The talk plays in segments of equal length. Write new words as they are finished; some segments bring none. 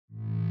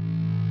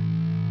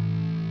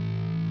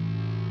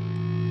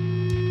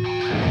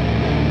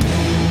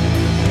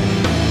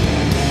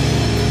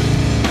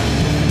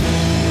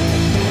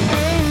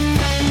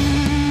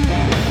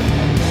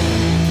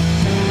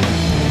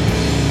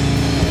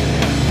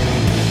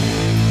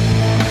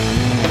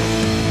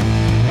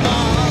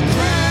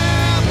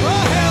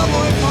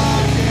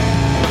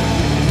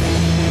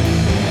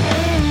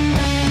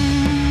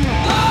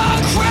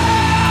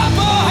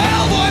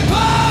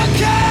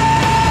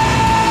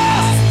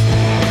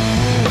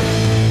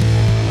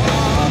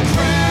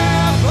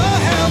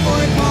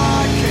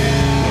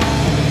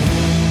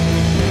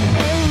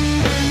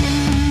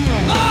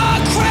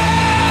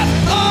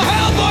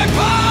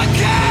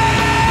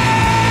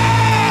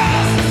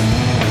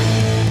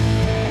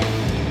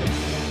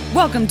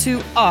Welcome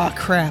to Aw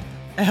Crap,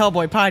 a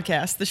Hellboy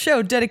podcast, the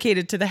show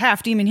dedicated to the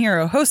half-demon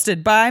hero,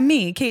 hosted by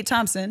me, Kate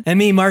Thompson. And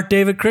me, Mark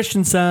David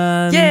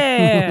Christensen.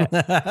 Yeah!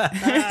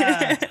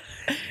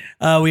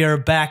 We are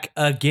back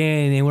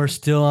again, and we're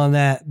still on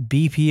that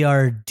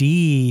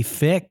BPRD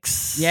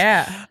fix.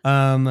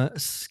 Yeah.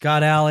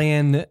 Scott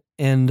Allen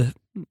and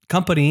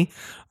company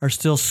are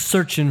still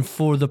searching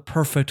for the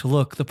perfect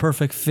look, the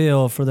perfect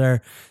feel for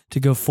their to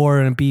go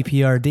forward in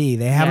BPRD.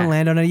 They haven't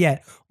landed on it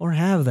yet, or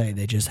have they?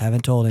 They just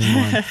haven't told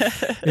anyone.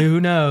 Who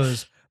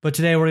knows? But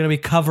today we're going to be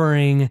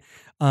covering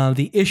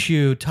the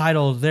issue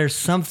titled "There's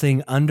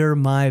Something Under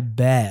My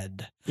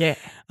Bed." Yeah.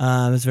 It's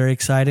a very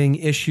exciting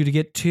issue to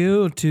get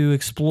to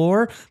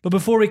explore. But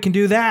before we can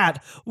do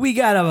that, we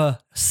got a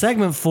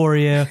segment for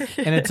you,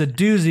 and it's a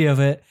doozy of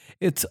it.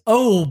 It's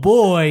Oh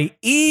Boy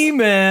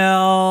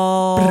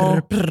Email.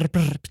 And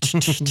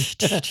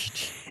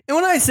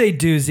when I say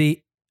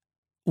doozy,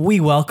 we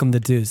welcome the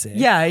doozy.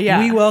 Yeah.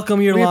 We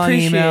welcome your long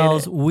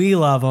emails. It. We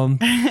love them.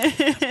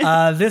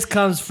 This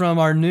comes from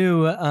our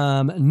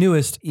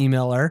newest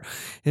emailer.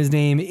 His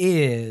name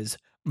is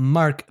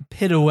Mark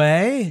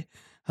Pitaway.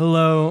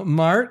 Hello,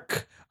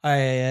 Mark.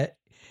 Good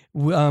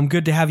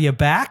to have you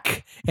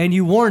back. And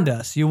you warned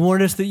us. You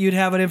warned us that you'd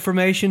have an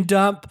information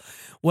dump.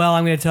 Well,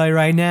 I'm going to tell you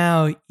right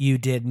now, you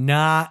did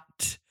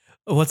not.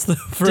 What's the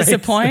phrase?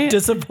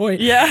 Disappoint?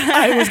 Yeah.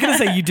 I was going to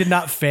say you did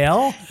not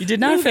fail. You did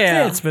not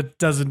fail. Fits, but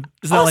doesn't.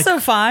 Also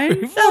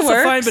fine. That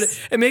works. Fine, but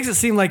it makes it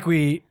seem like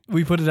we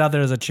put it out there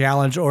as a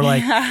challenge or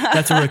like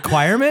that's a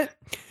requirement.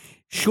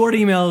 Short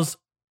emails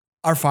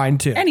are fine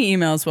too. Any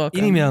email is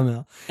welcome.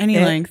 Email. Any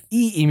length.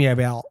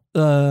 Email.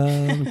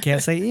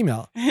 Can't say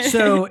email.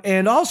 So,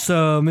 and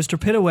also, Mr.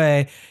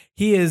 Pitaway,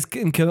 he is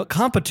in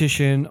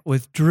competition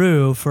with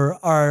Drew for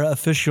our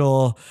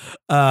official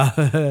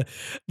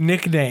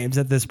nicknames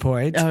at this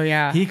point. Oh,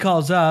 yeah. He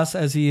calls us,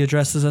 as he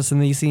addresses us in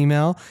this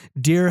email,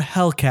 Dear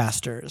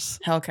Hellcasters.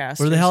 Hellcasters.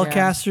 We're the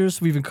Hellcasters.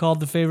 Yeah. We've been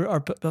called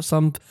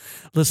some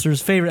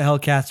listeners' favorite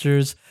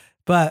Hellcasters,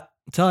 but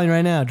I'm telling you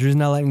right now, Drew's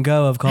not letting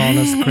go of calling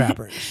us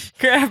crappers.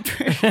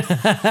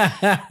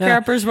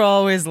 Crappers will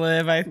always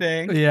live, I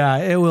think. Yeah,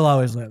 it will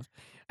always live.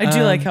 I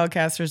do like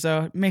Hellcasters,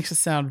 though. It makes us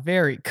sound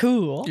very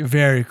cool.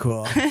 Very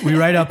cool. We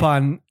write up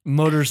on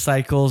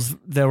motorcycles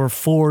that were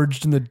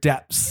forged in the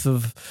depths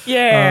of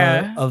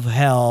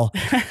hell.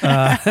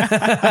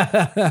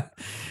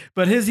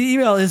 But his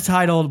email is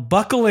titled,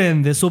 Buckle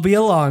In, This Will Be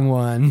a Long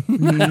One.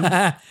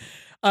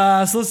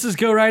 Mm-hmm. So let's just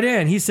go right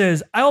in. He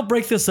says, I'll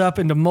break this up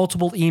into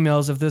multiple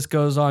emails if this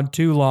goes on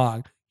too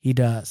long. He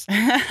does.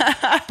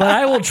 But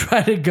I will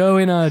try to go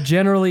in a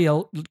generally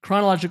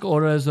chronological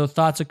order as though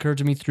thoughts occur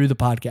to me through the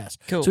podcast.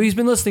 Cool. So he's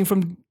been listening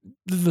from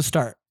the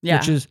start,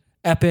 which is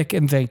epic,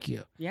 and thank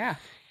you. Yeah.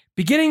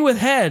 Beginning with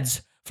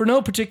heads. For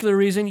no particular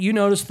reason, you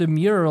noticed the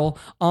mural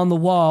on the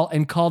wall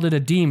and called it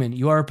a demon.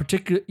 You are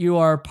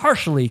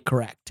partially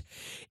correct.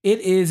 It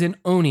is an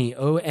Oni,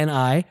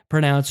 O-N-I,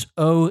 pronounced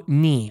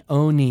O-Ni,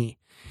 Oni.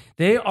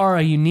 They are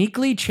a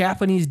uniquely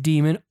Japanese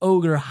demon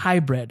ogre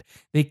hybrid.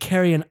 They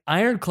carry an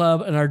iron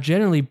club and are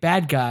generally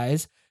bad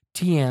guys,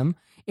 TM,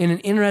 in an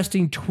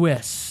interesting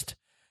twist.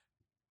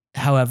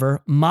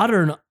 However,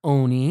 modern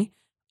Oni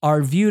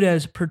are viewed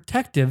as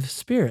protective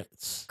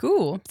spirits.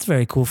 Cool. It's a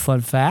very cool fun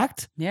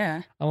fact.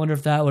 Yeah. I wonder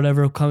if that would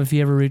ever come, if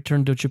he ever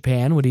returned to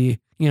Japan, would he,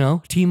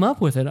 team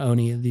up with an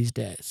Oni these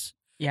days?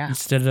 Yeah.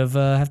 Instead of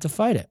have to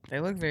fight it. They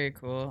look very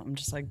cool. I'm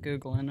just like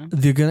Googling them.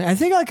 I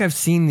think I've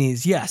seen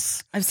these.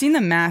 Yes. I've seen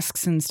the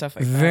masks and stuff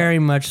like that. Very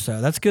much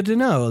so. That's good to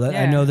know.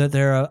 Yeah. I know that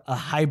they're a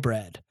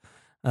hybrid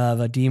of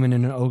a demon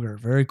and an ogre.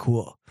 Very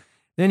cool.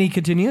 Then he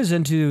continues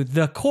into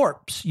the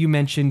corpse. You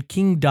mentioned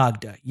King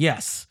Dagda.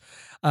 Yes.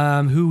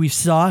 Who we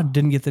saw,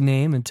 didn't get the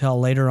name until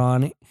later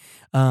on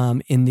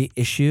in the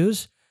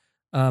issues.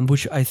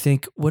 Which I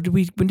think, when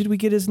did we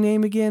get his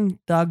name again?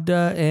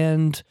 Dagda,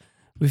 and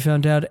we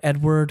found out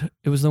Edward.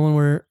 It was the one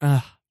where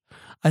I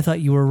thought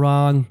you were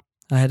wrong.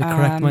 I had to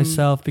correct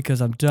myself because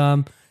I'm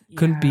dumb.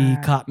 Couldn't be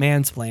caught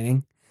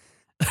mansplaining.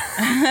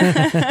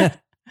 It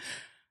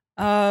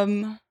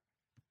doesn't.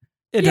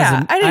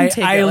 I didn't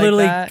take it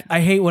literally, like that. I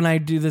hate when I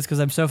do this because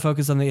I'm so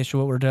focused on the issue,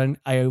 what we're doing,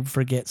 I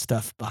forget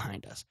stuff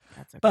behind us.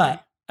 That's okay.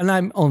 And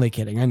I'm only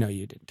kidding. I know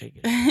you didn't take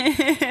it.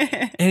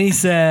 And he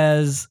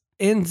says,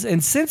 and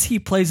since he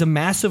plays a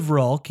massive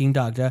role, King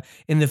Dagda,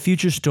 in the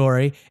future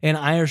story, and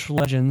Irish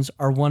legends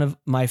are one of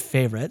my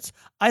favorites,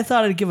 I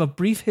thought I'd give a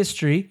brief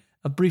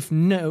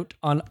note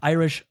on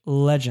Irish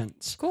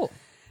legends. Cool.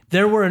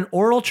 They were an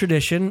oral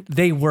tradition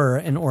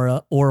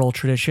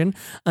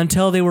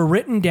until they were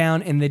written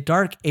down in the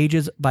Dark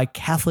Ages by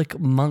Catholic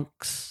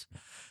monks.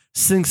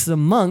 Since the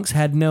monks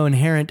had no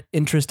inherent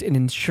interest in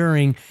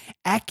ensuring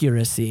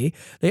accuracy,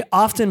 they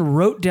often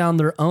wrote down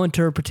their own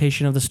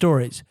interpretation of the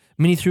stories,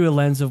 many through a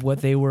lens of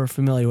what they were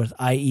familiar with,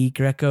 i.e.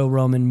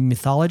 Greco-Roman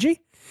mythology.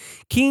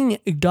 King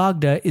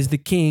Dagda is the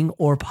king,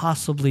 or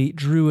possibly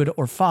druid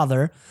or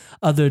father,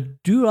 of the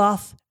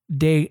Duath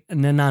de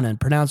Nananan,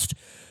 pronounced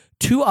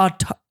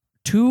Tuatha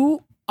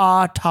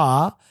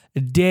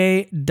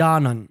de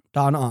Danann.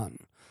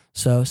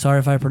 So sorry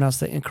if I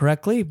pronounced that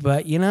incorrectly,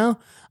 but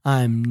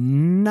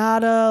I'm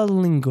not a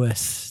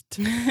linguist.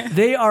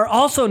 They are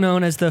also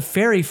known as the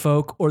fairy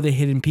folk or the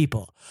hidden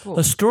people. Cool.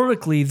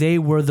 Historically, they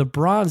were the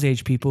Bronze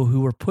Age people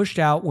who were pushed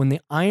out when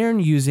the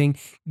iron-using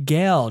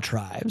Gael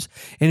tribes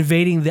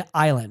invading the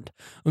island.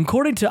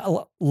 According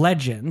to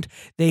legend,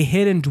 they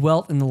hid and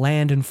dwelt in the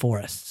land and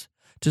forests.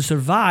 To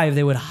survive,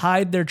 they would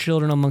hide their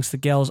children amongst the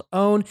Gael's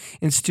own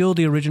and steal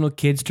the original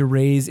kids to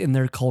raise in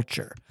their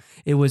culture.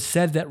 It was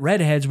said that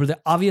redheads were the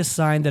obvious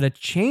sign that a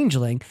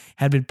changeling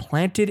had been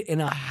planted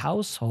in a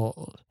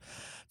household.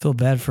 Feel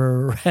bad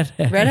for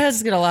redheads.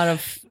 Redheads get a lot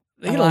of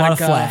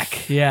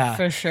flack. Yeah.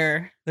 For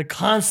sure. They're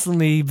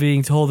constantly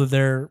being told that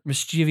they're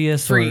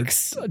mischievous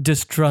Freaks. or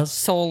distrust.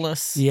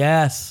 Soulless.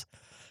 Yes.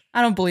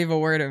 I don't believe a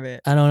word of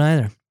it. I don't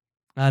either.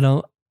 I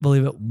don't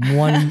believe it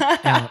 1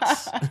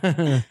 ounce.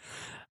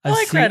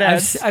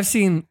 Redheads.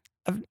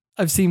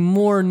 I've seen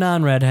more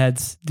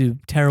non-redheads do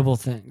terrible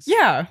things.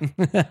 Yeah.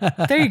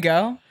 There you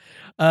go.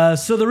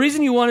 So the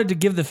reason you wanted to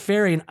give the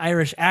fairy an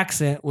Irish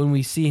accent when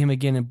we see him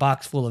again in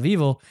Box Full of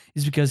Evil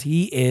is because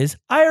he is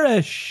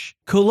Irish.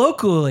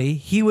 Colloquially,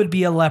 he would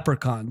be a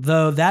leprechaun,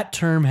 though that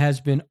term has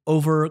been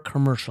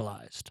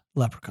over-commercialized.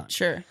 Leprechaun.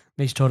 Sure.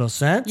 Makes total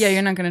sense. Yeah,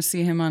 you're not going to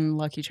see him on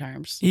Lucky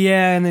Charms.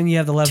 Yeah, and then you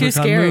have the leprechaun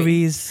scary.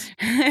 movies.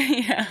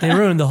 Yeah. They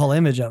ruined the whole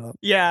image of him.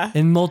 Yeah.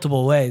 In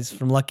multiple ways,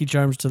 from Lucky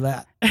Charms to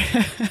that.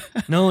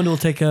 No one will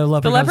take a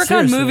leprechaun The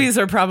leprechaun seriously. movies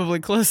are probably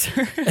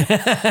closer.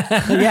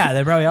 Yeah,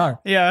 they probably are.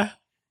 Yeah.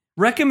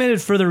 Recommended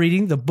further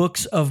reading the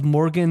books of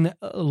Morgan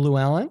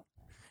Llewellyn,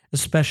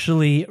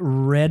 especially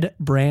Red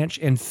Branch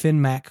and Finn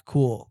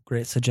MacCool.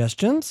 Great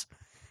suggestions.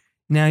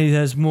 Now he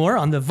has more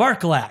on the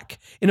Varkalak.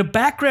 In a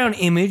background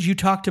image, you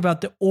talked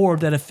about the orb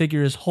that a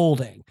figure is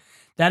holding.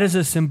 That is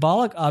a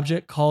symbolic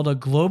object called a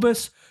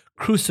globus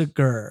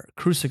cruciger.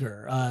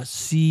 Cruciger.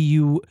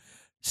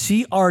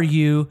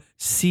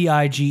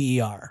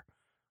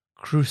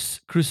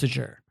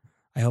 Cruciger.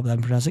 I hope that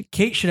I'm pronouncing it.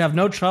 Kate should have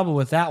no trouble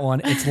with that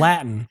one. It's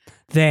Latin.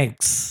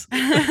 Thanks.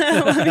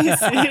 Let me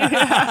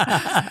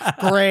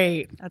see.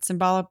 Great. That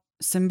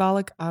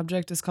symbolic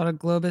object is called a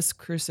globus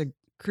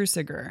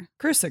cruciger.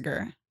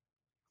 Cruciger.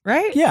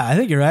 Right? Yeah, I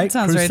think you're right.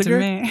 That sounds Cruciger.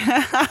 right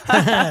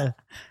to me.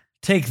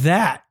 Take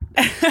that.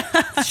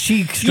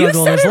 She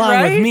struggled as long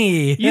right. with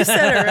me. You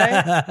said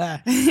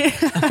it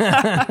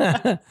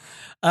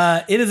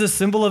right. It is a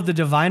symbol of the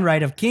divine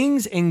right of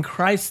kings and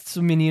Christ's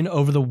dominion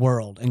over the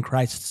world.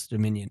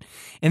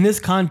 In this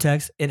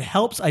context, it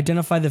helps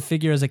identify the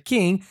figure as a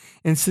king,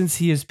 and since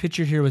he is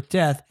pictured here with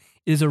death,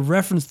 it is a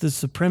reference to the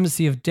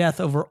supremacy of death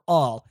over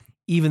all,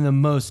 even the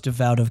most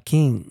devout of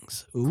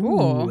kings. Ooh,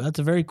 Cool. That's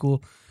a very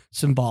cool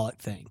symbolic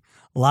thing.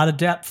 A lot of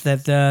depth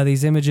that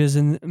these images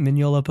and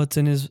Mignola puts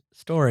in his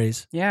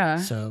stories. Yeah.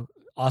 So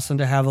awesome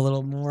to have a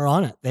little more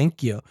on it.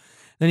 Thank you.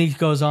 Then he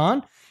goes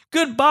on.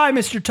 Goodbye,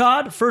 Mr.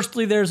 Todd.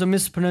 Firstly, there's a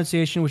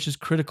mispronunciation which is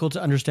critical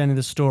to understanding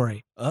the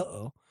story.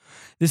 Uh-oh.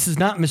 This is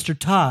not Mr.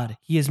 Todd.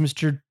 He is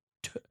Mr.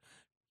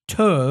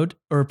 Toad,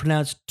 or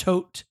pronounced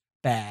tote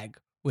bag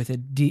with a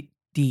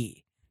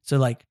D. So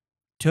like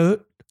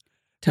toad.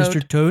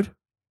 Mr.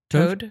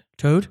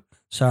 Toad.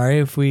 Sorry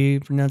if we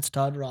pronounced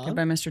Todd wrong.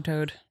 Goodbye, Mr.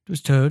 Toad. It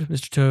was Toad,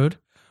 Mr. Toad.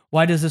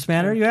 Why does this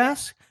matter, you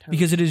ask? Toad.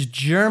 Because it is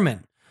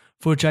German,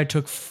 for which I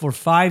took for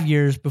 5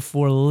 years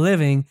before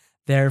living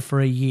there for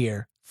a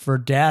year. For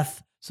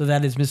death, so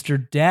that is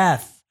Mr.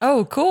 Death.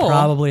 Oh, cool.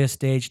 Probably a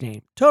stage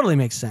name. Totally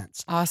makes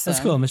sense. Awesome.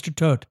 That's cool, Mr.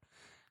 Toad.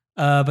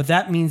 But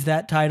that means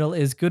that title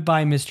is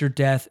Goodbye, Mr.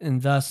 Death,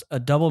 and thus a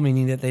double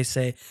meaning that they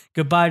say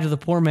goodbye to the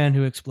poor man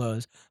who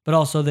explodes, but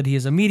also that he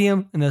is a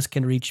medium and thus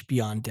can reach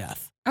beyond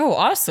death. Oh,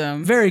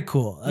 awesome. Very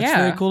cool. That's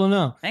very cool to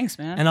know. Thanks,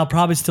 man. And I'll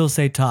probably still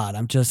say Todd.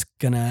 I'm just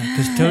gonna,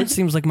 because Toad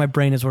seems like my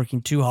brain is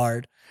working too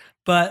hard.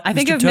 But I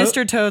think of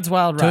Mr. Toad's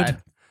Wild Ride.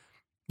 Toad?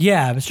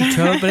 Yeah, Mr.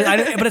 Toad,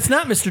 but it's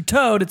not Mr.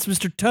 Toad. It's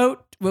Mr. Toad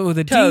with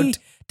a Toad. D.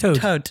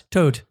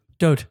 Toad.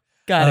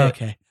 Got it.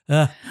 Okay.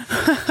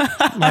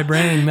 My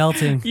brain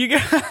melting. You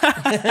guys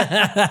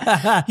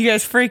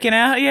freaking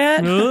out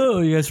yet?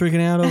 Oh, you guys freaking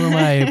out over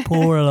my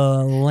poor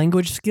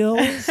language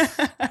skills?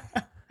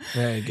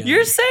 Very good.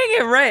 You're saying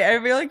it right.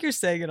 I feel like you're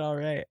saying it all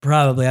right.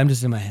 Probably. I'm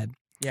just in my head.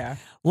 Yeah.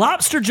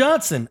 Lobster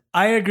Johnson.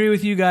 I agree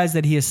with you guys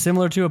that he is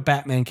similar to a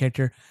Batman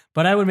character,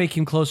 but I would make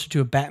him closer to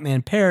a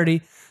Batman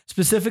parody,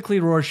 specifically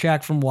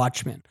Rorschach from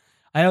Watchmen.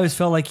 I always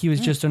felt like he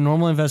was just a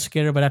normal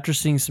investigator, but after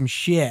seeing some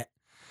shit,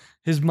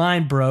 his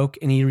mind broke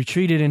and he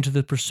retreated into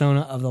the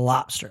persona of the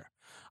Lobster.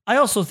 I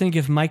also think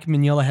if Mike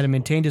Mignola had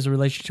maintained his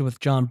relationship with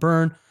John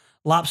Byrne,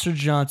 Lobster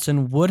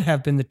Johnson would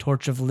have been the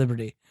Torch of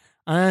Liberty.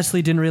 I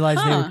honestly didn't realize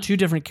they were two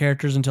different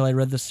characters until I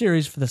read the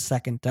series for the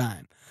second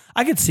time.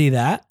 I could see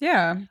that.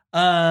 Yeah.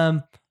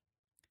 I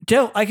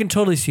can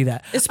totally see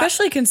that.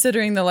 Especially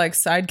considering the like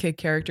sidekick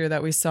character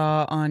that we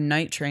saw on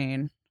Night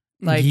Train.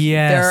 Like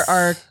Yes. there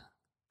are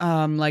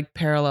like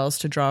parallels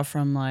to draw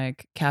from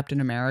like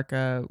Captain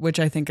America, which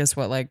I think is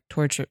what like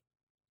Torch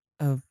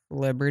of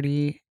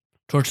Liberty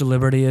Torch of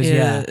Liberty is,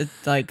 yeah. It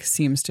like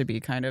seems to be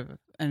kind of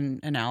an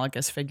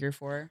analogous figure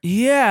for.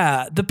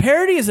 Yeah, the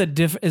parody is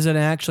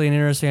actually an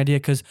interesting idea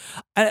because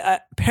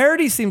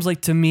parody seems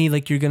like to me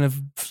like you're gonna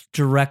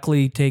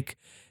directly take.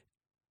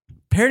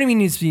 Parody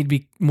needs to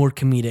be more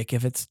comedic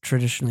if it's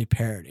traditionally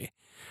parody.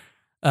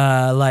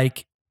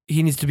 Like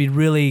he needs to be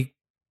really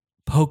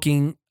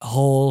poking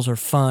holes or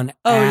fun.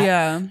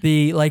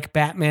 The like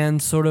Batman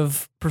sort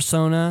of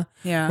persona.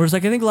 Yeah. Whereas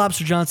like I think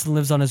Lobster Johnson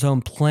lives on his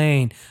own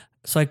plane,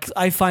 so like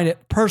I find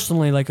it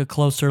personally like a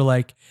closer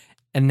like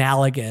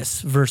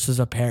analogous versus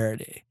a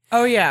parody.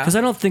 Oh yeah.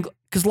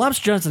 Because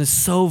Lobster Johnson is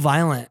so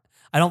violent.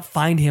 I don't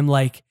find him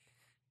like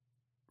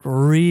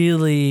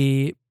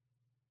really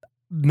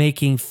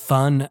making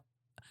fun.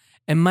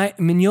 And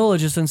Mignola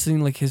just doesn't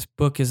seem like his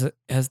book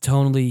has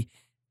totally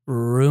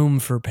room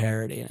for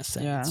parody in a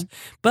sense. Yeah.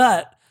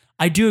 But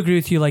I do agree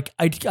with you. Like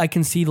I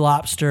can see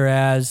Lobster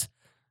as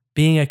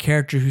being a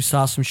character who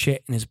saw some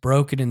shit and is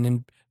broken and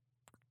then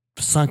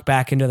sunk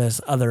back into this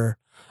other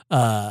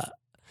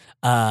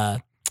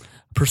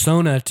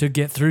persona to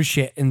get through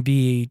shit and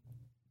be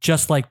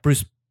just like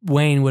Bruce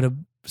Wayne would have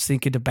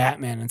sink into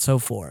Batman and so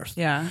forth.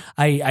 Yeah.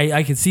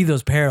 I can see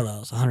those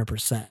parallels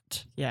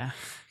 100%. Yeah.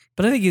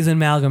 But I think he's an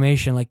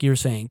amalgamation, like you were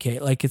saying,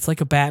 Kate. Like it's like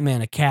a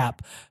Batman, a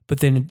Cap, but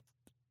then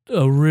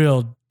a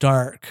real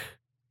dark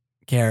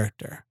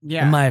character.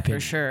 Yeah, in my opinion,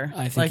 for sure.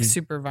 I think like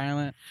super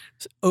violent.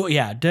 Oh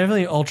yeah,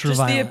 definitely ultra Just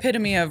violent. the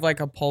epitome of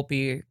like a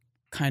pulpy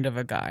kind of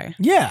a guy.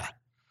 Yeah,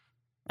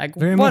 like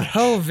very what much.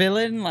 ho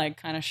villain,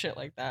 like kind of shit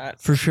like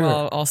that. For sure.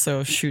 While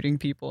also shooting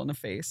people in the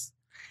face.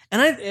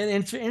 And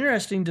it's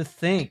interesting to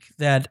think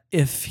that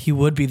if he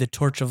would be the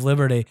Torch of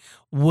Liberty,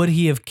 would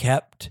he have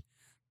kept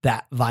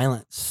that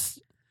violence?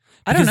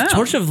 I don't know. Because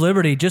Torch of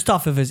Liberty, just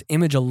off of his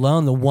image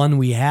alone, the one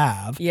we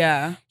have,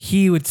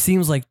 he would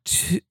seems like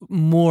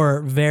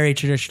more very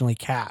traditionally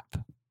Cap.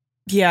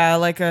 Yeah,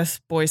 like a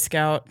Boy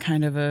Scout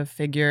kind of a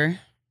figure.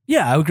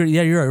 Yeah, I would agree.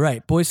 Yeah, you're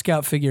right. Boy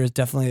Scout figure is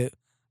definitely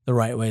the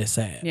right way to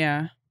say it.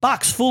 Yeah.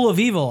 Box full of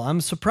evil.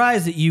 I'm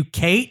surprised at you,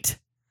 Kate.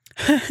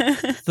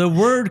 The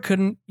word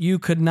you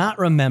could not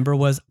remember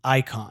was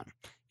icon.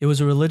 It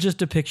was a religious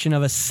depiction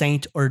of a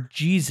saint or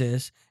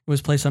Jesus. It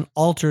was placed on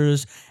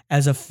altars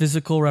as a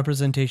physical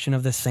representation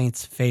of the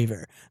saint's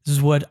favor. This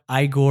is what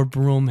Igor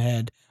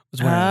Bromhead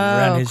was wearing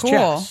around his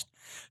chest.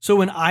 So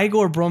when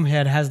Igor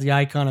Bromhead has the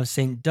icon of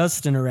Saint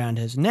Dunstan around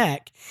his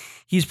neck,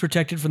 he's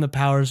protected from the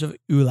powers of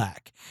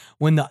Ulak.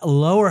 When the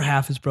lower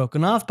half is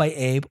broken off by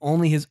Abe,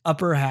 only his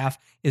upper half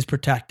is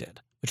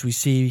protected, which we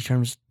see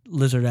turns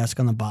lizard-esque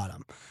on the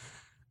bottom.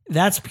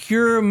 That's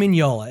pure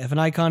Mignola. If an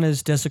icon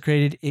is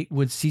desecrated, it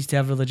would cease to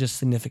have religious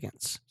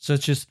significance. So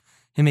it's just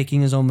him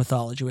making his own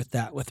mythology with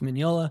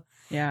Mignola.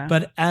 Yeah.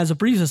 But as a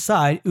brief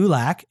aside,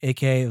 Ulak,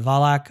 aka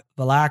Valak,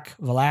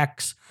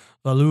 Valax,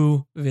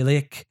 Valu,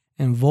 Vilik,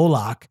 and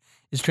Volak,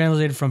 is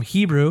translated from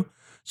Hebrew,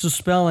 so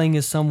spelling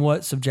is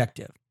somewhat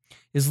subjective.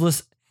 Is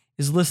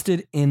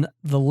listed in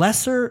the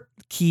Lesser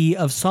Key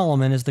of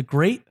Solomon as the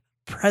great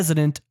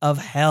president of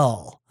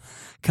hell,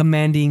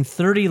 commanding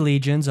 30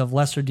 legions of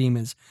lesser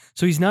demons.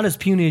 So he's not as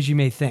puny as you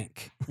may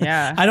think.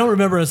 Yeah. I don't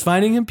remember us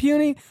finding him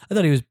puny. I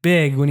thought he was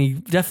big when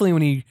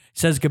he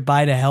says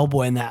goodbye to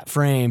Hellboy in that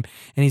frame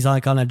and he's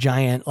like on a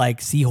giant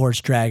like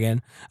seahorse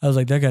dragon. I was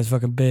like, that guy's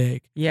fucking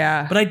big.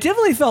 Yeah. But I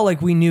definitely felt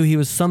like we knew he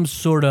was some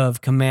sort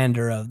of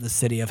commander of the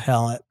city of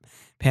hell at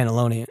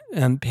Pandemonium.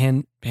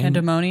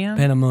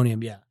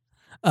 Pandemonium, yeah.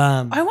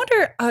 I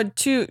wonder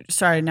too.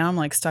 Sorry, now I'm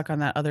like stuck on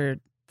the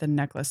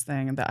necklace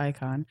thing and the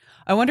icon.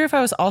 I wonder if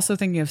I was also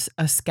thinking of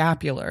a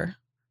scapular.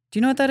 Do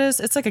you know what that is?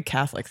 It's like a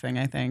Catholic thing,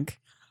 I think.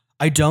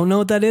 I don't know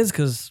what that is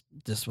because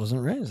this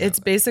wasn't raised. It's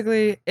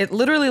basically, it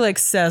literally like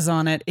says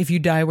on it, if you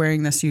die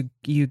wearing this, you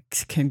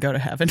can go to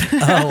heaven.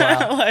 Oh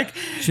wow! Like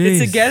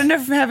Jeez. It's a get into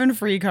heaven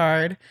free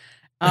card,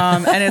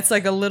 and it's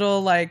like a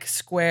little like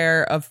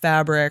square of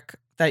fabric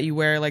that you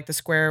wear. Like the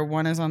square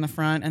one is on the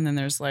front, and then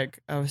there's like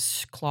a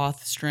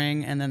cloth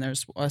string, and then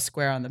there's a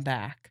square on the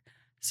back.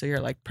 So you're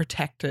like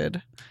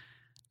protected.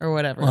 Or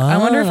whatever. I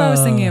wonder if I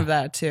was thinking of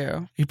that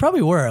too. You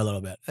probably were a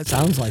little bit. It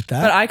sounds like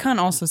that. But icon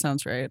also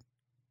sounds right.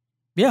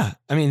 Yeah.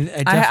 I mean,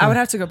 I would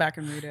have to go back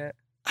and read it.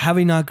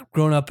 Having not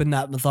grown up in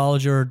that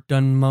mythology or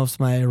done most of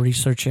my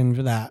research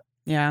into that.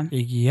 Yeah.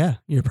 Yeah.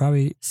 You're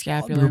probably.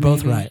 Scapular. You're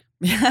both right.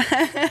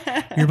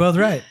 You're both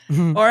right.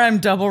 Or I'm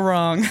double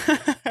wrong.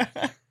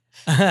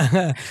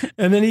 And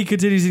then he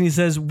continues and he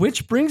says,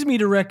 which brings me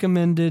to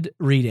recommended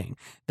reading.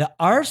 The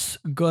Ars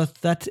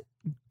Goetica.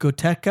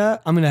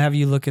 I'm going to have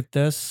you look at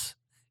this.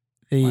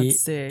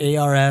 Let's see.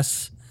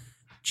 Ars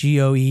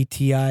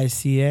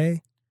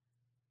Goetica.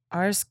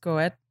 Ars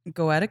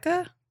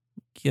Goetica?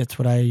 That's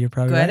what you're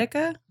probably Goetica?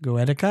 Right.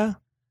 Goetica?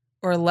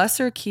 Or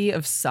Lesser Key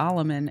of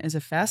Solomon is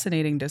a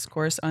fascinating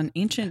discourse on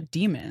ancient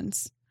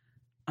demons.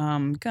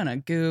 I'm gonna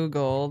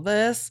Google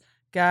this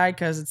guy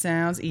because it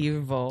sounds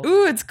evil.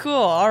 Ooh, it's cool.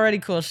 Already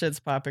cool shit's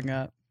popping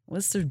up.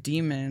 List of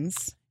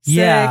demons. Sick.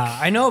 Yeah,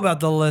 I know about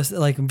the list,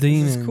 like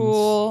demons. This is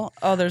cool.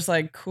 Oh, there's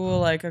like cool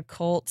like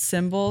occult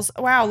symbols.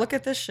 Wow, look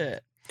at this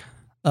shit.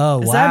 Oh,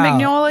 wow. Is that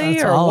Mignoli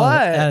That's or all what?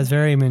 That is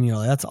very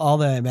Mignoli. That's all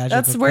that I imagine.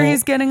 That's where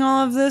he's getting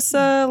all of this,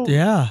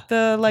 yeah.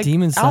 the like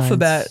Demon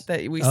alphabet signs.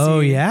 that we see.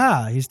 Oh,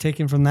 yeah. He's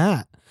taken from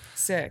that.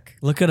 Sick.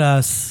 Look at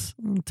us.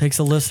 It takes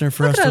a listener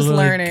for Look us at to us really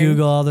learning.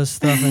 Google all this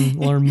stuff and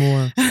learn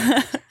more.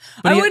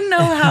 I wouldn't know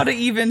how to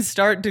even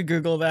start to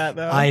Google that,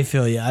 though. I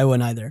feel you. I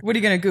wouldn't either. What are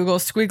you going to Google?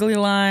 Squiggly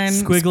line?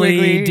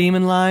 Squiggly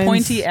demon lines.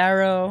 Pointy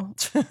arrow.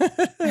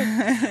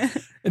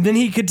 And then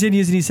he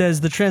continues and he says,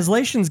 the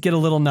translations get a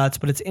little nuts,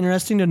 but it's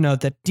interesting to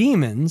note that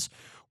demons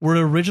were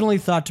originally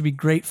thought to be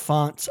great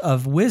fonts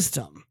of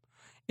wisdom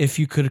if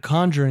you could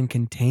conjure and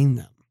contain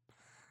them.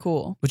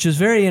 Cool. Which is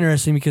very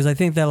interesting because I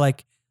think that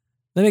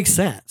that makes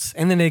sense.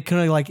 And then they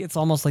kind of it's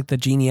almost like the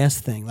genius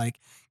thing, like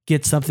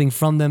get something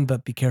from them,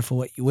 but be careful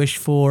what you wish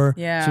for.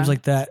 Yeah. Seems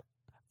like that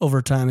over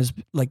time is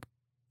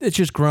it's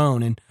just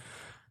grown and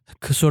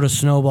sort of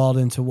snowballed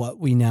into what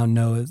we now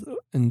know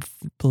and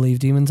believe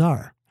demons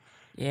are.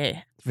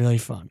 Yeah. It's really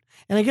fun.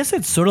 And I guess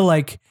it's sort of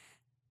like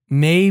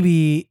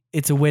maybe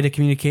it's a way to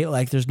communicate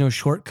there's no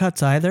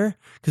shortcuts either.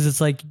 Because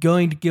it's like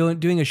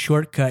doing a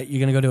shortcut, you're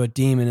going to go to a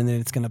demon and then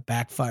it's going to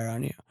backfire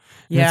on you.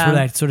 And that's where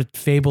that sort of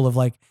fable of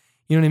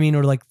you know what I mean?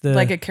 Or like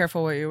a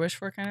careful what you wish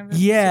for kind of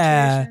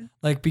situation.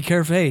 Like be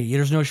careful. Hey,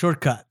 there's no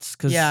shortcuts.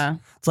 Because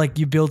it's like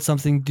you build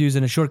something,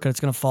 in a shortcut, it's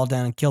going to fall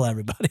down and kill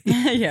everybody.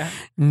 Yeah.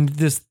 And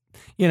this,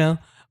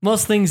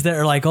 most things that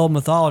are like old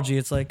mythology,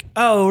 it's like,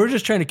 oh, we're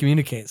just trying to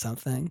communicate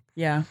something.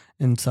 Yeah.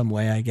 In some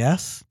way, I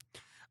guess.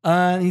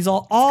 And he's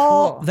all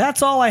cool.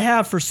 That's all I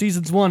have for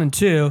seasons 1 and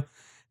 2.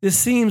 This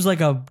seems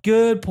like a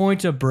good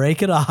point to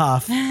break it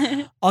off.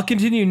 I'll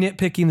continue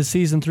nitpicking the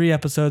season 3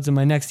 episodes in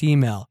my next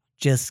email.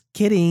 Just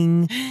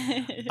kidding.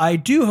 I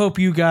do hope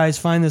you guys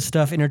find this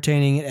stuff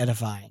entertaining and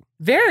edifying.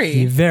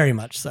 Very. Very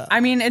much so.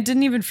 I mean, it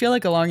didn't even feel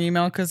like a long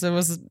email because I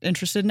was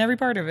interested in every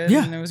part of it.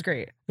 Yeah. And it was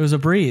great. It was a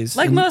breeze.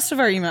 Like And most of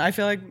our email. I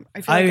feel like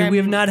we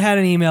have not had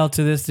an email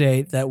to this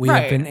date that we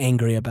have Right. been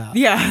angry about.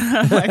 Yeah.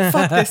 I'm like,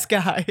 fuck this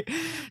guy.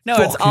 No,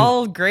 Fuck it's you.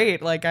 all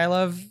great. Like, I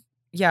love,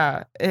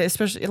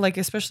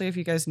 especially if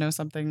you guys know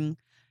something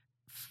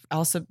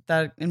else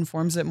that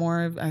informs it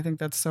more. I think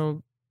that's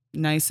so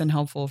nice and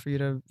helpful for you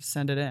to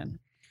send it in.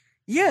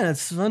 Yeah,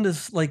 it's fun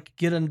to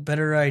get a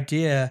better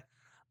idea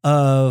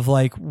of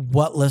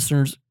what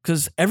listeners,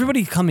 because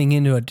everybody's coming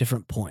into a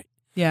different point.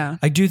 Yeah.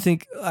 I do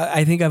think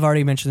I think I've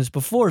already mentioned this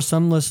before.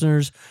 Some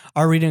listeners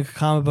are reading a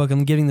comic book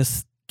and getting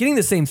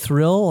the same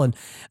thrill and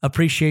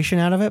appreciation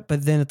out of it,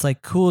 but then it's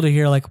cool to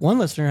hear one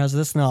listener has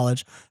this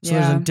knowledge, so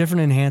there's a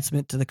different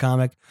enhancement to the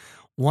comic.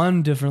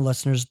 One different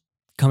listener's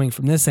coming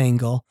from this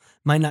angle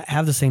might not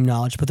have the same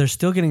knowledge, but they're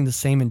still getting the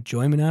same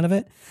enjoyment out of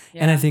it.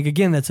 Yeah. And I think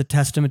again that's a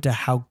testament to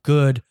how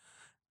good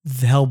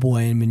the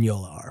Hellboy and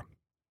Mignola are.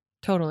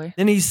 Totally.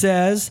 Then he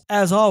says,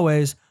 as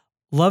always,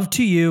 love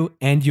to you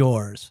and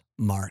yours,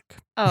 Mark.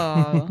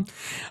 Oh.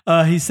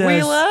 He says,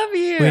 We love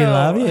you. We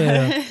love you.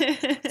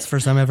 It's the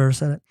first time I've ever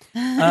said it.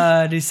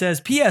 And he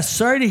says, P.S.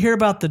 Sorry to hear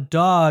about the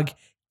dog,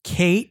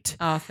 Kate.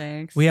 Oh,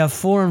 thanks. We have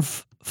four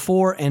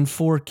and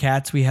four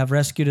cats we have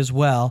rescued as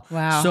well.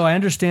 Wow. So I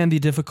understand the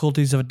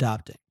difficulties of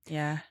adopting.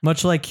 Yeah.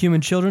 Much like human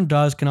children,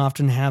 dogs can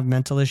often have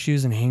mental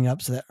issues and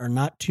hang-ups that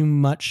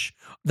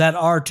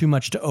are too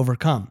much to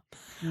overcome.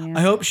 Yeah.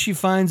 I hope she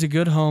finds a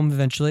good home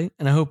eventually,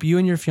 and I hope you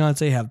and your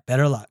fiance have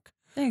better luck.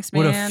 Thanks,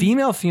 man. Would a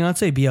female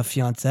fiance be a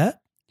fiancette?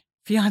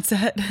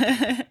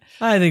 Fiancette.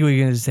 I think we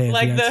can just say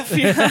Like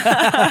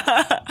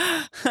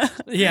fiancette.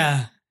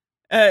 Yeah.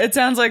 It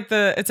sounds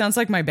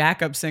like my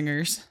backup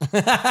singers.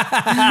 Kate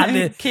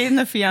and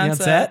the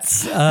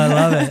Fiancettes. I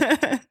love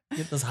it.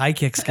 Get those high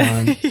kicks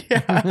going. Yeah.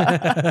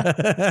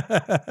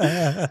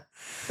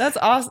 That's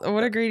awesome.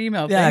 What a great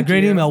email. Yeah, Thank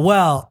great you. email.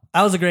 Well,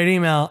 that was a great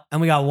email, and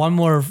we got one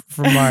more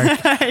from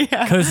Mark.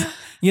 Because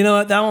you know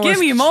what? That one Give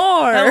me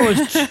more. That one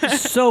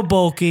was so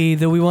bulky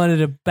that we wanted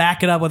to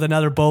back it up with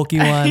another bulky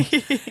one.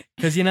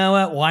 Because you know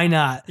what? Why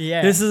not?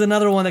 Yeah. This is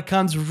another one that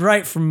comes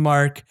right from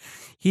Mark.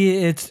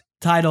 It's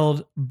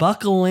titled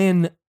Buckle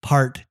In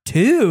Part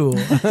 2.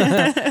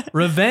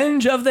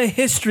 Revenge of the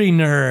History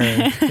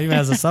Nerd. It even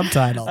has a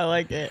subtitle. I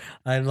like it.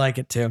 I like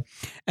it too.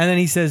 And then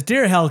he says,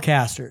 Dear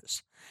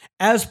Hellcasters,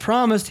 as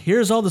promised,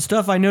 here's all the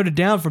stuff I noted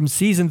down from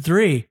season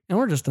 3. And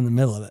we're just in the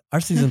middle of it. Our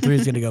season 3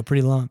 is going to go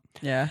pretty long.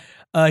 Yeah.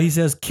 He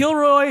says,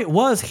 Kilroy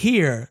was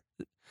here.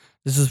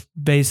 This is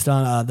based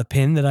on the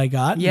pin that I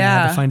got. Yeah.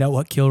 I had to find out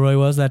what Kilroy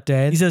was that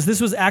day. He says,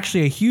 this was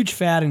actually a huge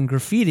fad in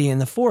graffiti in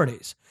the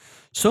 40s.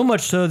 So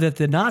much so that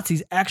the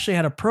Nazis actually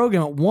had a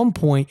program at one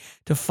point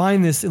to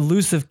find this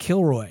elusive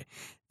Kilroy,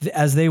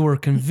 as they were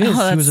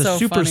convinced he was a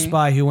super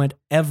spy who went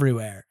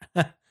everywhere.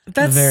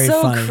 That's Very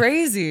so funny.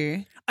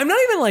 crazy. I'm not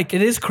even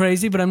it is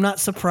crazy, but I'm not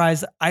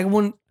surprised. I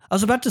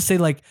was about to say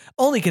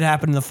only could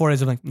happen in the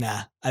 40s. I'm like,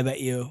 nah, I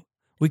bet you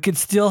we could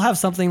still have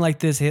something like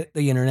this hit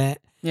the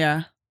internet.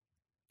 Yeah.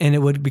 And it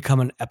would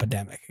become an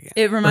epidemic again.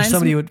 It reminds or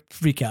somebody me, would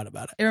freak out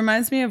about it. It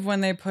reminds me of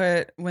when they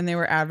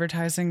were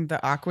advertising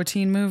the Aqua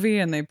Teen movie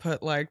and they put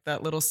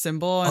that little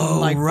symbol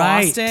in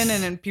Boston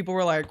and then people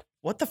were like,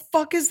 what the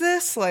fuck is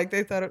this? Like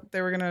they thought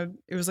they were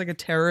it was like a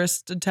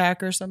terrorist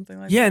attack or something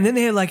like Yeah, that. and then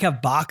they had like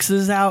have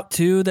boxes out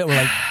too that were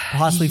like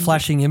possibly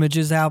flashing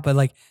images out, but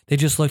like they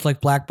just looked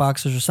like black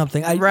boxes or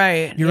something.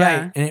 Right. You're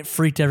yeah. right, and it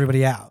freaked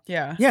everybody out.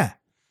 Yeah. Yeah,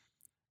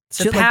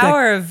 The Shit like that.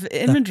 power of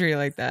imagery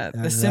like that.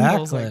 The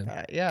symbols Exactly. like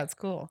that. Yeah, it's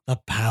cool. The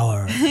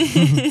power.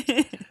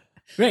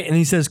 Great, and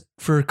he says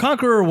for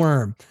Conqueror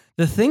Worm,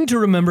 the thing to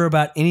remember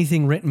about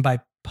anything written by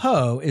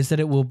Poe is that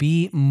it will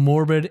be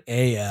morbid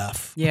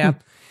AF. Yeah.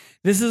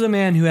 This is a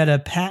man who had a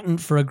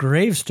patent for a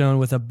gravestone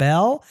with a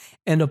bell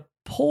and a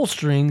pull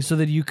string so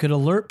that you could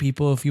alert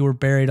people if you were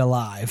buried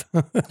alive.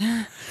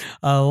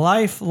 A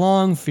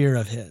lifelong fear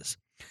of his.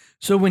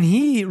 So when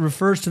he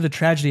refers to the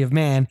tragedy of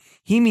man,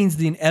 he means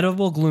the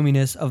inevitable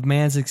gloominess of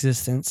man's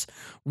existence,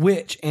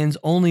 which ends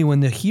only when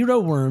the hero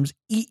worms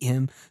eat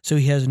him so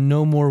he has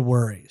no more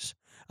worries.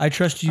 I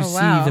trust you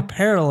see the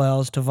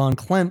parallels to von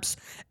Klempe's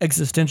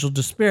existential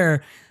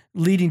despair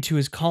leading to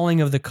his calling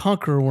of the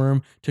conqueror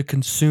worm to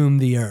consume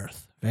the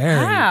earth.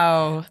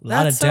 Wow. A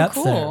lot That's of depth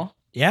so there. cool.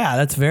 Yeah,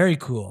 that's very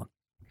cool.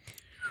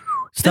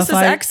 This is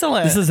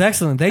excellent. This is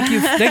excellent. Thank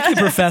you,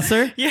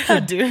 Professor.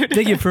 Yeah, dude.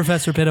 Thank you,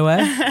 Professor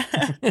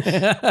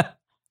Pitaway.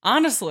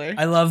 Honestly.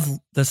 I love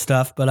the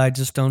stuff, but I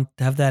just don't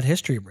have that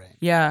history brain.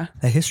 Yeah.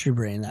 That history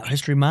brain, that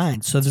history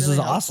mind. So this Really is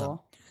helpful. awesome.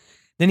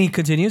 Then he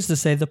continues to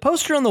say, the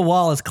poster on the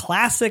wall is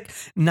classic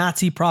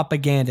Nazi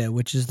propaganda,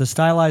 which is the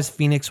stylized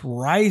phoenix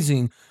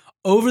rising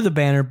over the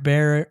banner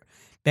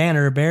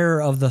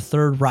bearer of the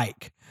Third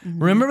Reich.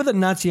 Mm-hmm. Remember that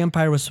Nazi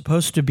Empire was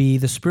supposed to be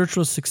the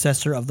spiritual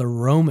successor of the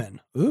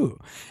Roman,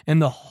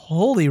 and the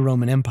Holy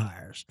Roman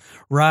Empires,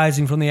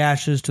 rising from the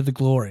ashes to the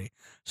glory.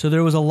 So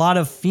there was a lot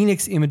of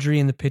phoenix imagery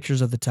in the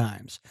pictures of the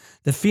times.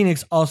 The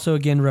phoenix also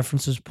again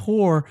references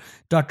poor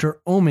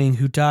Dr. Oming,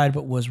 who died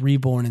but was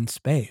reborn in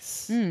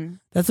space.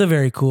 That's a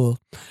very cool.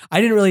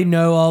 I didn't really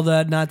know all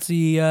that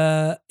Nazi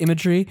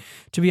imagery,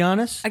 to be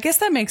honest. I guess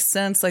that makes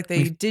sense. Like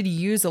they did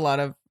use a lot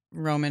of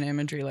Roman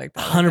imagery like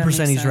that.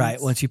 100% he's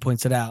right once he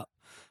points it out.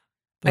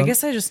 I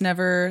guess I just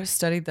never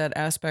studied that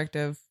aspect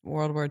of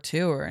World War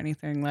II or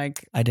anything.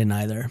 Like I didn't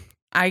either.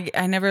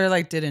 I never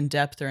like did in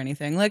depth or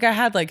anything. Like I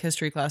had like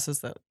history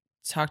classes that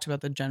talked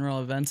about the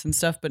general events and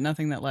stuff, but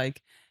nothing that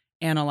like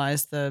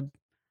analyzed the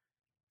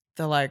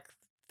like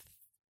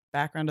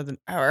background of the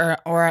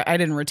or I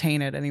didn't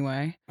retain it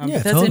anyway. Yeah, but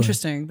that's totally.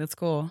 interesting. That's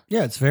cool.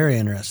 Yeah, it's very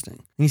interesting.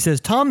 And he says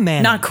Tom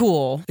Manning. Not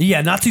cool.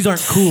 Yeah, Nazis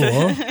aren't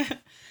cool.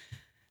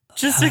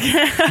 Just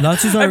again,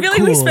 Nazis I aren't feel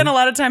like we cool. spent a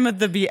lot of time at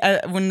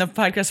when the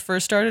podcast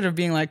first started of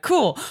being like,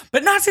 cool,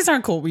 but Nazis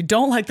aren't cool. We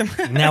don't like them.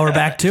 Now we're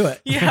back to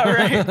it. Yeah,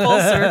 right. Full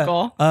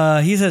circle.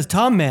 He says,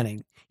 Tom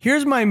Manning,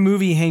 here's my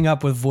movie hang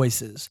up with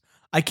voices.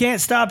 I can't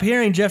stop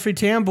hearing Jeffrey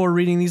Tambor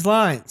reading these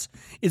lines.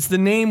 It's the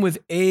name with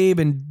Abe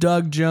and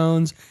Doug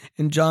Jones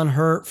and John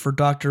Hurt for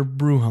Dr.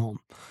 Broom.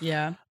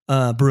 Yeah.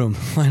 Broom.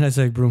 Why did I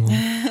say Broom?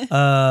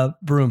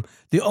 Broom.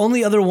 The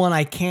only other one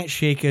I can't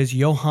shake is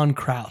Johann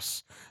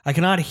Kraus. I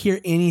cannot hear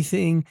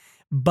anything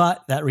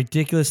but that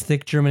ridiculous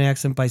thick German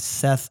accent by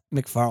Seth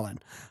MacFarlane.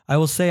 I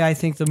will say I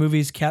think the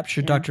movies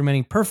captured Dr.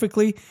 Manning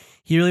perfectly.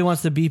 He really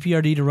wants the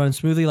BPRD to run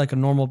smoothly like a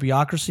normal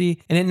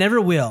bureaucracy, and it never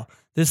will.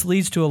 This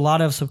leads to a lot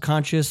of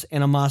subconscious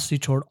animosity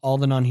toward all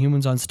the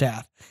non-humans on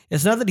staff.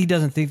 It's not that he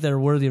doesn't think they're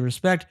worthy of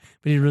respect,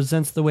 but he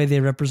resents the way they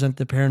represent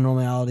the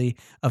paranormality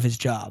of his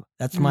job.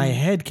 That's my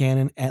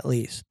headcanon, at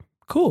least.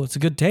 Cool. It's a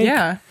good take.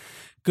 Yeah.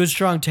 Good,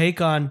 strong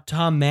take on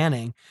Tom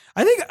Manning.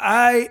 I think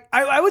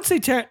I would say,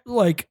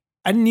 like,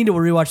 I didn't need to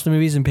rewatch the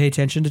movies and pay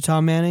attention to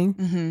Tom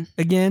Manning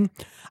again.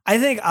 I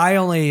think my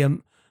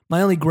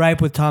only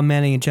gripe with Tom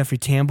Manning and Jeffrey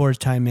Tambor's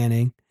Tom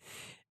Manning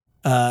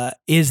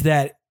is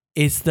that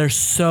they're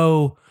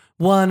so,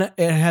 one,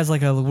 it has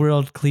like a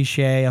world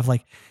cliche of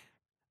like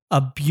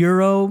a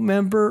bureau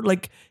member,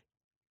 like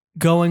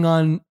going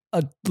on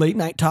a late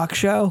night talk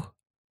show.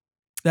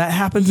 That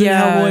happens in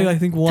Hellboy, I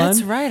think, 1.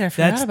 That's right. I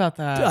forgot about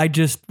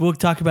that. We'll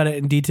talk about it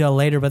in detail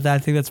later, but I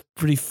think that's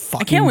pretty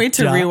fucking I can't wait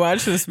to dumb.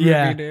 rewatch this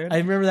movie, dude. I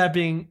remember that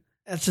being,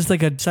 that's just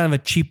like a kind of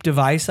a cheap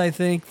device, I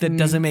think, that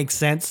doesn't make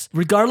sense.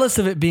 Regardless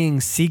of it being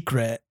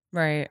secret,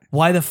 right.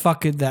 why the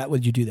fuck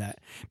would you do that?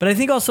 But I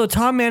think also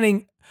Tom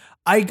Manning,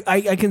 I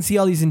can see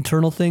all these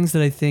internal things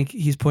that I think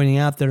he's pointing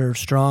out that are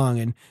strong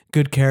and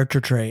good character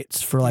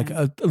traits for like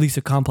at least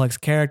a complex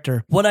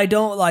character. What I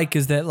don't like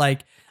is that,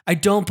 like, I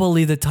don't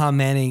believe that Tom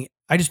Manning,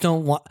 I just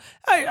don't want,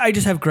 I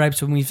just have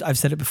gripes when I've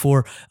said it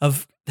before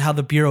of how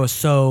the Bureau is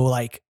so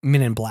like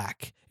Men in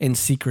Black and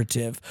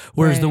secretive.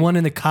 Whereas the one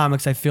in the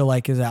comics I feel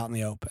like is out in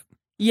the open.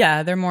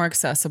 Yeah, they're more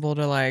accessible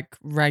to like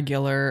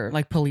regular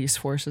like police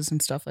forces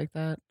and stuff like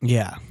that.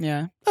 Yeah.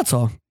 Yeah. That's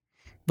all.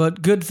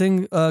 But good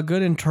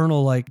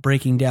internal like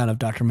breaking down of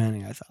Dr.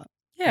 Manning, I thought.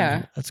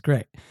 Yeah. That's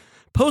great.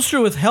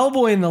 Poster with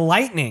Hellboy and the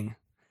Lightning.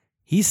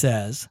 He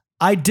says,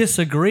 I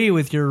disagree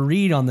with your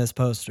read on this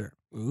poster.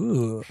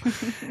 Ooh.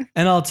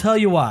 And I'll tell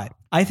you why.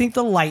 I think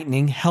the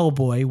lightning,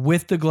 Hellboy,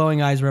 with the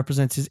glowing eyes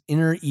represents his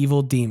inner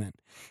evil demon.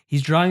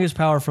 He's drawing his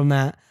power from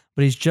that,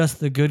 but he's just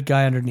the good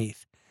guy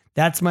underneath.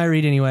 That's my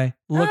read anyway.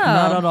 Look, Oh.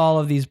 not at all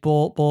of these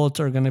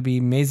bullets are going to be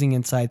amazing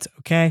insights.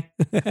 Okay.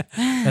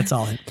 That's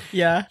all.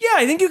 Yeah. Yeah,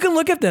 I think you can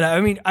look at that. I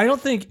mean, I don't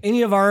think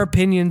any of our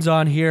opinions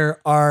on here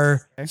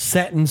are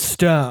set in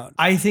stone.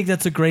 I think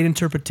that's a great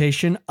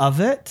interpretation of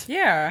it.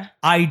 Yeah.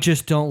 I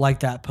just don't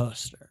like that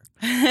poster.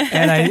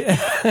 And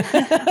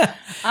I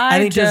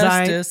think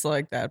just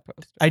dislike that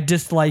poster. I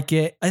dislike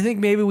it. I think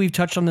maybe we've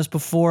touched on this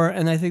before,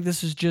 and I think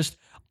this is just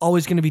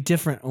always going to be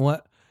different.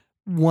 What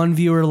one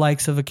viewer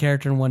likes of a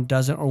character and one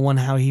doesn't, or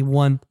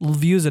one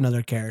views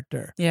another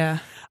character. Yeah.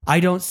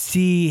 I don't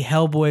see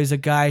Hellboy as a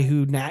guy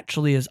who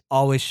naturally is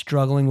always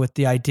struggling with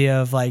the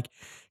idea of like,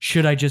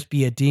 should I just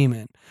be a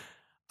demon?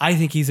 I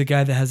think he's a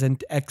guy that has an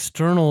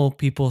external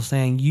people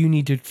saying, you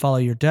need to follow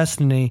your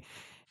destiny.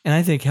 And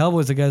I think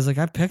Hellboy's a guy who's like,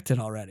 I picked it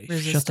already.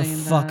 Shut the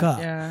fuck up.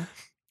 Yeah.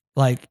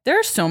 Like, there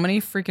are so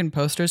many freaking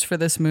posters for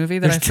this movie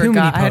that I There's too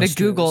many forgot. I had to posters.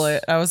 Google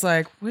it. I was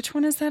like, which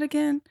one is that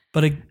again?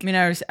 but I mean,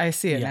 I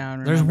see it now.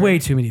 And there's remember. way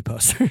too many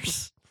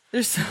posters.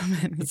 There's so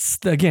many. It's,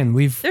 again,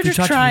 we've They're we just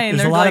touched- trying.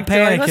 There's They're a lot like, of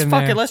panic let's in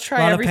fuck there. it. Let's try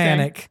a lot everything. of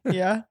panic.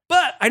 Yeah.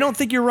 But I don't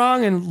think you're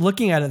wrong in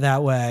looking at it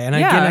that way. And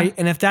Yeah. again,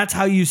 and if that's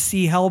how you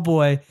see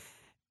Hellboy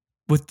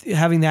with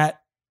having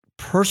that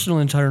personal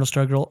internal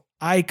struggle,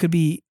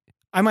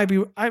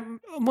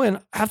 when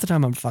half the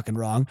time I'm fucking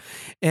wrong.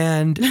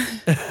 And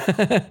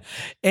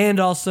and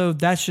also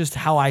that's just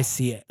how I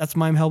see it. That's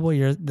my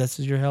Hellboy. This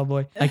is your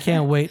Hellboy. I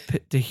can't wait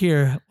to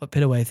hear what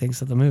Pitaway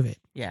thinks of the movie.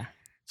 Yeah.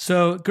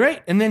 So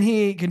great. And then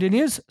he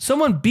continues,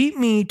 someone beat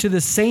me to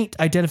the saint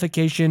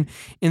identification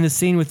in the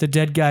scene with the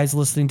dead guys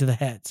listening to the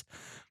heads.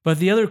 But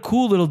the other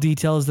cool little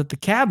detail is that the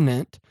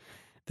cabinet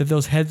that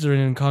those heads are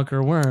in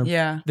Conqueror Worm,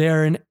 Yeah.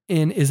 they're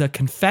in is a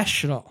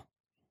confessional.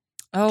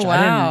 Oh, Which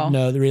wow. I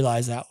didn't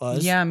realize that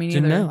was. Yeah, me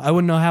Didn't neither. know. I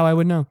wouldn't know how I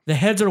would know. The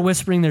heads are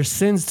whispering their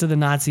sins to the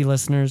Nazi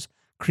listeners.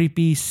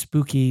 Creepy,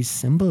 spooky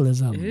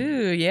symbolism.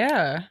 Ooh,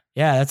 yeah.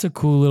 Yeah, that's a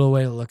cool little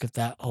way to look at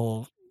that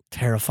whole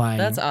terrifying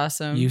That's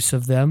awesome. use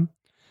of them.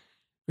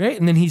 Right?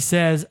 And then he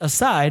says,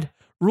 aside,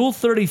 Rule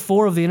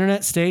 34 of the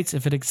internet states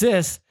if it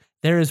exists,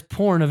 there is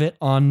porn of it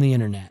on the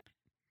internet.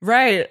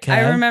 Right. Okay.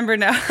 I remember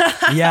now.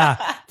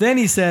 Yeah. Then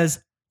he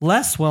says,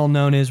 less well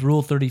known is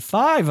Rule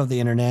 35 of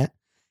the internet.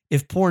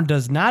 If porn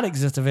does not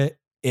exist of it,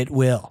 it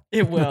will.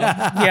 It will.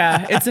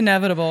 Yeah. It's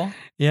inevitable.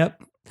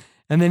 Yep.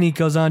 And then he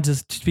goes on to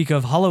speak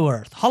of Hollow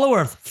Earth. Hollow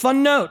Earth,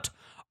 fun note.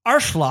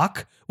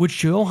 Arschloch,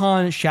 which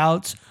Johann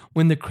shouts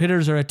when the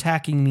critters are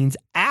attacking, means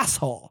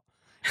asshole.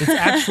 It's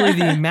actually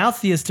the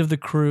mouthiest of the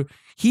crew.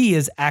 He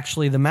is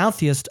actually the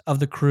mouthiest of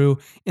the crew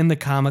in the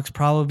comics,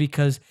 probably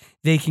because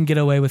they can get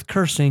away with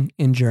cursing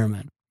in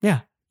German. Yeah,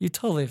 you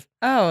totally.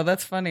 Oh,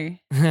 that's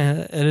funny.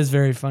 It is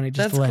very funny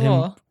just That's to let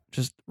cool. him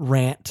just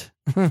rant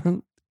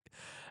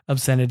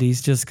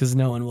obscenities just because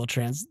no one will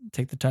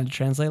take the time to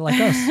translate like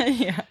us.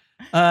 Yeah.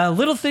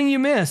 Little thing you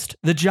missed.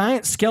 The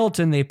giant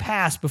skeleton they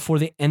passed before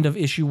the end of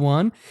issue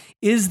 1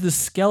 is the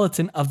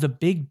skeleton of the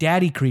Big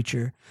Daddy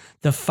creature,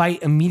 the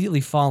fight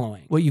immediately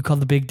following. What you call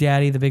the Big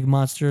Daddy, the big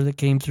monster that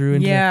came through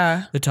into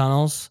Yeah. the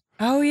tunnels.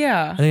 Oh,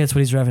 yeah. I think that's what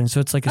he's referencing.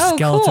 So it's like a Oh,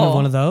 skeleton of cool.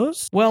 one of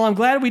those. Well, I'm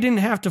glad we didn't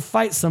have to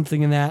fight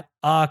something in that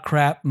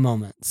crap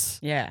moments.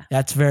 Yeah.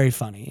 That's very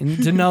funny.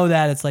 And to know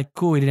that, it's like,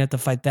 cool, we didn't have to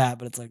fight that.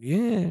 But it's like,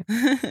 yeah.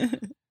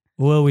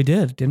 Well, we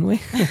did, didn't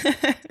we?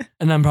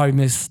 And I'm probably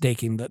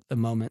mistaking the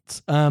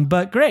moments.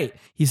 But great.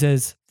 He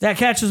says, that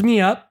catches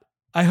me up.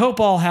 I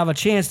hope I'll have a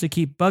chance to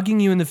keep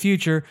bugging you in the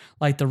future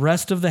like the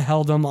rest of the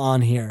Helldom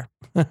on here.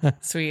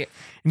 Sweet.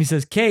 And he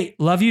says, Kate,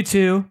 love you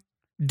too.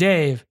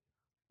 Dave,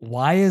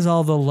 why is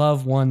all the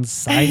love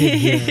one-sided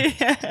here?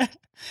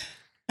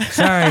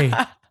 Sorry.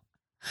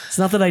 It's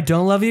not that I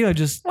don't love you. I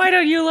just... Why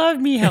don't you love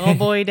me,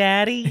 Hellboy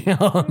Daddy?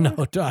 Oh,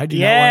 no. I do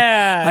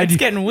Yeah. I It's do-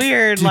 getting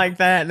weird like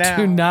that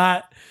now.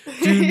 not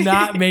do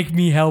not make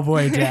me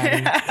Hellboy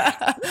Daddy.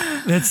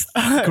 That's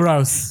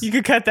gross. You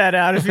could cut that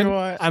out if you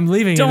want. I'm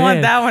leaving Don't it want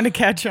in. that one to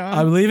catch on.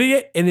 I'm leaving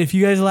it. And if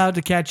you guys allow it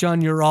to catch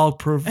on, you're all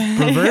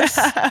perverse.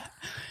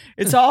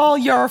 It's all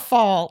your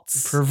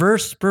faults.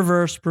 Perverse.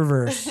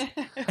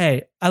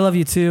 Hey, I love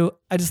you too.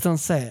 I just don't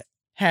say it.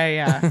 Hey,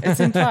 yeah. It's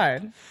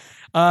implied.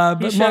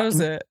 But He shows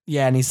it.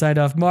 Yeah, and he signed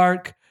off.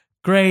 Mark,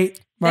 great.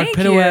 Mark Thank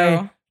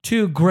Pitaway, you.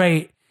 too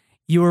great.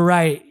 You were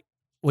right.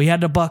 We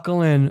had to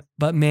buckle in,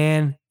 but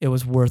man, it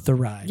was worth the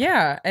ride.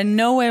 Yeah. And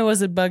no way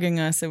was it bugging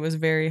us. It was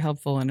very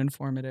helpful and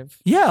informative.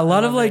 Yeah, a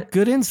lot of love like it.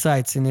 good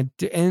insights in it,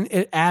 and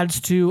it adds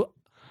to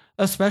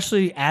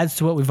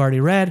what we've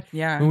already read.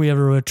 Yeah. When we have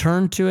a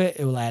return to it,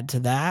 it will add to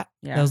that.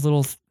 Yeah. Those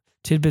little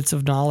tidbits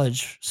of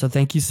knowledge. So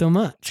thank you so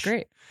much. It's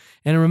great.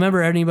 And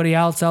remember, anybody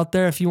else out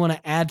there, if you want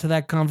to add to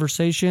that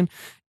conversation,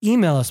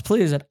 email us,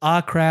 please, at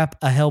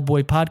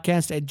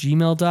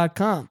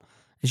ahcrapahellboypodcast@gmail.com.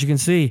 As you can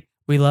see,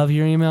 we love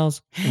your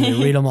emails and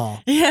we read them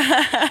all.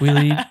 Yeah. We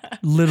read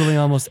literally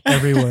almost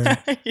every word.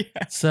 Yeah.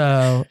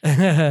 So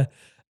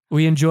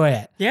we enjoy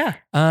it. Yeah.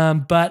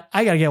 But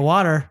I got to get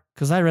water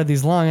because I read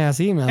these long ass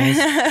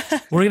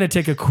emails. We're going to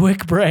take a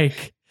quick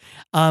break.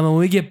 When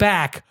we get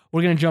back,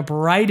 we're going to jump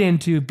right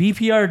into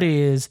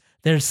BPRD's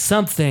There's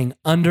Something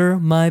Under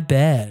My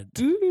Bed.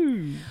 Ooh.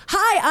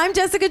 Hi, I'm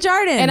Jessica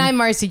Jardin. And I'm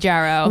Marcy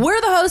Jarrow.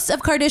 We're the hosts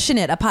of Kardashian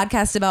It, a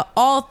podcast about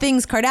all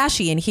things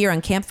Kardashian here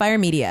on Campfire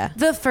Media.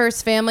 The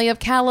first family of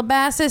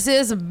Calabasas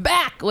is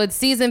back with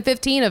season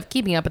 15 of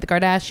Keeping Up with the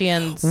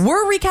Kardashians.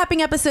 We're recapping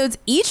episodes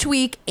each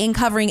week and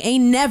covering a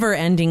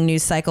never-ending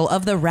news cycle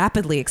of the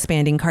rapidly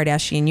expanding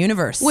Kardashian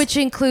universe. Which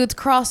includes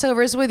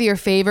crossovers with your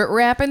favorite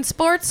rap and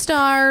sports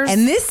stars.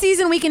 And this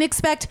season we can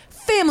expect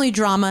family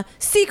drama,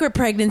 secret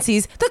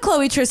pregnancies, the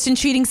Khloe Tristan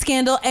cheating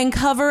scandal, and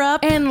cover-up.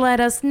 And let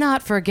us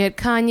not forget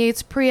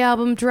Kanye's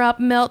pre-album drop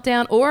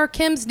meltdown or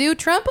Kim's new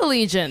Trump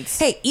allegiance.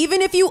 Hey,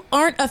 even if you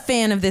aren't a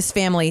fan of this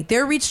family,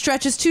 their reach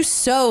stretches to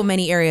so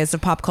many areas of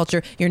pop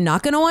culture. You're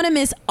not going to want to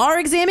miss our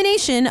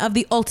examination of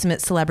the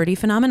ultimate celebrity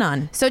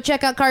phenomenon. So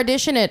check out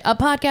Kardashian It, a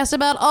podcast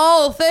about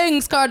all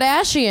things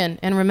Kardashian.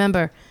 And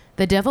remember,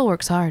 the devil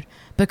works hard,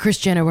 but Kris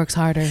Jenner works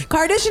harder.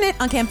 Kardashian It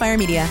on Campfire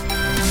Media.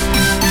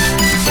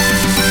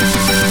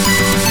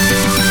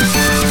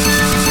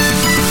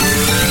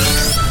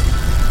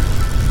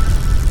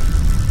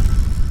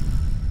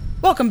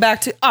 Welcome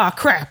back to Aw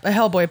Crap, a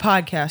Hellboy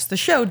podcast, the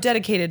show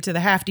dedicated to the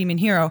half-demon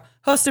hero,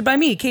 hosted by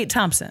me, Kate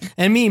Thompson.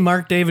 And me,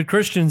 Mark David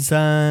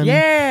Christensen.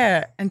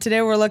 Yeah! And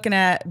today we're looking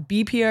at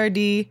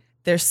BPRD,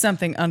 There's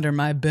Something Under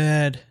My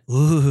Bed.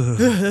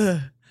 Ooh.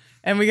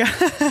 And we got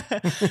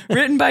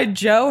written by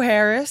Joe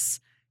Harris,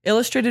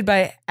 illustrated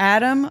by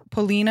Adam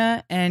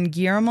Polina and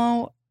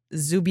Guillermo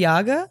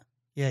Zubiaga.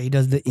 Yeah, he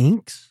does the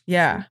inks.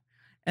 Yeah.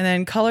 And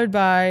then colored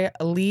by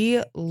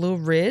Lee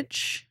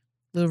Luridge.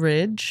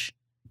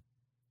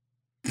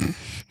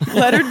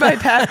 Lettered by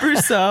Pat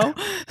Brousseau.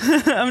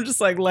 I'm just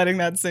like letting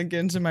that sink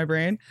into my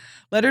brain.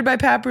 Lettered by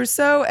Pat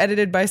Brousseau,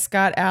 edited by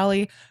Scott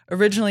Alley,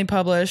 originally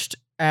published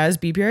as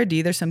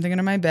BPRD, There's Something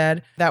Under My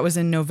Bed. That was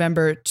in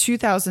November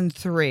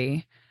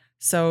 2003.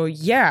 So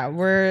yeah,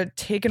 we're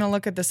taking a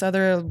look at this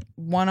other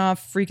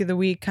one-off Freak of the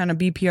Week kind of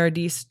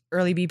BPRD,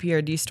 early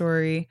BPRD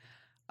story.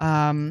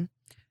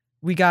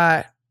 We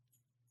got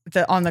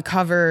on the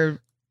cover,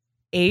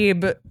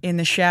 Abe in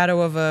the shadow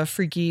of a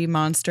freaky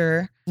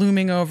monster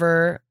looming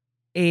over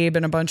Abe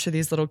and a bunch of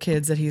these little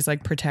kids that he's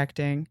like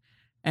protecting,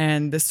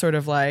 and this sort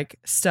of like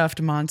stuffed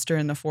monster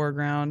in the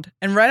foreground.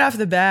 And right off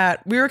the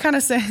bat, we were kind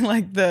of saying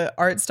like the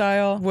art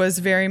style was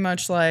very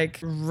much like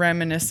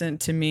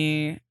reminiscent to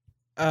me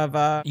of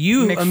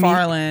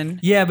McFarlane.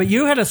 Yeah, but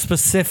you had a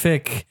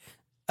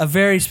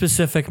very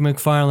specific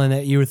McFarlane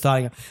that you were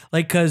thought of.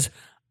 Like, because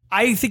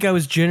I think I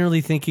was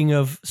generally thinking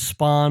of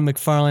Spawn,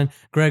 McFarlane,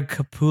 Greg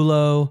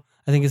Capullo,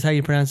 I think is how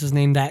you pronounce his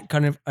name. That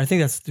kind of, I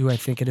think that's who I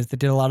think it is. That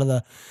did a lot of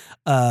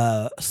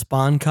the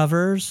Spawn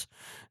covers.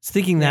 I was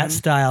thinking that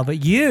style,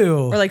 but you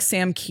or like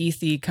Sam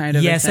Keithy kind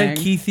of. Yeah, a thing.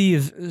 Sam Keithy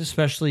is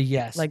especially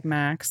like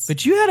Max.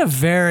 But you had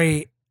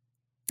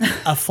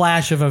a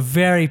flash of a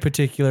very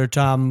particular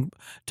Todd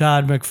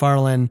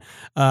McFarlane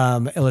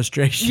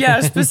illustration.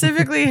 Yeah,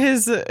 specifically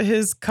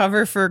his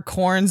cover for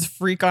Korn's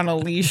 "Freak on a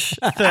Leash,"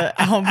 the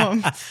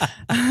album.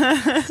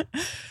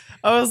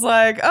 I was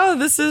like, oh,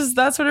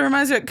 that's what it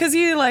reminds me of, because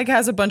he like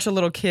has a bunch of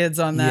little kids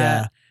on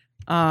that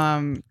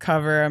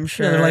cover. I'm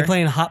sure they're like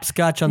playing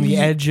hopscotch on the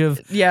edge of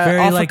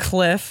off a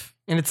cliff,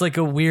 and it's like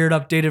a weird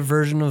updated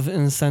version of,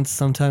 in a sense,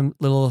 sometimes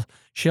little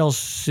Shel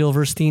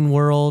Silverstein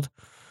world.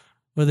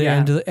 Where they're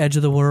into the edge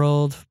of the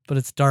world, but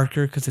it's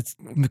darker because it's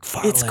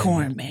McFarlane. It's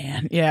Korn,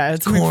 man. Yeah,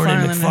 it's Korn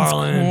and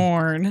McFarlane. It's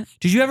Korn.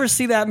 Did you ever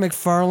see that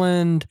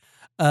McFarlane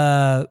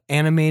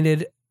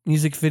animated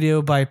music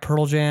video by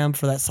Pearl Jam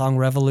for that song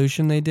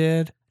Revolution they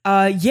did?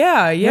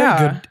 Yeah. Very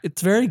good.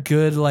 It's very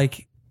good,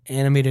 like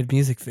animated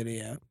music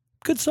video.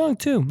 Good song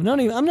too.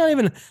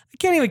 I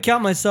can't even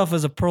count myself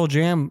as a Pearl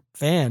Jam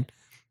fan.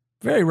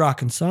 Very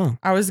rocking song.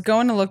 I was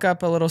going to look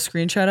up a little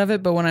screenshot of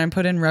it, but when I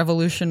put in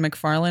Revolution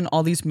McFarlane,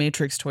 all these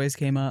Matrix toys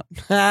came up.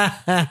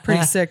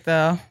 Pretty sick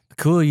though.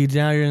 Cool.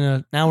 Now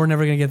we're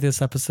never gonna get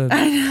this episode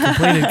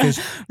completed because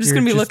I'm just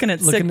gonna be looking at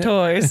sick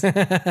toys.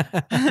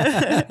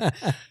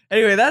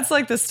 Anyway, that's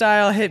like the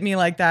style hit me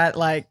like that,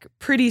 like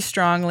pretty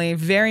strongly.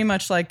 Very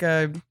much like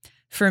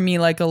for me,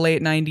 like a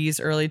late 90s,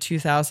 early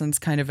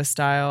 2000s kind of a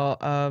style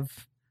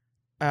of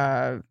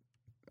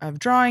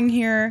drawing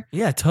here.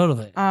 Yeah,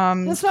 totally.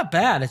 That's not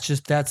bad. It's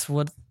just that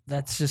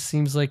just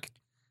seems like,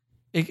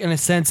 in a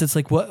sense, it's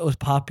like what was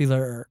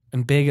popular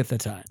and big at the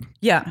time.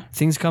 Yeah,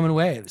 things come in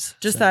waves.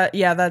 Just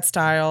that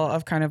style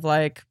of kind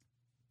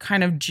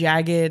of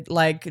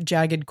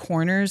jagged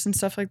corners and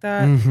stuff like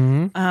that.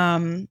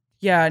 Mm-hmm.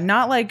 Yeah,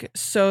 not like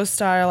so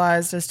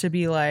stylized as to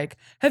be like.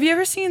 Have you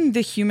ever seen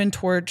the Human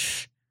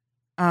Torch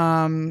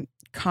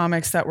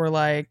comics that were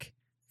like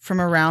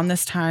from around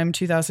this time,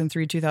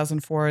 2003,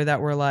 2004,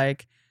 that were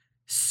like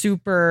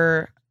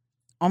super,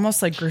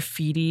 almost like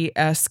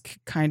graffiti-esque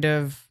kind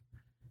of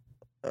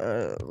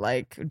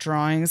like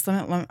drawings?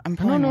 I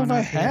don't know if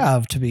I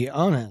have, to be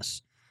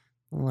honest.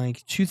 Like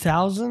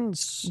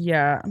 2000s.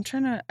 Yeah, I'm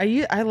trying to.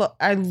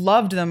 I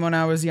loved them when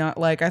I was young.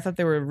 Like I thought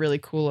they were really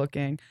cool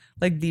looking.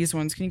 Like these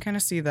ones. Can you kind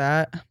of see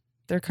that?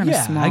 They're kind of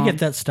small. I get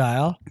that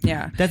style.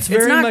 Yeah, that's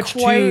very much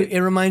too. It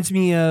reminds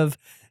me of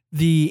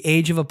the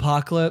Age of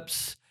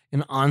Apocalypse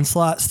and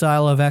Onslaught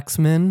style of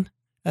X-Men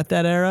at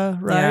that era,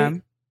 right? Yeah.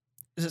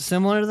 Is it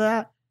similar to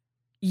that?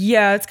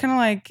 Yeah, it's kind of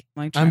like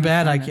I'm trying to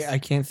bad. find this. I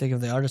can't think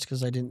of the artist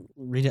because I didn't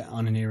read it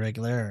on any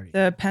regularity.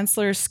 The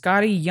penciler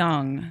Scotty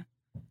Young,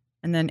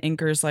 and then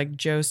inkers like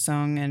Joe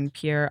Sung and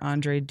Pierre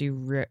Andre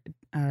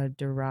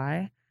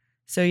Duray.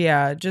 So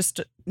yeah, just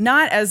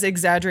not as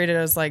exaggerated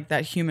as like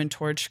that Human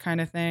Torch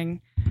kind of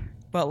thing,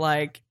 but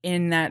like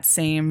in that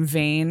same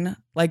vein.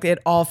 Like it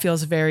all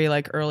feels very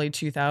like early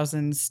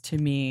 2000s to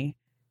me.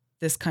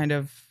 This kind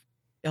of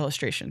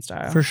illustration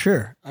style. For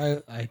sure,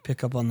 I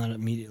pick up on that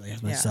immediately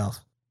as myself.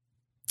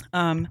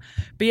 But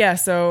yeah,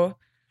 so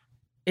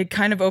it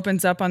kind of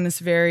opens up on this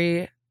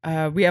very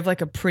we have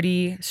like a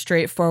pretty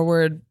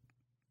straightforward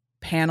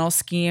panel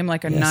scheme,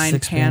 like a 9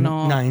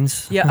 panel.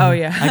 Nines. Yeah. Oh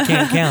yeah. I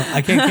can't count.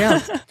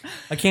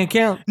 I can't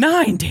count.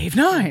 9, Dave,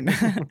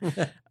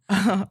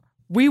 9.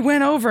 We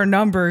went over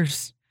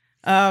numbers.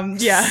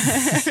 Yeah.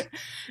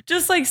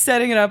 Just like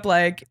setting it up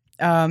like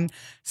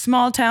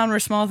small town where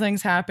small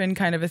things happen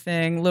kind of a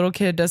thing. Little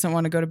kid doesn't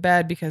want to go to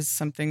bed because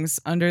something's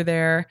under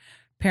there.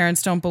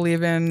 Parents don't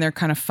believe him. They're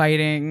kind of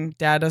fighting.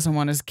 Dad doesn't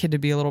want his kid to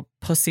be a little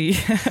pussy.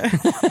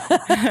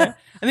 I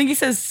think he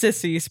says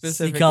sissy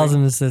specifically. He calls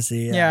him a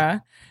sissy. Yeah.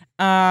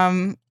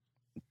 But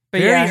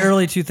very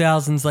early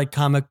 2000s, like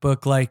comic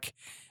book, like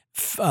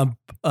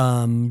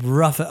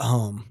rough at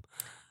home.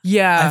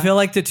 Yeah. I feel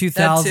like the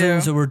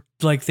 2000s were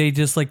like they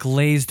just like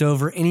glazed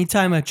over.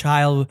 Anytime a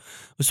child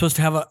was supposed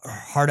to have a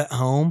heart at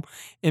home,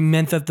 it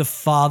meant that the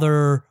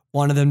father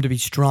wanted them to be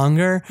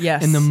stronger.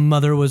 Yes. And the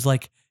mother was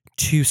like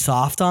too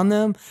soft on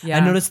them. Yeah. I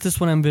noticed this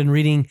when I've been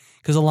reading,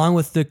 because along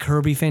with the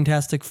Kirby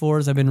Fantastic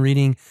Fours, I've been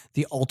reading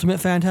the Ultimate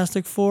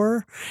Fantastic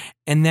Four,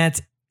 and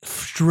that's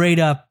straight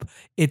up.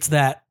 It's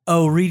that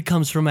Reed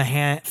comes from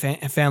a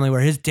family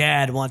where his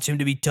dad wants him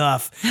to be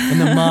tough, and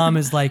the mom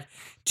is like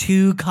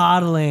too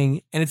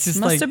coddling, and it's just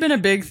must have been a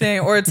big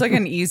thing, or it's like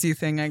an easy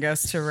thing, I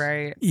guess, to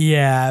write.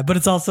 Yeah, but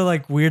it's also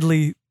like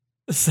weirdly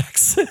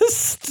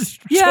sexist.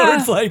 Yeah,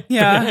 towards, like,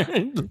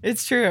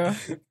 it's true.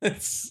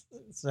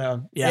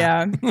 So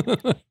yeah.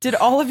 Did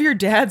all of your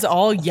dads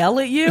all yell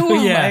at you?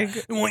 Yeah,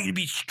 Like, I want you to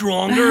be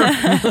stronger.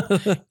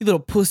 You little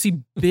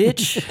pussy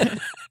bitch.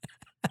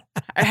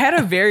 I had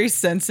a very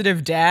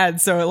sensitive dad,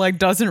 so it like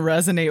doesn't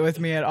resonate with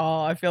me at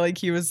all. I feel like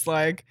he was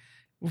like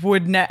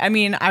I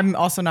mean, I'm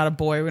also not a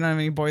boy. We don't have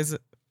any boys.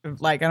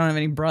 Like I don't have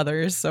any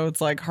brothers, so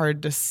it's like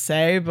hard to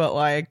say. But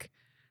like,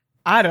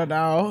 I don't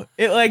know.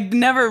 It like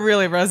never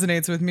really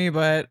resonates with me.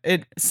 But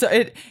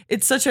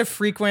it's such a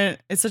frequent.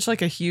 It's such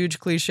like a huge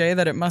cliche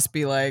that it must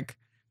be like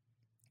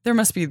there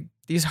must be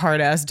these hard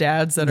ass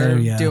dads that are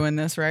doing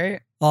this,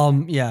 right?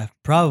 Yeah,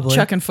 probably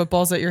chucking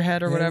footballs at your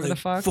head or whatever the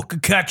fuck. Fucking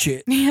catch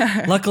it.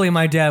 Yeah. Luckily,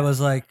 my dad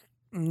was like,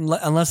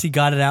 unless he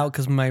got it out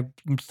because my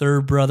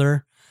third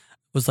brother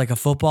was like a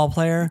football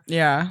player.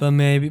 Yeah. But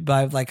maybe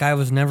like I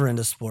was never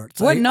into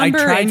sports. What number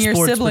tried in your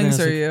sports, siblings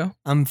are you?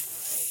 I'm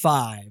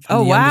 5.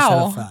 Oh, I'm the youngest out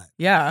wow. of 5.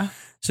 Yeah.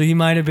 So he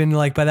might have been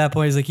like, by that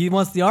point, he's like, he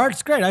wants the art.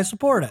 It's great. I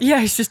support it. Yeah,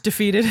 he's just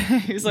defeated.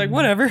 He's like,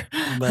 whatever.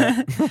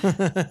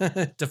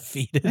 But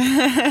defeated.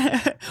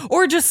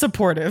 Or just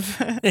supportive.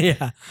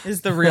 Yeah.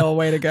 Is the real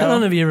way to go. I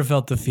don't know if you ever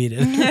felt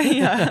defeated.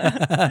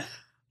 Yeah.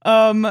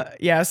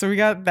 Yeah, so we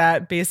got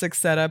that basic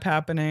setup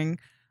happening.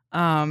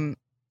 I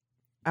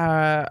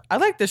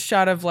like the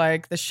shot of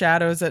like the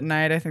shadows at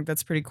night. I think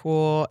that's pretty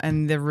cool.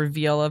 And the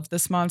reveal of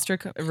this monster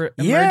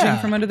emerging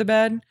from under the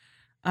bed.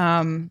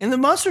 And the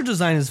monster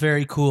design is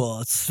very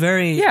cool. It's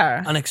very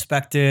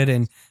unexpected,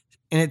 and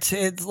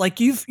it's like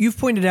you've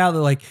pointed out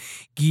that like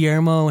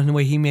Guillermo and the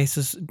way he makes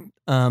this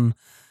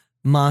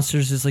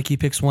monsters is like he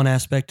picks one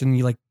aspect and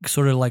you like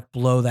sort of like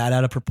blow that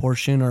out of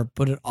proportion or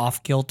put it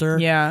off kilter.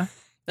 Yeah,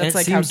 that's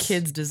like how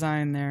kids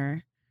design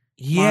their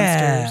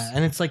monsters.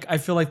 And it's like I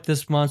feel like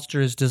this monster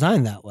is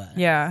designed that way.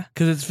 Yeah,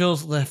 because it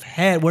feels the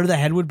head where the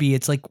head would be.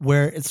 It's like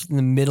where it's in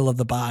the middle of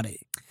the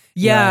body.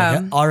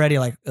 Yeah, like, already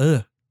like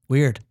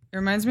weird. It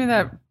reminds me of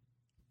that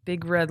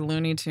Big Red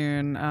Looney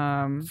Tune.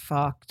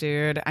 Fuck,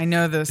 dude. I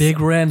know this.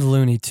 Big Red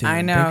Looney Tune.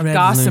 I know.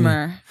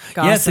 Gossamer.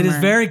 Yes, it is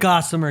very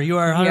Gossamer. You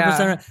are 100%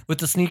 right. With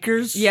the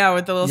sneakers? Yeah,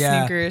 with the little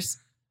sneakers.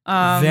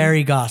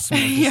 Very Gossamer.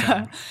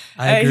 Yeah.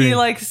 I agree. He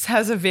like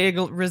has a vague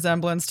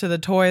resemblance to the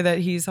toy that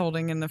he's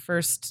holding in the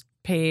first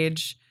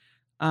page.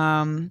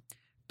 But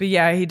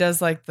yeah, he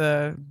does like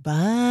the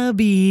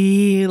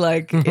Bobby,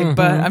 like, but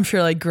I'm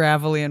sure like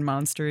gravelly and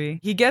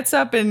monstery. He gets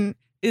up and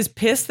is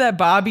pissed that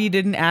Bobby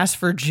didn't ask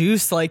for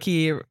juice like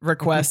he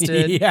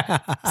requested. Yeah.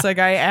 It's like,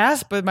 I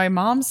asked, but my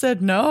mom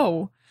said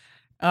no.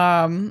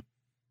 And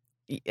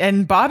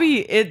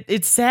Bobby,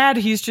 it's sad.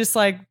 He's just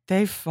like,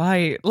 they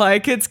fight.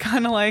 Like, it's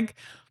kind of like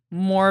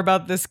more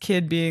about this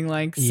kid being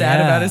like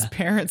sad about his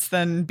parents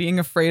than being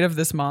afraid of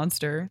this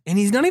monster. And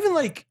he's not even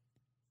like,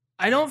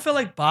 I don't feel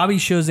like Bobby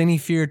shows any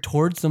fear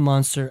towards the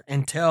monster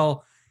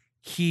until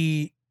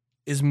he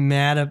is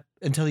mad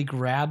until he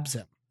grabs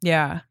him.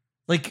 Yeah.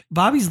 Like,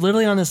 Bobby's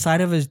literally on the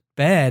side of his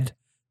bed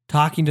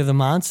talking to the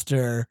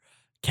monster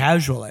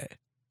casually.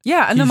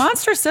 Yeah, and the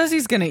monster says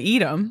he's going to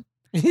eat him.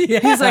 Yeah.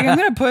 He's like, I'm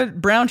going to put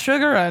brown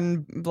sugar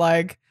on,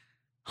 like,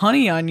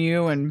 honey on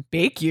you and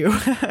bake you.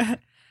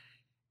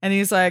 And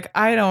he's like,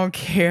 I don't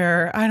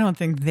care. I don't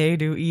think they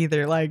do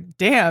either. Like,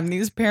 damn,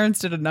 these parents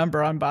did a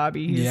number on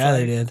Bobby. He's Yeah,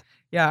 like, they did.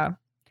 Yeah.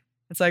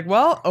 It's like,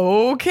 well,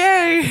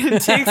 okay.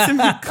 Takes him,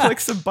 he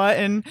clicks a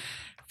button,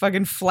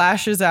 fucking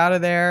flashes out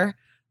of there.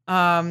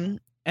 And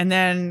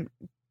then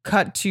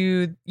cut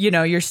to,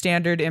 your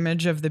standard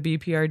image of the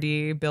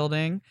BPRD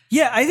building.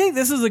 Yeah, I think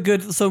this is a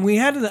good. So we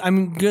had.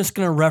 I'm just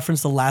gonna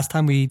reference the last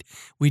time we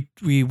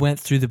went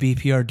through the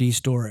BPRD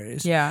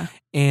stories. Yeah.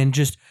 And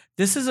just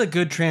this is a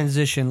good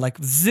transition, like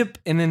zip,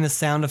 and then the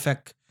sound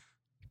effect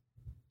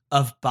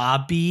of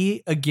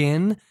Bobby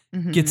again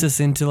Mhm. gets us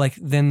into like.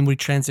 Then we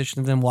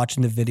transition to them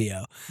watching the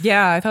video.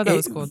 Yeah, I thought that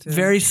was cool too.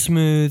 Very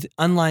smooth.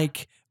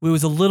 Unlike it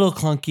was a little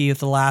clunky at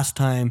the last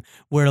time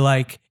where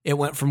like it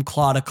went from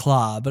claw to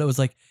claw, but it was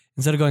like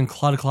instead of going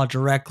claw to claw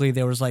directly,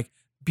 there was like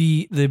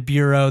the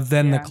bureau,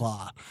 then the Yeah.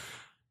 claw.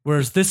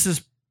 Whereas this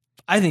is,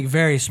 I think,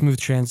 very smooth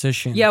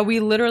transition. Yeah, we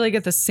literally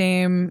get the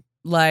same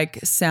like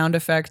sound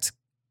effect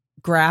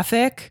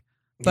graphic,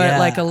 but Yeah.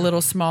 like a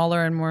little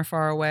smaller and more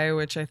far away,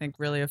 which I think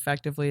really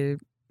effectively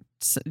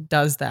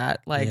does that.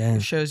 Like Yeah.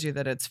 shows you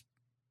that it's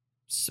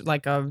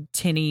like a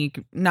tinny,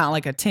 not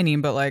like a tinny,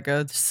 but like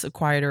a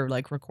quieter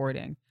like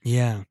recording.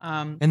 Yeah.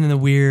 And then the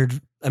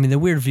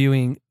weird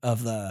viewing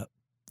of the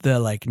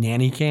like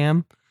nanny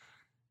cam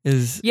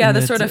is Yeah, the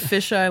and sort of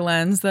it's- fisheye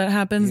lens that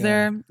happens Yeah.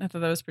 there. I thought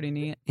that was pretty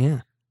neat.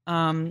 Yeah.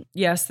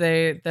 Yes,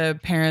 the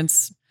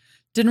parents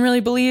didn't really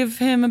believe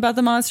him about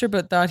the monster,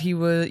 but thought he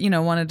was,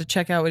 wanted to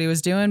check out what he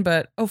was doing.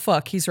 But oh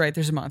fuck, he's right.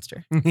 There's a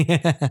monster.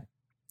 Yeah.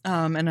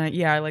 And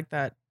I like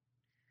that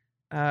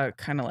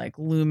kind of like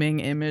looming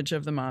image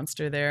of the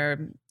monster there,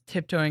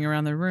 tiptoeing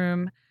around the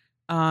room.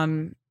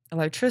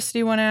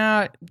 Electricity went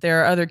out.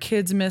 There are other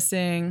kids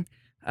missing.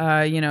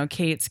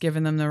 Kate's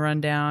giving them the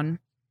rundown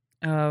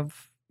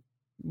of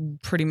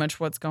pretty much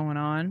what's going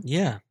on.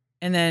 Yeah.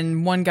 And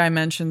then one guy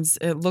mentions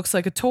it looks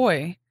like a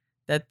toy.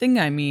 That thing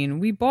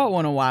we bought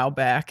one a while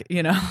back,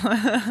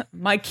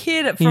 my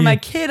kid, my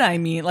kid,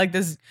 like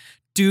this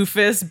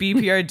doofus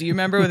BPRD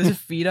member with his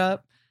feet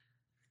up.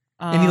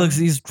 And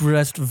he's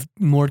dressed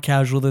more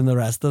casual than the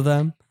rest of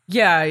them.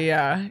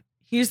 Yeah.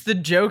 He's the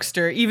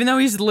jokester, even though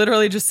he's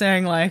literally just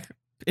saying like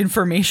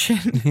information.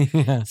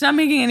 Yeah. It's not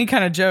making any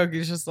kind of joke.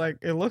 He's just like,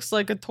 it looks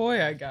like a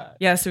toy I got.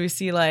 Yeah. So we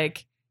see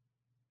like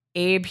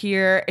Abe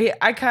here.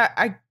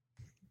 I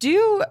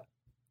do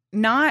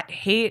not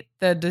hate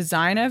the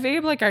design of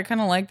Abe. Like I kind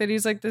of like that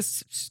he's like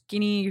this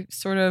skinny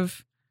sort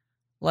of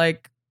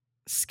like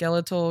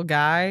skeletal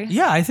guy.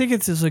 Yeah, I think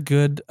it's just a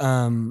good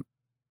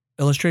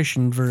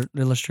illustration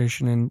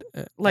and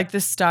Like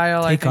this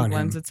style I Take on think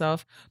lends him.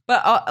 itself.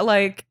 But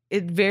like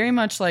it very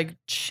much like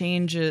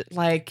changes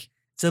like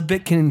it's a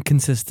bit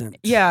inconsistent.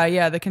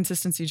 yeah, the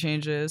consistency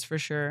changes for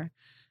sure.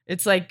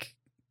 It's like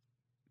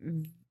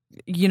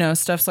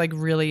stuff's like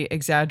really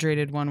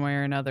exaggerated one way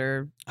or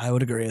another. I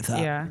would agree with that.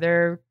 Yeah,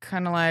 they're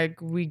kind of like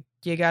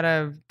you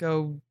gotta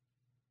go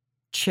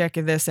check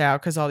this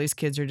out because all these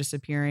kids are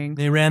disappearing.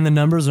 They ran the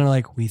numbers and are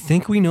like, we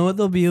think we know what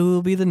they'll be. Who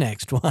will be the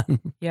next one?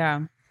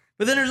 Yeah,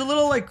 But then there's a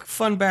little like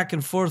fun back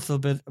and forth a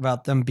bit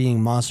about them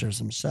being monsters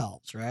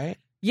themselves, right?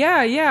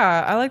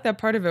 yeah. I like that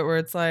part of it where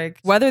it's like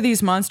whether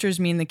these monsters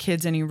mean the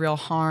kids any real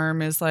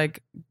harm is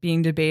like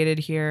being debated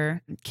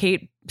here.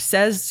 Kate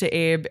says to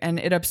Abe, and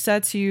it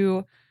upsets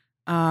you.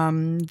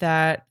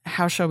 That,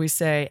 how shall we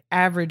say,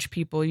 average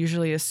people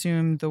usually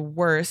assume the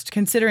worst,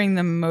 considering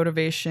the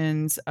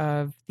motivations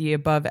of the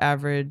above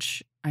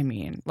average.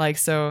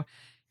 So,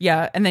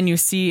 yeah. And then you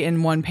see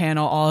in one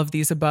panel all of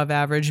these above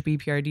average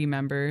BPRD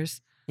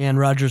members. And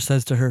Roger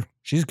says to her,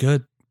 she's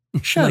good.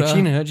 Shut up.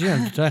 She knows.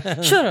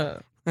 Shut Shut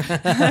up.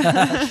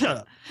 Shut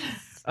up.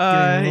 Getting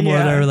a little more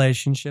of their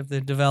relationship they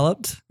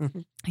developed.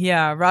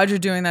 Yeah. Roger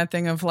doing that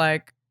thing of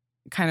like,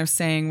 kind of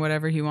saying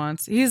whatever he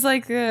wants. He's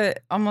like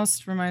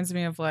almost reminds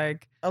me of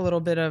like a little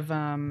bit of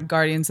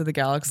Guardians of the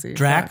Galaxy.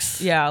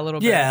 Drax? Yeah, a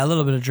little bit. Yeah, a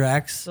little bit of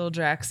Drax. Little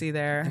Draxy I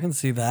there. can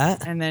see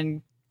that. And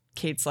then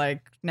Kate's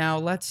like, now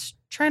let's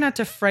try not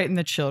to frighten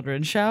the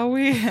children, shall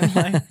we? And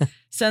like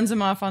sends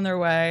them off on their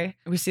way.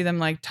 We see them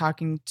like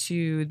talking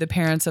to the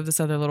parents of this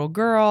other little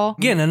girl.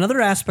 Again,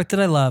 another aspect that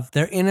I love,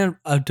 they're in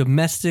a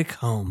domestic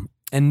home.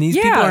 And these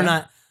people are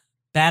not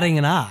batting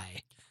an eye.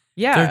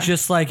 Yeah. They're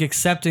just like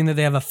accepting that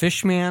they have a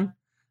fish man,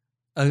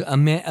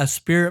 a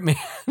spirit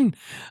man,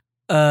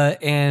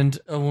 and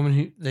a woman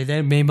who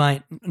they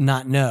might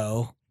not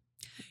know.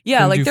 Yeah,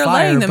 can like do they're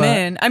fire, letting them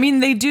but- in.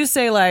 They do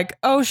say like,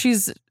 oh,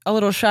 she's a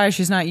little shy.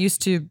 She's not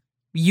used to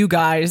you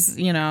guys,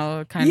 kind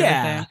of a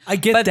thing. I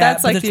get But that.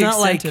 that's like but it's the not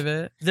extent like of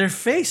it. their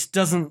face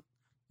doesn't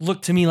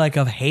look to me like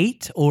of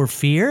hate or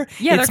fear.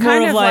 Yeah, it's they're more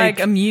kind of like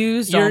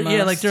amused almost.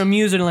 Yeah, like they're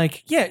amused and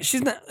like, yeah,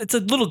 she's not. It's a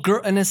little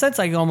girl in a sense.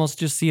 I almost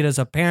just see it as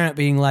a parent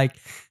being like,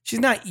 she's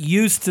not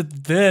used to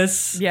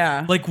this.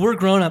 Yeah. Like we're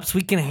grown ups,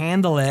 we can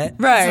handle it.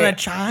 Right. It's not a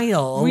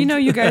child. We know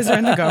you guys are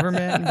in the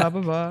government and blah,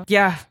 blah, blah.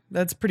 Yeah,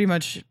 that's pretty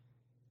much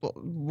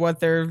what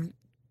they're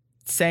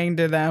saying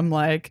to them.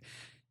 Like,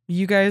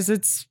 you guys,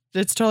 it's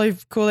it's totally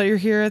cool that you're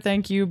here.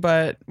 Thank you.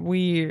 But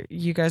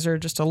you guys are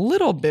just a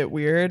little bit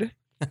weird.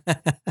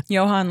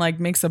 Johan like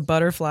makes a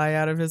butterfly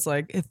out of his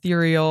like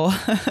ethereal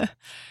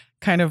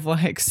kind of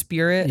like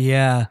spirit.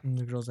 Yeah. And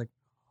the girl's like,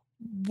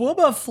 what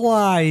about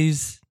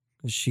flies?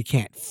 She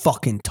can't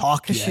fucking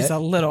talk yet. Because she's a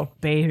little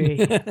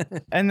baby.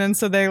 And then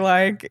so they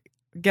like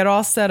get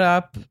all set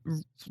up.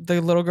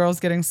 The little girl's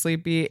getting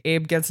sleepy.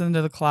 Abe gets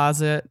into the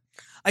closet.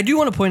 I do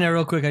want to point out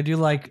real quick, I do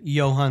like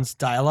Johan's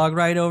dialogue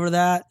right over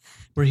that,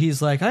 where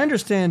he's like, I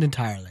understand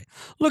entirely.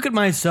 Look at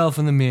myself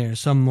in the mirror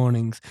some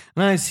mornings,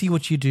 and I see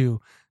what you do,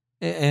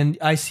 and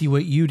I see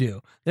what you do.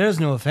 There's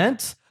no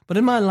offense, but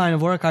in my line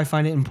of work, I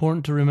find it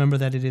important to remember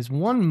that it is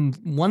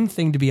one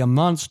thing to be a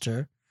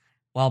monster,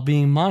 while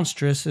being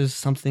monstrous is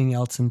something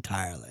else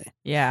entirely.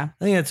 Yeah.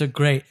 I think that's a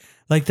great,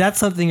 like, that's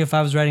something if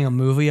I was writing a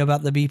movie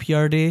about the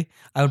BPRD,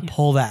 I would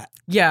pull that.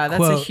 Yeah,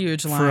 that's a Quote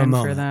huge for a line for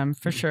moment. them,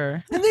 for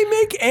sure. And they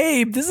make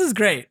Abe, this is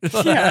great.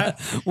 Yeah.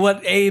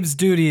 What Abe's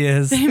duty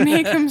is. They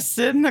make him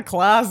sit in the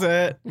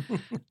closet.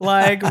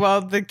 Like,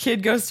 while the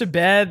kid goes to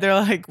bed, they're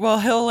like, well,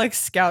 he'll like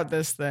scout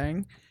this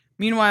thing.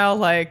 Meanwhile,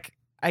 like,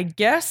 I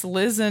guess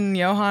Liz and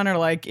Johan are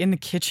like in the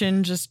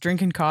kitchen just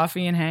drinking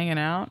coffee and hanging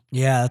out.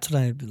 Yeah, that's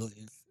what I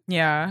believe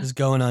Yeah. is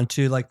going on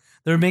too. Like,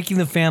 they're making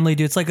the family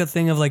do, it's like a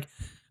thing of like,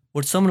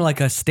 what's someone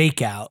like a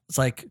stakeout. It's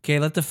like, okay,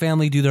 let the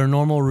family do their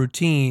normal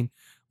routine.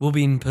 We'll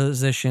be in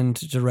position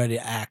to ready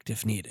to act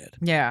if needed.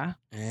 Yeah.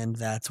 And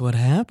that's what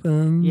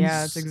happens.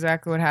 Yeah, that's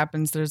exactly what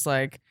happens. There's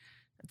like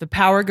the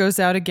power goes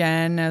out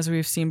again, as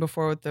we've seen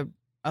before with the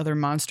other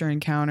monster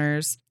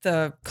encounters.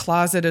 The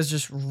closet is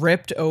just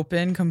ripped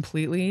open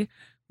completely.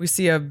 We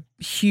see a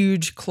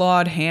huge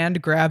clawed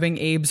hand grabbing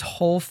Abe's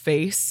whole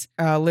face.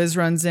 Liz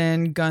runs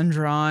in, gun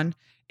drawn.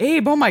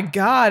 Abe, oh my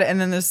God.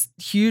 And then this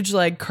huge,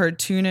 like,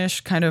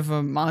 cartoonish kind of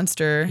a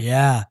monster.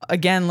 Yeah.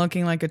 Again,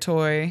 looking like a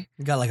toy.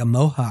 He got like a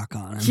mohawk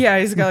on him. Yeah,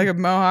 he's got like a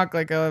mohawk,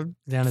 like a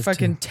Down his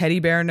fucking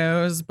teddy bear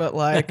nose, but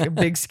like a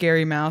big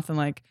scary mouth and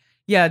like,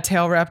 yeah,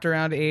 tail wrapped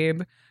around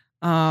Abe.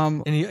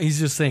 And he's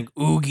just saying,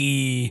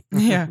 oogie.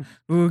 Yeah,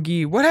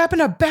 Oogie, what happened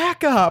to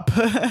backup?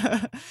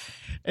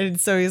 And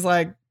so he's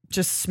like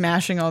just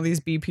smashing all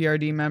these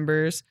BPRD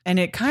members. And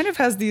it kind of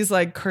has these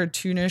like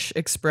cartoonish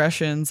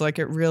expressions. Like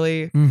it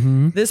really,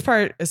 this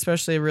part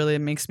especially really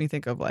makes me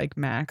think of like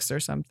Max or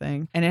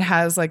something. And it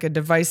has like a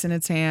device in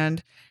its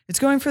hand. It's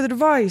going for the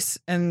device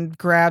and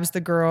grabs the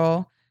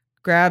girl,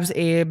 grabs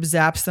Abe,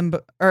 zaps them,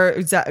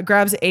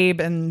 grabs Abe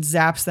and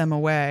zaps them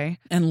away.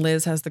 And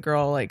Liz has the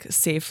girl like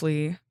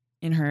safely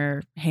in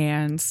her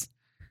hands.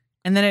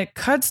 And then it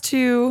cuts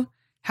to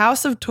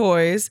House of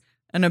Toys,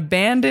 an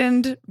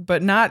abandoned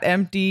but not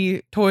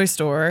empty toy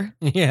store.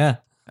 Yeah.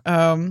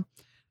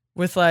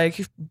 With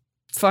like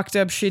fucked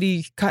up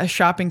shitty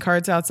shopping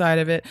carts outside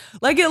of it.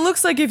 Like it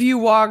looks like if you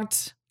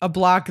walked a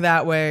block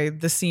that way,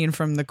 the scene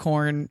from the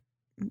Korn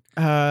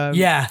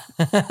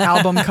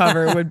album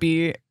cover would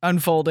be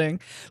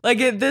unfolding. Like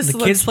The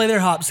kids play their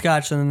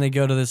hopscotch and then they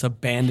go to this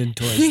abandoned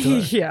toy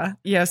store.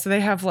 Yeah. So they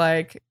have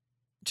like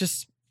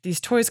just these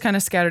toys kind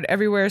of scattered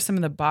everywhere. Some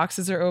of the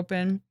boxes are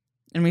open.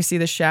 And we see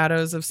the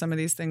shadows of some of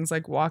these things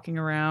like walking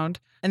around.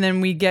 And then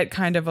we get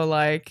kind of a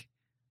like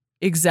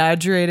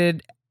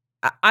exaggerated,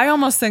 I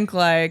almost think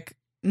like,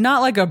 not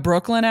like a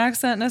Brooklyn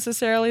accent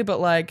necessarily, but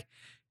like,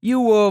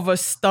 you wove a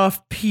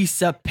stuffed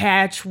piece of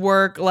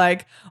patchwork,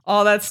 like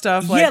all that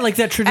stuff. Yeah, like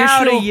that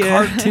traditional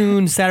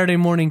cartoon, Saturday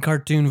morning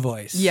cartoon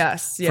voice.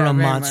 Yes. Yeah, from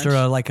a monster,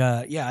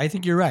 I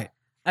think you're right.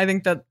 I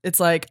think that it's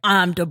like,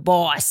 I'm the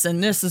boss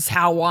and this is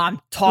how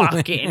I'm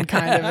talking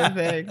kind of a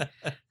thing.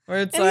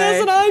 Where it's and like, he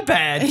has an eye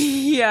patch.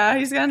 Yeah,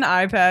 he's got an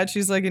eye patch.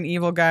 He's like an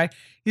evil guy.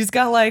 He's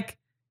got like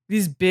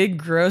these big,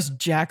 gross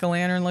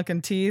jack-o'-lantern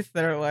looking teeth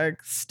that are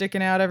like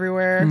sticking out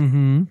everywhere,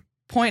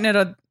 pointing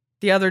at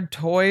the other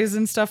toys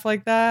and stuff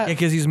like that. Yeah,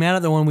 because he's mad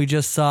at the one we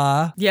just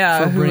saw.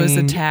 Yeah, who was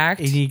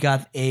attacked. And he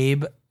got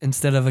Abe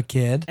instead of a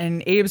kid.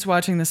 And Abe's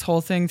watching this whole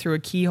thing through a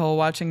keyhole,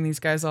 watching these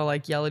guys all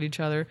like yell at each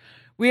other.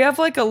 We have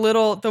like the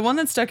one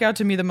that stuck out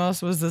to me the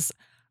most was this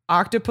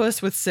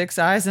octopus with 6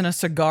 eyes and a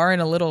cigar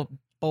and a little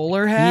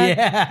bowler hat.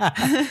 Yeah.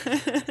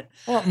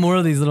 I want more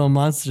of these little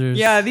monsters.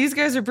 Yeah, these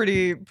guys are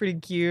pretty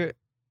cute.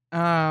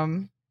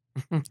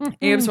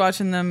 Abe's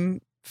watching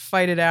them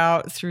fight it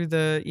out through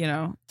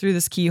through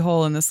this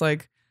keyhole in this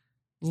like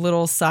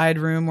little side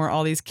room where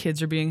all these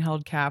kids are being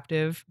held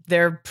captive.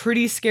 They're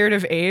pretty scared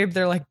of Abe.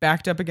 They're like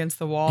backed up against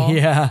the wall.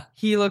 Yeah.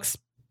 He looks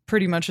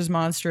pretty much as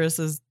monstrous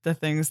as the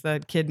things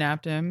that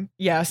kidnapped him.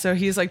 Yeah, so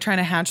he's like trying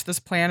to hatch this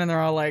plan and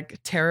they're all like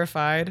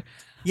terrified.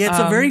 Yeah, it's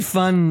a very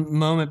fun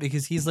moment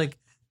because he's like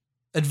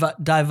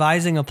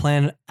devising a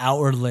plan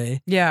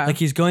outwardly. Yeah. Like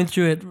he's going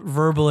through it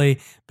verbally,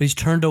 but he's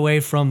turned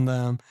away from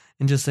them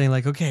and just saying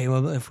like, okay,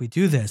 well, if we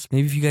do this,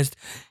 maybe if you guys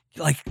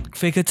like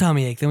fake a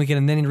tummy ache, then we can,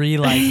 and then he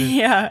realizes.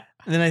 Yeah.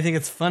 And then I think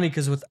it's funny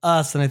because with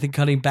us, and I think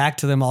cutting back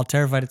to them all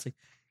terrified, it's like,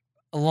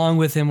 along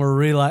with him,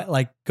 we're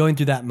like going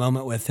through that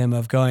moment with him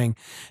of going,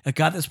 I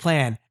got this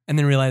plan. And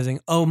then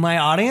realizing, oh, my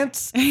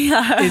audience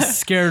is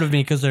scared of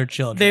me because they're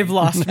children. They've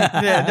lost me.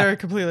 They're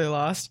completely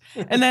lost.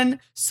 And then,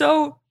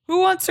 so who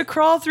wants to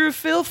crawl through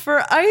filth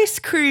for ice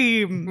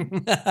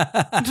cream?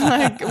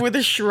 Like with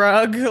a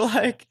shrug,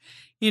 like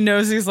he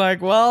knows he's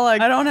like, well,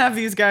 like I don't have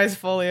these guys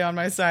fully on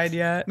my side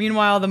yet.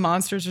 Meanwhile, the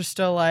monsters are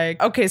still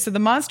like, okay, so the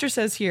monster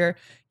says here,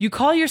 you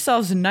call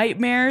yourselves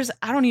nightmares.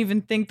 I don't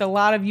even think the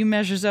lot of you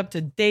measures up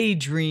to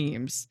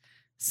daydreams.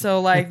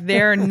 So like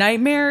they're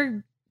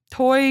nightmare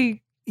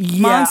toy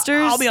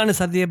monsters. I'll be honest,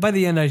 by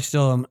the end, I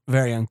still am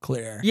very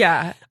unclear.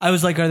 Yeah. I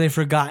was like, are they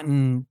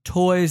forgotten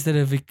toys that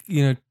have,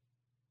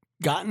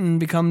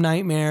 become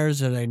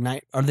nightmares? Are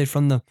they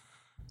from the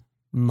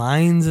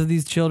minds of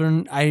these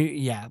children?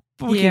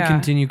 But we can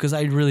continue because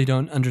I really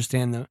don't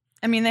understand them.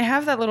 I mean, they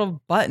have that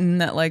little button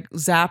that like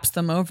zaps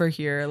them over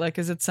here. Like,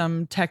 is it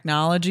some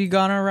technology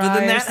gone awry? But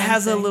then that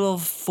has a little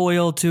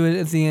foil to it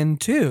at the end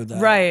too, though.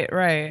 Right.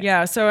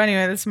 Yeah. So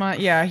anyway,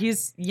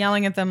 he's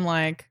yelling at them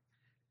like,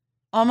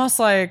 almost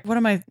like what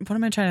am I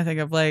trying to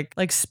think of?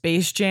 Like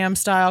Space Jam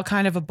style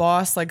kind of a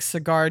boss, like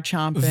cigar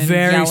chomping,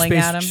 yelling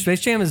at him. Space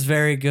Jam is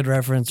very good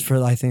reference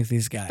for I think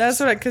these guys. That's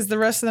what, because the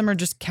rest of them are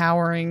just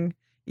cowering.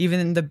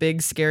 Even the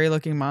big scary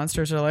looking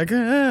monsters are like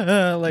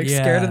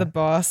scared of the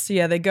boss. So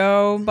yeah, they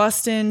go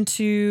bust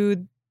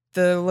into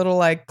the little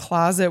like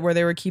closet where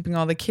they were keeping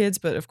all the kids,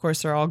 but of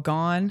course they're all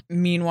gone.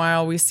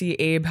 Meanwhile, we see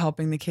Abe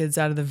helping the kids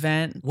out of the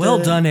vent. Well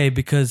done, Abe,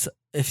 because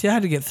if you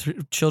had to get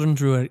children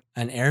through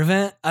an air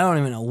vent, I don't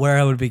even know where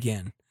I would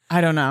begin. I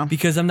don't know.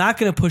 Because I'm not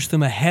going to push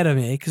them ahead of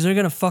me because they're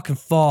going to fucking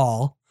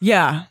fall.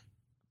 Yeah.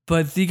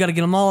 But you got to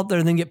get them all up there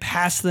and then get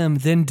past them,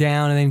 then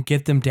down, and then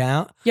get them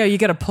down. Yeah, you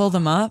got to pull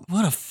them up.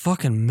 What a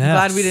fucking mess.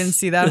 Glad we didn't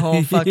see that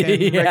whole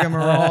fucking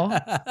rigmarole.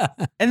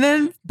 And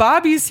then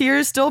Bobby's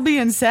here still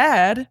being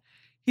sad.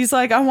 He's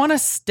like, I want to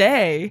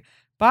stay.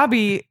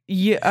 Bobby,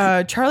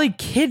 Charlie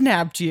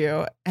kidnapped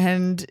you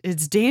and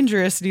it's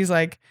dangerous. And he's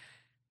like,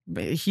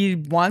 he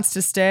wants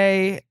to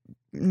stay.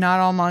 Not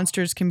all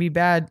monsters can be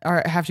bad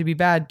or have to be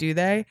bad, do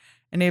they?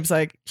 And Abe's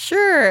like,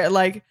 sure.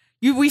 Like,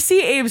 we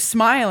see Abe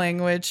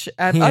smiling, which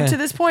up to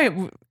this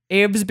point,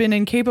 Abe's been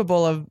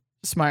incapable of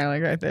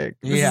smiling, I think.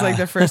 This is like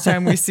the first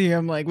time we see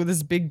him like with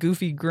this big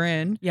goofy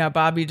grin. Yeah,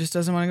 Bobby just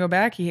doesn't want to go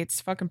back. He hates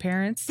his fucking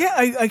parents. Yeah,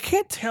 I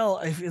can't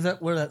tell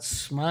where that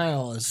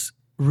smile is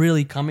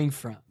really coming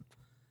from.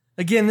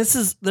 Again, this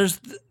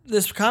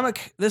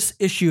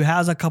issue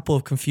has a couple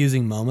of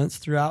confusing moments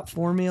throughout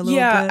for me a little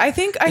bit. Yeah, I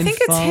think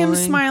it's him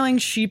smiling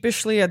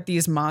sheepishly at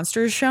these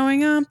monsters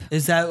showing up.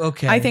 Is that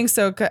okay? I think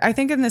so. I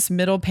think in this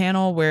middle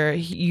panel where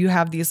you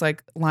have these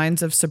like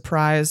lines of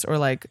surprise or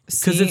like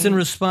because it's in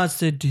response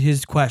to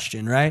his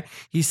question, right?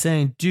 He's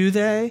saying, "Do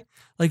they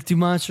like do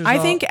monsters?" I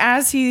think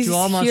as he do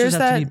all monsters hears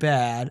have to be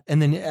bad,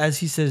 and then as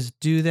he says,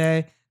 "Do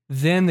they?"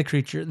 Then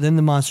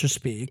the monster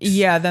speaks.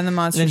 Yeah, then the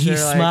monster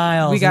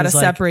smiles. Like, we got to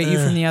like, separate you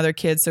from the other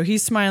kids. So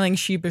he's smiling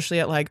sheepishly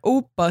at like,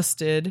 oh,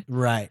 busted.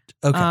 Right.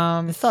 Okay.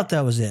 I thought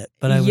that was it,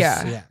 but I was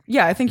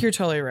yeah. I think you're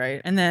totally right.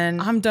 And then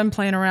I'm done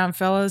playing around,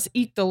 fellas.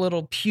 Eat the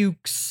little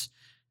pukes.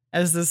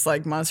 As this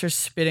like monster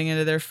spitting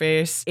into their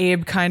face.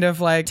 Abe kind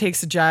of like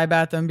takes a jibe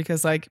at them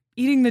because like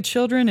eating the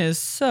children is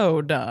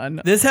so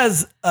done. This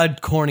has a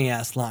corny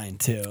ass line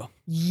too.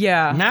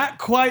 Yeah. Not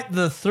quite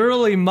the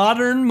thoroughly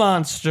modern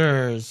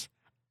monsters.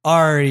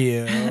 Are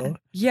you?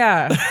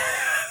 Yeah.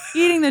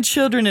 Eating the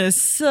children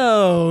is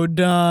so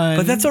done.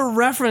 But that's a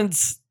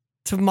reference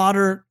to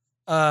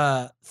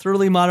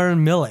thoroughly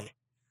modern Millie.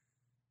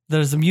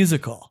 There's a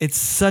musical. It's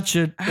such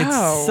a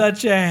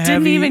heavy.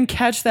 Didn't even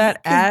catch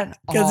that at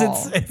all.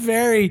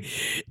 Because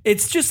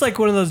it's just like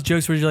one of those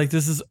jokes where you're like,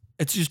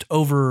 it's just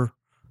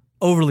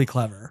overly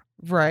clever.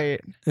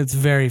 Right. It's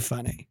very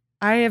funny.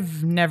 I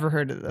have never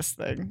heard of this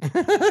thing.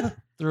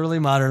 Thoroughly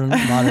modern Millie,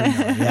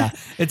 yeah.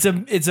 It's a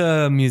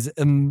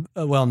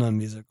well-known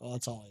musical.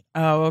 That's all.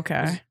 Oh,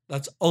 okay.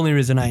 That's the only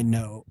reason I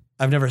know.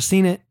 I've never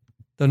seen it.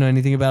 Don't know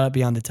anything about it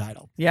beyond the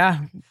title.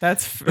 Yeah,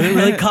 that's. It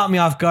really caught me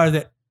off guard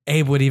that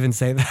Abe would even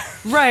say that.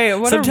 Right.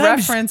 What a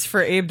reference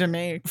for Abe to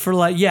make. For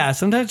like, yeah,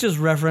 sometimes just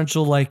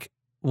referential like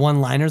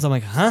one-liners. I'm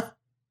like, huh?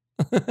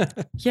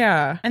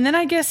 Yeah. And then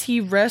I guess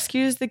he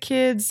rescues the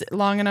kids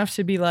long enough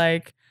to be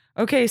like,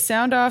 okay,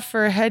 sound off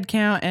for a head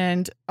count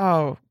and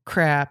oh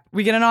crap.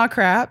 We get an aw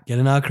crap. Get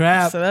an aw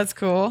crap. So that's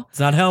cool. It's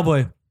not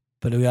Hellboy,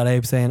 but we got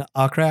Abe saying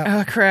aw crap.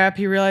 Oh crap.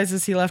 He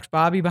realizes he left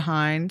Bobby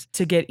behind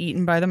to get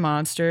eaten by the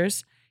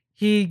monsters.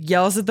 He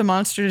yells at the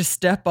monster to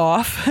step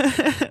off,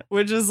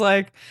 which is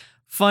like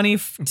funny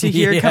to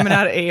hear coming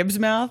out of Abe's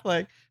mouth.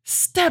 Like,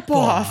 step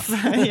off.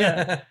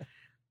 Yeah.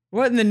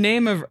 What in the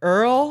name of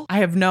Earl? I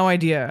have no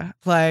idea.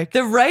 Like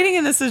the writing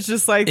in this is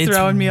just like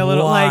throwing me a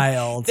little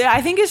wild. Like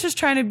I think it's just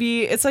trying to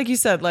be, it's like you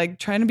said, like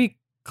trying to be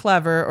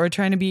clever or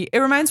trying to be, it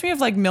reminds me of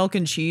like Milk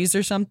and Cheese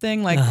or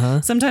something.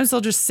 Like sometimes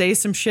they'll just say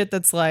some shit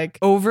that's like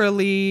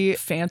overly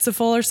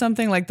fanciful or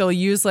something. Like they'll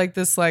use like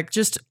this like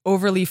just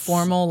overly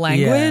formal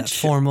language.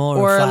 Formal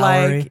or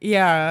flowery. Like,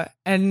 yeah.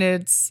 And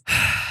it's,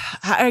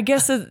 I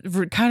guess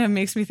it kind of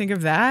makes me think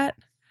of that.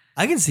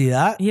 I can see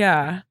that.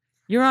 Yeah.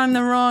 You're on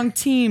the wrong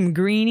team,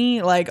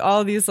 Greenie. Like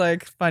all these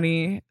like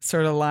funny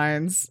sort of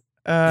lines.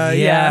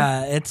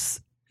 Yeah.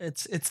 It's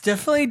It's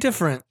definitely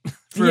different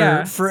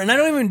Yeah. and I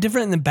don't even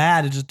different in the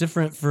bad. It's just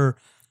different for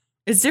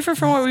It's different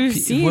from what we've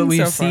seen what we've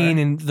so far. seen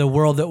in the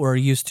world that we're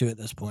used to at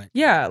this point.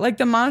 Yeah, like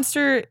the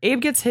monster,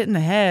 Abe gets hit in the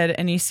head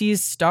and he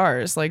sees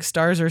stars. Like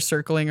stars are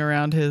circling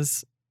around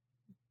his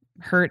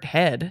hurt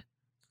head.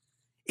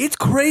 It's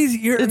crazy.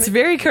 It's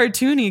very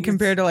cartoony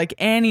compared to like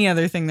any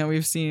other thing that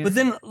we've seen. But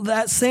then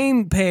that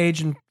same page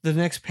and the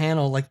next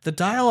panel, like the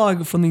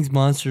dialogue from these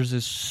monsters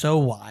is so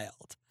wild.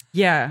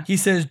 Yeah. He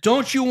says,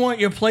 "Don't you want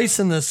your place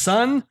in the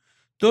sun?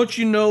 Don't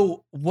you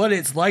know what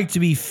it's like to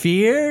be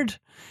feared?"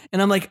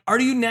 And I'm like, are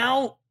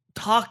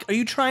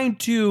you trying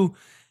to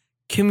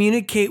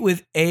communicate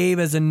with Abe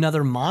as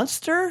another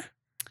monster?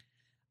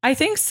 I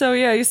think so.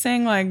 Yeah. He's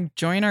saying like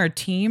join our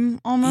team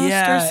almost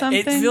or something.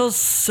 It feels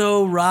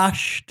so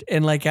rushed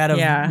and like out of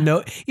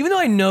no. Even though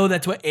I know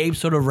that's what Abe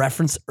sort of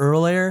referenced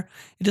earlier,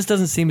 it just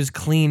doesn't seem as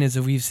clean as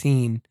we've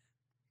seen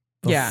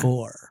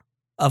before.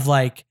 Of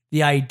like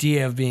the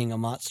idea of being a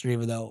monster,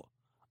 even though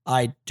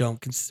I don't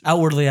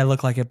outwardly I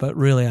look like it, but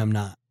really I'm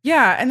not.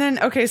 Yeah. And then,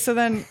 okay. So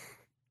then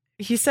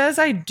he says,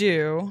 I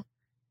do.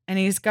 And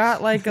he's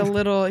got like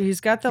he's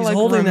got the He's like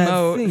holding that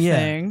remote thing, yeah.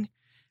 thing.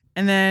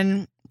 And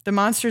then the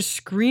monster's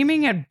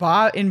screaming at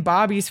in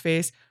Bobby's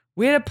face.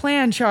 We had a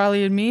plan,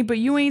 Charlie and me, but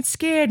you ain't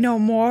scared no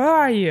more,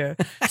 are you?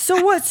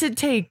 So what's it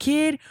take,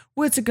 kid?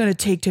 What's it gonna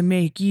take to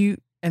make you?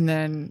 And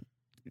then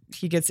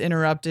he gets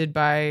interrupted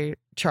by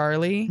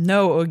Charlie.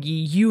 No, Oogie,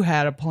 you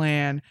had a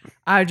plan.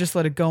 I just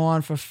let it go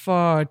on for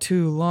far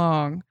too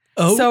long.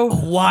 Oh, so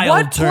wild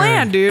what turn.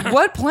 plan, dude?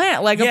 What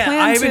plan? Like Yeah, a plan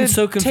I've to been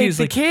so take confused,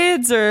 the like-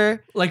 kids,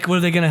 or Like, were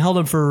they going to hold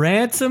them for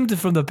ransom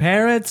from the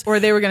parents?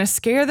 they were gonna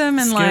scare them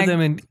and Scare like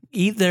them and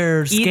eat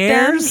their eat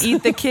scares? them,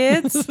 eat the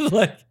kids.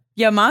 Like,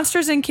 Yeah,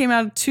 Monsters Inc. came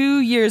out 2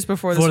 years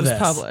before this for was this.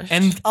 published.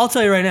 And I'll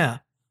tell you right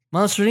now,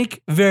 Monster Inc.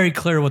 very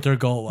clear what their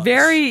goal was.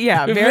 very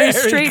Very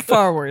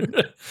straightforward.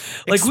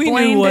 Like we knew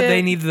Explained what it.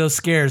 they needed those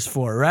scares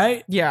for,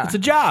 right? Yeah. It's a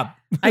job.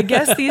 I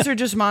guess these are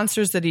just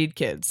monsters that eat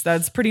kids.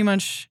 That's pretty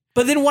much.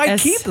 But then why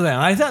As- keep them?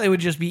 I thought they would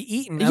just be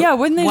eaten. Yeah,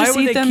 wouldn't they Why just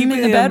would eat them keep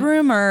in the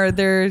bedroom, or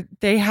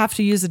they have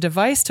to use a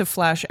device to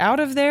flash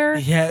out of there?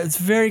 Yeah, it's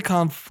very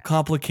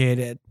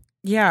complicated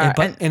Yeah,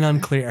 and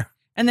unclear.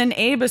 And then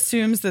Abe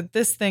assumes that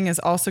this thing is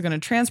also going to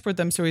transport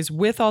them. So he's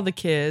with all the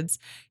kids.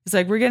 He's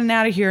like, we're getting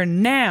out of here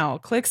now.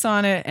 Clicks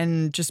on it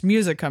and just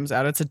music comes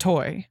out. It's a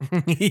toy.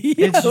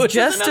 It's just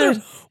just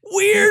a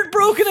weird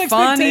broken Funny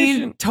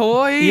expectation.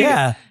 toy.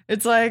 Yeah.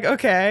 It's like,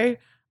 okay.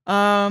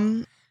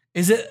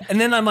 Is it? And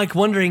then I'm like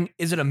wondering,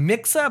 is it a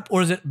mix up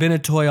or has it been a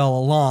toy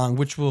all along,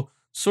 which will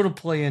sort of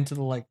play into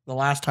the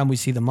last time we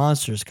see the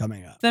monsters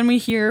coming up. Then we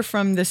hear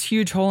from this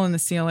huge hole in the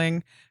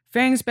ceiling,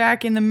 fangs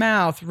back in the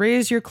mouth,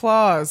 raise your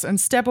claws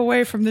and step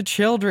away from the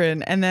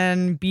children. And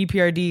then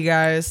BPRD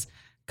guys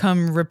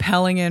come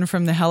rappelling in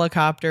from the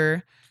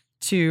helicopter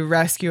to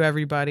rescue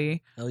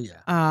everybody. Oh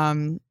yeah.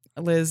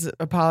 Liz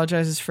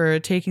apologizes for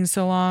taking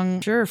so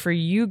long. Sure, for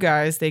you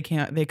guys, they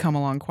come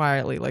along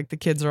quietly. Like the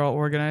kids are all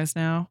organized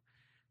now.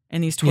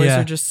 And these toys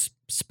Yeah. are just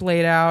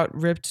splayed out,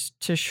 ripped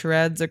to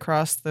shreds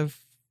across the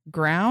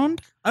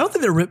ground. I don't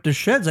think they're ripped to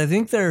shreds. I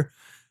think they're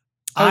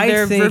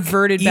They're think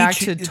reverted back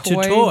each- to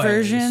toy toys,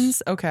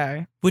 versions.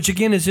 Okay. which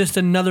again is just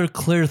another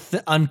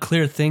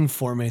unclear thing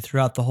for me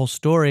throughout the whole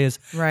story. Is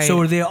Right. so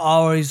were they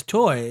always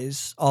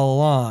toys all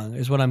along?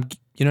 Is what I'm.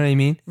 You know what I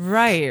mean?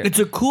 Right. It's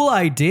a cool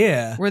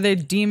idea. Were they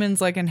demons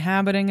like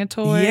inhabiting a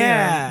toy?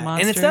 Yeah, Or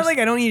and it's not like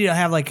I don't need to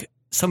have like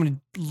somebody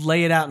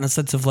lay it out in the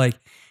sense of like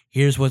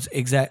here's what's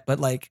exact, but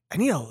like I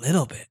need a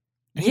little bit.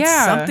 I need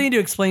Yeah. something to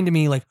explain to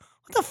me like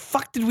what the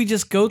fuck did we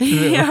just go through?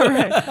 Yeah,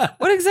 right.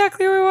 What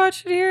exactly are we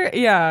watching here?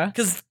 Yeah.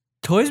 Because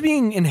toys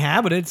being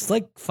inhabited, it's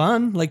like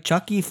fun, like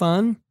Chucky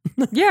fun.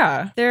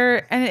 Yeah.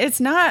 And it's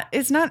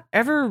not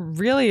ever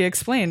really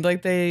explained.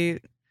 Like they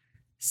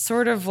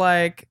sort of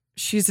like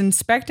she's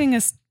inspecting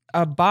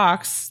a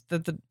box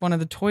that one of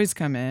the toys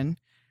come in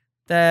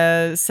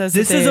that says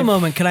This that is a they've-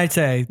 moment, can I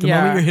say, the Yeah.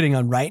 moment you're hitting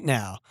on right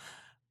now.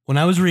 When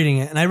I was reading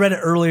it, and I read it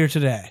earlier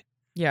today,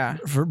 Yeah.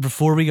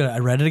 before we go, I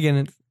read it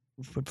again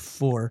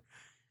before.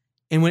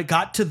 And when it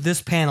got to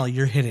this panel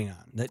you're hitting on,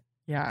 that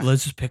Yeah.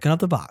 Liz is picking up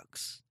the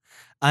box.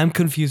 I'm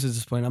confused at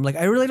this point. I'm like,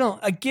 I really don't,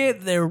 I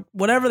get they're,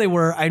 whatever they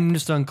were, I'm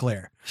just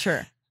unclear.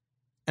 Sure.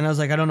 And I was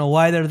like, I don't know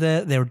why they're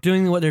there. They were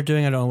doing what they're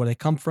doing. I don't know where they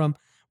come from.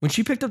 When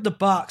she picked up the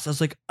box, I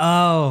was like,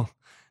 oh,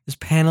 this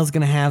panel's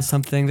going to have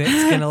something that's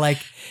going to like,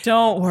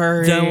 Don't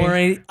worry. don't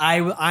worry.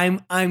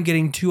 I'm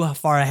getting too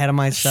far ahead of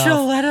myself.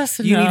 She'll let us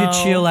know. You need to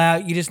chill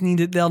out. You just need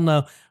to, they'll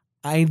know.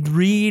 I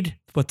read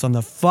what's on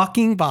the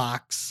fucking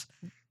box.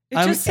 It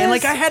just and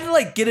like says- I had to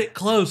like get it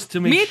close to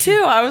make Me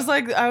sure. too. I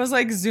was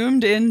like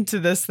zoomed into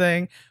this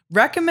thing.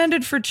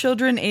 Recommended for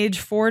children age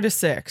 4 to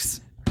 6.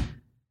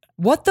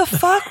 What the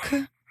fuck?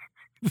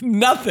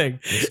 Nothing.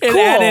 It cool.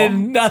 added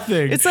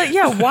nothing. It's like,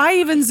 yeah, why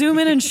even zoom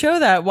in and show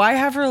that? Why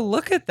have her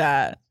look at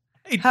that?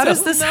 I How does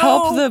don't this know.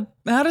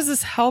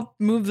 help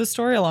move the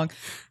story along?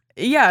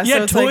 Yeah. So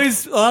Yeah, it's like,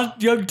 toys. A lot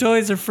of young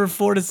toys are for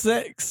 4 to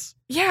 6.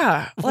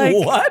 yeah. Like,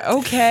 What?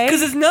 okay.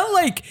 Because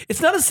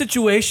it's not a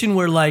situation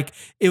where like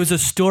it was a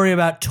story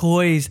about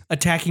toys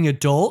attacking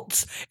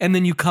adults, and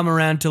then you come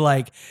around to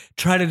like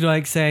try to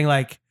like saying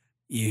like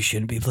you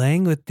shouldn't be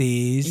playing with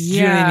these. Do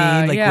you know what I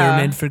mean? Like Yeah. we're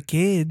meant for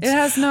kids. It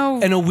has no.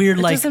 And a weird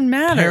it like doesn't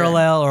matter.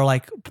 parallel or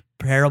like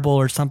parable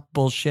or some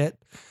bullshit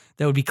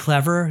that would be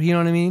clever. You know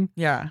what I mean?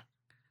 Yeah.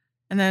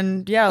 And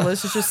then, yeah,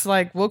 Liz is just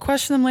like, we'll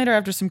question them later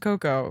after some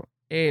cocoa.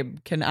 Abe,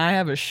 can I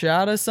have a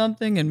shot of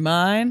something in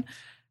mine?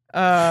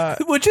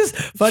 Which is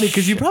funny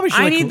because you probably should.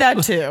 I like, need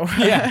that too.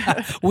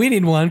 Yeah, we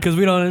need one because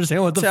we don't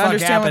understand what the to fuck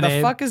understand happened. what the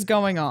Abe. fuck is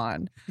going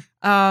on.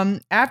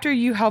 After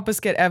you help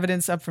us get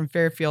evidence up from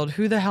Fairfield,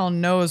 who the hell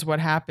knows what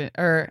happened?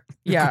 Or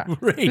yeah,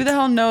 Great. who the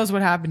hell knows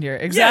what happened here?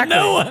 Exactly.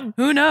 no one.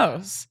 Who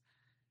knows?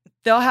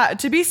 They'll have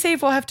to be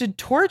safe. We'll have to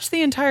torch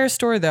the entire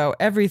store, though.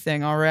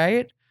 Everything. All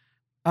right.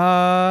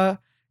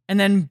 And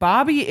then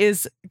Bobby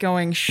is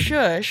going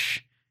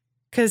shush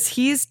because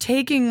he's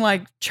taking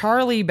like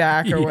Charlie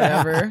back or Yeah.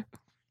 whatever.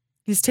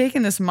 He's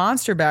taking this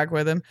monster back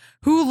with him,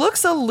 who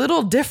looks a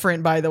little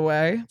different, by the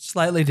way.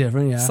 Slightly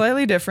different, yeah.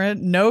 Slightly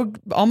different.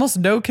 Almost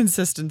no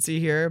consistency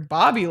here.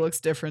 Bobby looks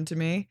different to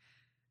me.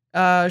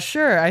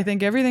 Sure, I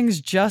think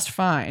everything's just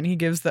fine. He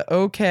gives the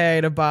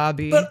okay to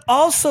Bobby. But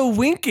also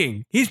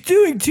winking. He's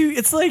doing too.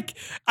 It's like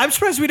I'm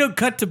surprised we don't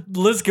cut to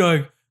Liz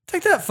going,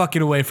 take that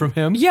fucking away from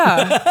him.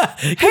 Yeah.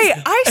 Hey,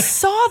 I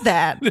saw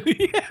that.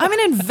 Yeah. I'm an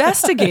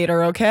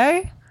investigator,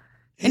 okay?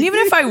 And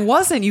even if I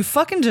wasn't, you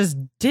fucking just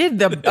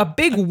did a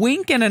big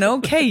wink and an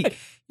okay.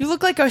 You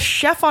look like a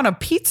chef on a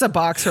pizza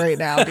box right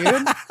now,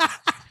 dude.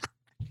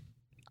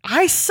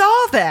 I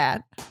saw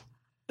that.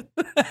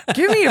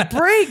 Give me a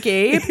break,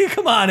 Abe.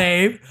 Come on,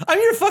 Abe. I'm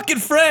your fucking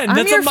friend. I'm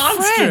That's your a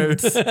monster.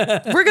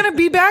 friend. We're going to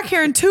be back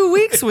here in 2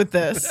 weeks with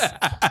this.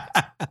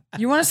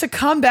 You want us to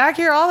come back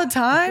here all the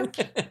time?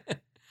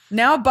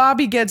 Now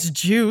Bobby gets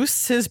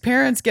juiced. His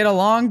parents get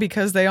along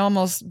because they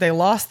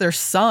lost their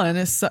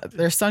son.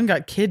 Their son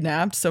got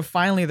kidnapped, so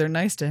finally they're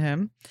nice to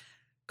him.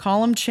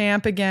 Call him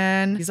Champ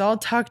again. He's all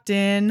tucked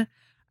in.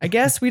 I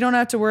guess we don't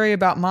have to worry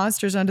about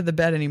monsters under the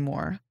bed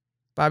anymore.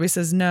 Bobby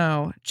says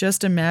no,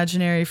 just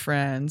imaginary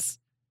friends.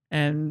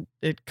 And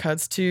it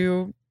cuts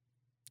to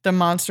the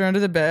monster under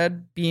the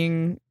bed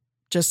being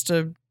just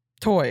a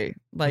toy,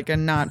 like,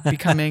 and not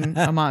becoming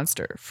a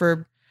monster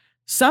for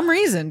some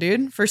reason,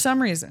 dude. For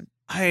some reason.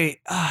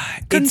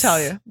 Couldn't tell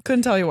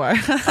you why.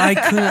 I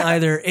couldn't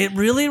either. It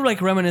really like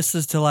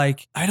reminisces to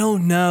like, I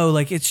don't know,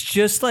 like it's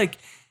just like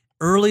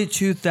early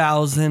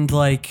 2000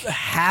 like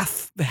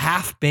half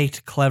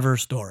baked clever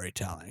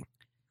storytelling.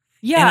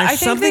 Yeah, and I there's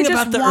think something they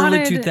just about the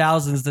wanted, early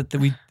 2000s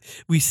that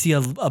we see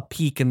a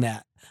peak in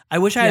that. I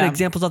wish I had Yeah.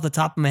 examples off the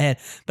top of my head,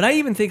 but I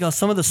even think of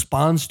some of the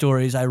Spawn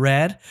stories I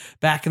read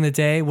back in the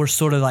day were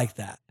sort of like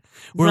that.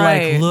 We're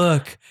Right. like,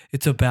 look,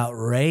 it's about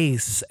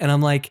race, and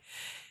I'm like.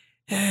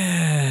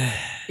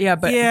 Yeah,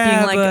 but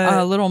Yeah, being like but-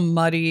 a little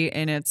muddy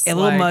in its A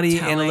little like, muddy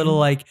and a telling. little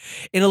like,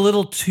 and a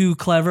little too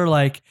clever.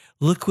 Like,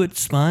 look what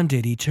Spawn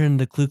did. He turned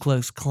the Ku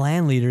Klux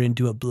Klan leader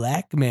into a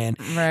black man,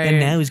 right. and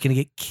now he's gonna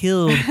get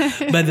killed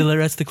by the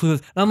rest of the Ku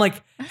Klux. And I'm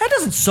like, that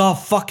doesn't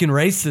solve fucking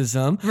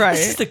racism. Right.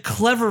 It's just a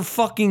clever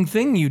fucking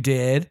thing you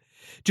did.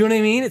 Do you know what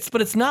I mean?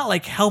 But it's not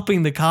like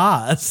helping the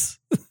cause.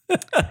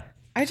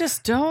 I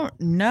just don't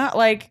know.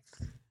 Like,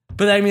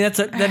 But I mean,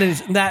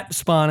 that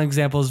Spawn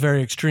example is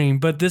very extreme.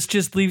 But this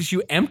just leaves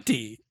you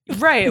empty.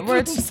 right, where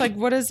it's just like,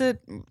 what is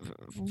it?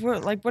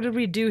 What did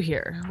we do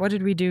here? What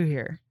did we do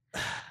here?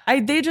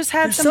 They just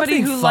had There's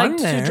somebody something who fun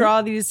liked there. to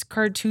draw these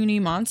cartoony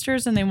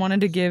monsters, and they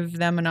wanted to give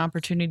them an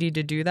opportunity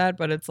to do that.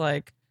 But it's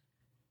like,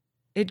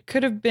 it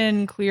could have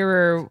been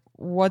clearer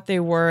what they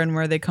were and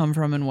where they come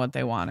from and what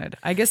they wanted.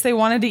 I guess they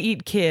wanted to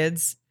eat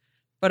kids,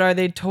 but are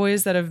they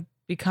toys that have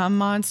become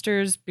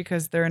monsters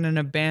because they're in an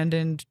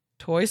abandoned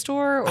toy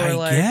store, or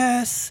I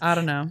guess. I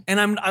don't know. And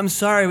I'm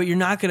sorry, but you're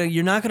not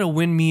gonna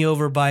win me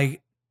over by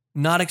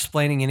not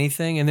explaining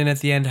anything, and then at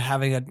the end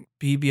having a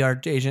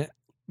PBR agent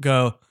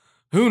go,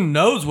 "Who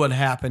knows what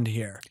happened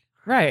here?"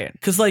 Right.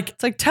 Because like,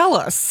 It's like, tell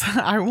us.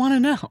 I want to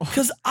know.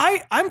 because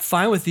I'm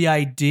fine with the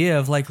idea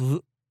of like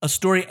a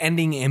story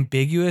ending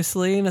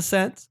ambiguously in a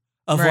sense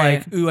of Right.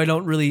 like, ooh, I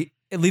don't really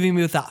leaving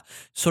me with that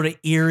sort of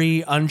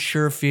eerie,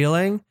 unsure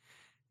feeling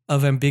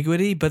of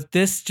ambiguity. But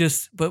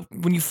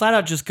when you flat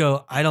out just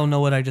go, I don't know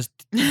what I just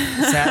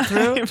sat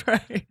through.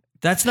 Right.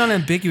 That's not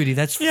ambiguity.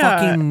 That's Yeah.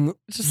 fucking.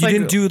 It's just you like,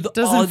 didn't do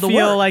doesn't all the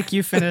feel work. like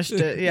you finished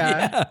it. Yeah.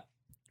 Yeah.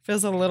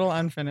 Feels a little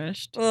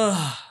unfinished.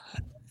 Ugh.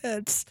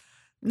 It's.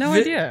 No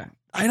Vi- idea.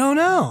 I don't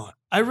know.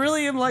 I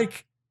really am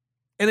like,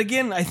 and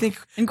again, I think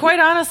And quite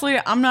honestly,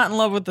 I'm not in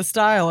love with the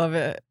style of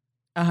it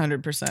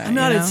 100%. I'm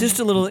not. you It's know? just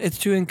a little. It's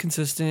too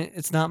inconsistent.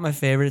 It's not my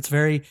favorite. It's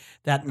very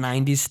that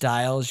 '90s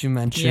style, as you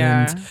mentioned.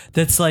 Yeah.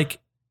 That's like,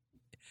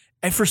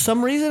 and for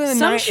some reason,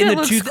 Some shit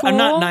looks I'm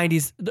not cool.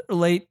 '90s,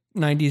 late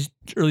 '90s,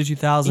 early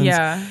 2000s.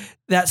 Yeah,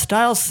 that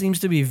style seems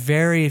to be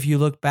very, if you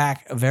look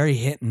back, a very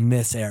hit and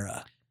miss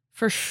era.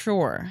 for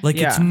sure. Like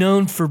yeah. it's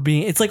known for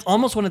being. It's like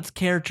almost one of its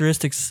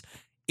characteristics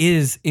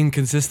is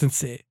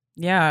inconsistency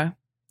Yeah.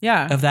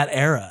 Yeah. of that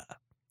era.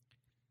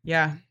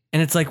 Yeah.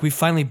 And it's like we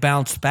finally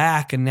bounced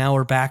back, and now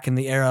we're back in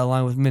the era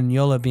along with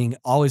Mignola being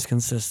always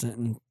consistent,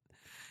 and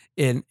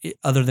in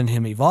other than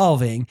him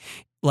evolving,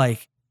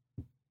 like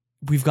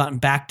we've gotten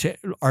back to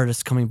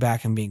artists coming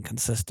back and being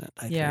consistent.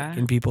 I think,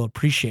 and people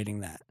appreciating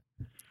that.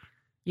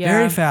 Yeah.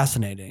 Very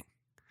fascinating.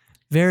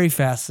 Very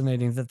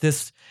fascinating that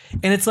this,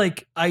 and it's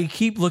like I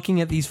keep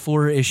looking at these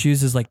 4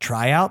 issues as like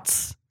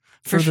tryouts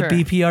for the sure.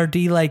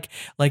 BPRD,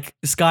 like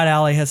Scott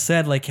Alley has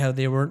said, like how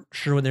they weren't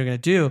sure what they were going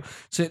to do.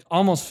 So it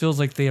almost feels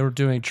like they were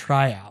doing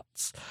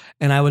tryouts.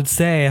 And I would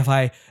say if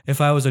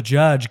I was a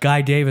judge,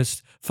 Guy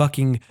Davis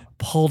fucking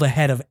pulled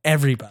ahead of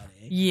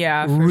everybody.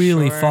 Yeah. For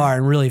really sure. far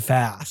and really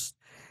fast.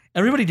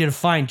 Everybody did a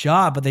fine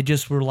job, but they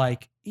just were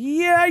like,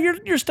 yeah,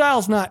 your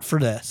style's not for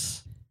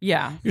this.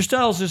 Yeah. Your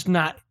style's just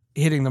not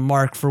hitting the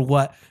mark for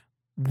what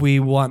we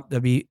want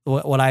to be,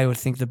 what I would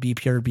think the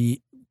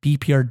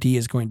BPRD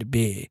is going to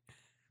be.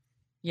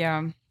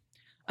 Yeah.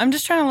 I'm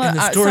just trying to And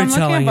the so I'm looking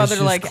storytelling up is other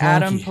just like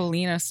Adam clunky.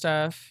 Polina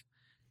stuff.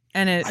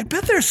 And it I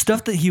bet there's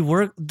stuff that he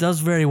does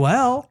very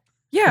well.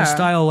 yeah. His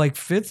style like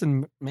fits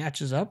and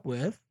matches up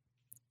with.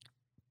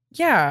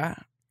 Yeah.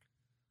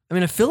 I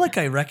mean, I feel like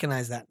I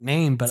recognize that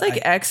name, but It's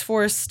like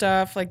X-Force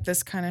stuff, like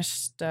this kind of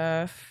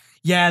stuff.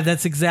 yeah,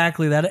 that's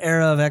exactly that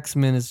era of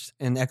X-Men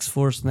and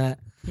X-Force, and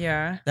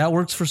Yeah. that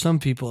works for some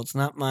people. It's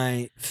not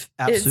my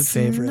absolute It's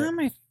favorite. not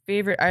my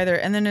favorite either.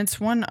 And then it's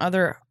one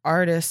other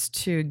artist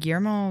too,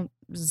 Guillermo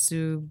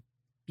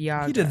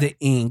Zubiaga. He did the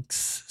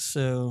inks,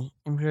 so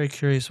I'm very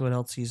curious what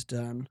else he's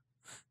done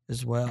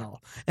as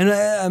well. And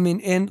I mean,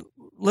 and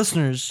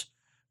listeners,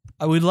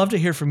 I would love to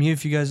hear from you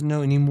if you guys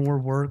know any more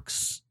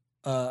works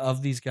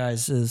of these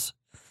guys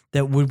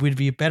that would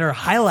be a better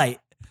highlight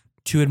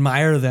to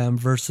admire them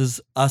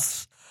versus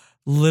us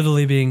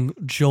literally being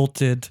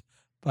jolted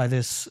by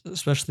this,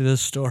 especially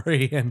this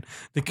story and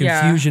the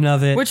confusion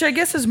of it. Which I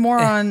guess is more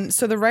on,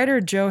 so the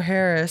writer Joe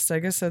Harris, I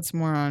guess that's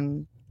more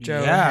on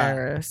Joe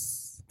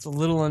Harris. It's a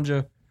little on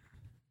Joe.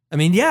 I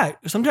mean, yeah,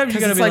 sometimes you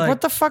gotta It's be like, like,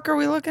 what the fuck are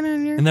we looking at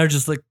here? and they're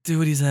just like, do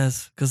what he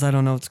says, because I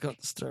don't know what's going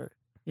to start.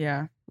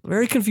 Yeah.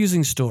 Very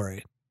confusing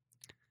story.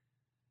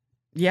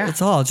 Yeah.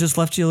 It's all. It just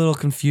left you a little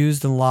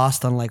confused and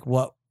lost on like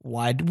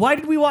why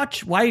did we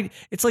watch? Why?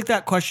 It's like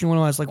that question when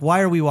I was like,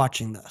 why are we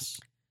watching this?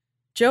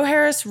 Joe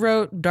Harris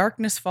wrote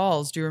Darkness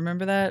Falls. Do you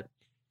remember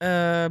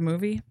that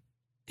movie?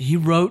 He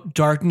wrote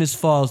Darkness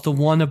Falls, the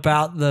one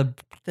about the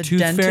tooth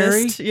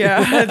dentist. fairy.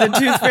 Yeah, the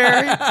tooth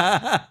fairy.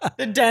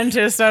 The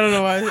dentist. I don't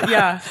know why.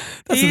 Yeah.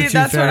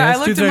 That's what I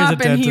looked him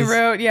up and he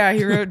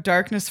wrote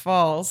Darkness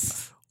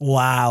Falls.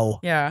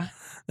 Wow. Yeah.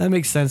 That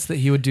makes sense that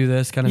he would do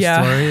this kind of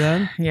story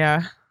then.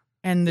 Yeah.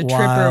 And The Tripper,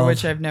 Wild.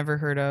 which I've never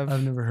heard of.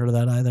 I've never heard of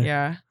that either.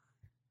 Yeah.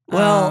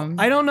 Well,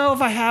 I don't know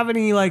if I have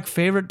any like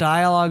favorite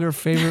dialogue or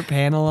favorite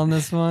panel on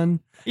this one.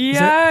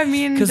 Yeah, I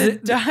mean, 'cause the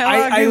it-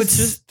 dialogue I would is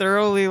just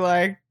thoroughly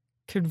like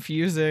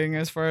confusing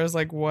as far as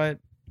like what,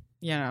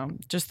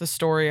 just the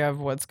story of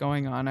what's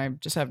going on. I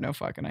just have no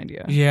fucking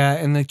idea. Yeah,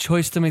 and the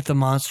choice to make the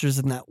monsters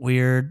in that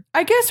weird.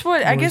 I guess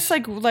was-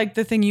 like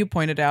the thing you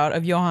pointed out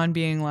of Johan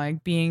being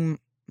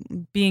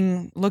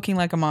looking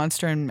like a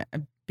monster and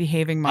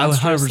behaving I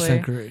would monstrously. 100%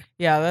 agree.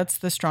 Yeah, that's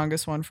the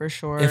strongest one for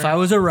sure. If I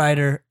was a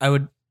writer, I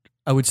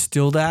would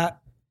steal that,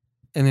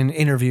 and in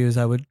interviews,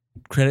 I would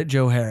credit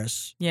Joe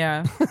Harris.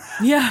 yeah,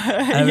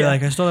 yeah, I'd be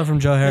like, I stole that from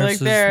Joe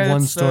Harris's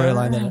one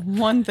storyline. That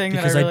one thing that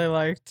I because I really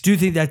liked. do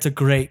think that's a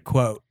great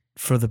quote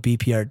for the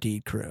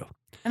BPRD crew.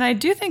 And I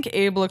do think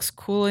Abe looks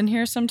cool in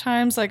here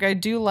sometimes. Like I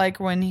do like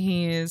when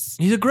he's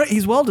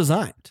He's well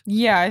designed.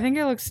 yeah, I think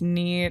it looks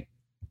neat.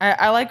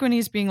 I like when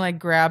he's being like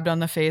grabbed on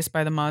the face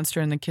by the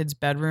monster in the kid's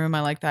bedroom. I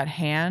like that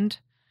hand.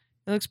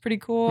 It looks pretty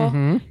cool.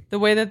 Mm-hmm. The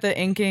way that the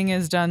inking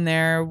is done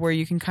there, where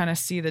you can kind of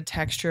see the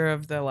texture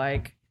of the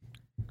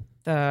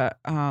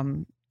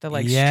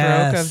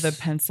stroke of the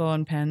pencil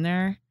and pen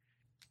there.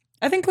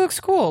 I think looks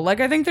cool. Like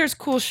I think there's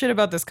cool shit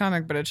about this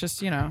comic, but it's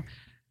just,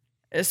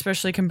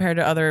 especially compared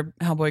to other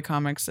Hellboy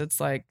comics, it's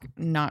like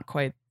not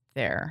quite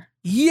there.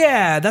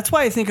 Yeah, that's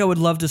why I think I would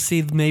love to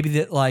see maybe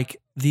that like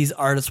these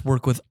artists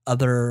work with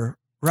other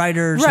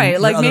writers, Right,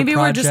 and like other maybe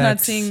we're just not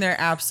projects. seeing their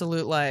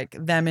absolute like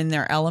them in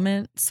their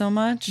element so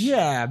much.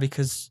 Yeah,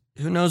 because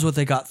who knows what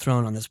they got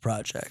thrown on this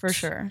project For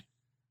sure.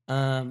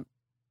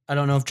 I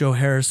don't know if Joe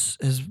Harris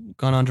has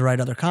gone on to write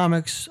other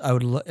comics. I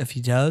would, if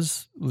he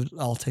does,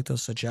 I'll take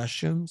those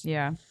suggestions.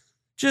 Yeah.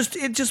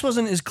 It just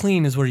wasn't as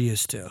clean as we're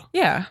used to.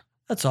 Yeah.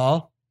 That's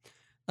all.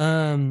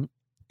 And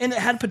it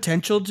had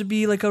potential to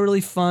be like a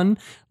really fun,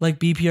 like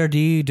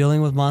BPRD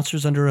dealing with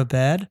monsters under a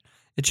bed.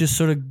 It just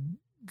sort of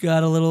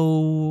got a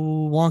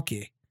little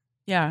wonky,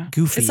 Yeah.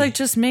 goofy. It's like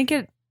just make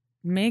it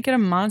a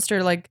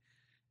monster. Like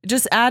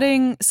just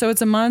adding, so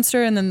it's a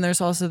monster, and then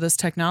there's also this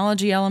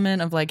technology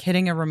element of like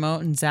hitting a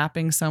remote and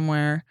zapping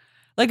somewhere.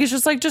 Like it's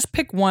just like just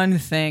pick one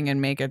thing and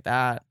make it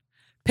that.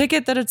 Pick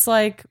it that it's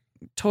like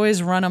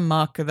toys run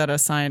amok that a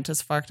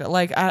scientist fucked up.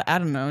 Like I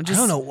don't know. Just,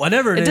 I don't know.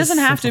 Whatever It is, doesn't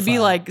have to be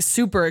simplify. like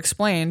super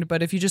explained,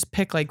 but if you just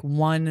pick like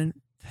one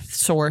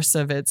source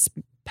of its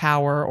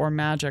power or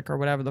magic or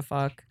whatever the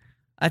fuck.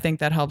 I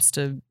think that helps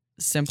to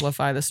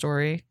simplify the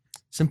story.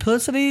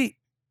 Simplicity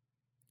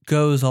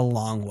goes a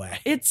long way.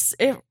 It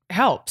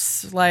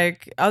helps.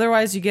 Like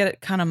otherwise you get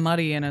it kind of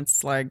muddy and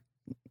it's like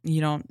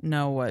you don't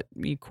know what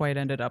you quite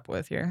ended up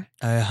with here.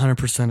 I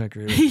 100%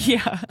 agree with that.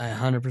 Yeah. I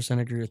 100%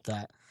 agree with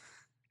that.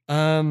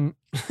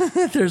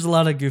 There's a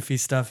lot of goofy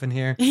stuff in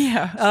here.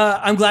 Yeah.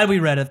 I'm glad we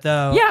read it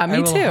though. Yeah,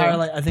 me too.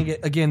 I think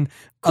again,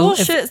 Cool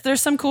shit.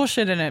 There's some cool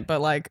shit in it, but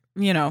like,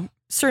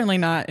 certainly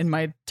not in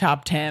my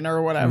top 10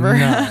 or whatever.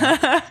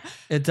 No.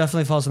 It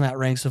definitely falls in that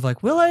ranks of like,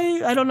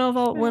 I don't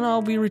know when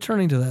I'll be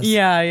returning to this.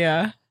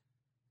 Yeah.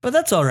 But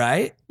that's all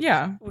right.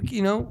 Yeah.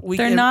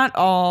 They're not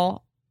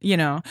all,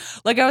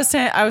 like I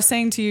was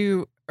saying to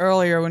you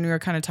earlier when we were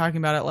kind of talking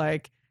about it,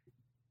 like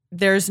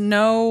there's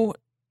no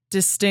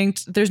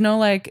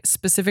like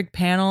specific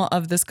panel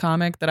of this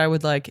comic that I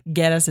would like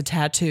get as a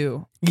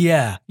tattoo.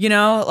 Yeah.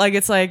 Like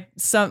it's like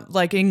some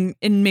like in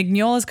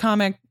Mignola's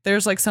comic,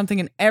 there's like something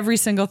in every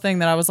single thing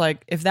that I was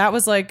like, if that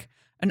was like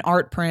an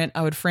art print,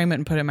 I would frame it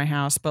and put it in my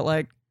house. But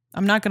like,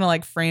 I'm not going to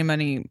like frame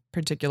any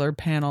particular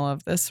panel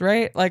of this,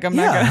 right? Like I'm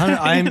not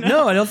going to.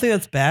 No, I don't think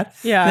that's bad.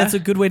 Yeah. That's a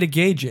good way to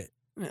gauge it.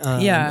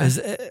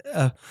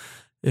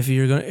 If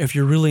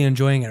you're really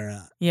enjoying it or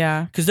not.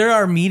 Yeah. Because there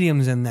are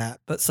mediums in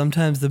that, but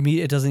sometimes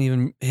it doesn't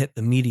even hit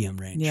the medium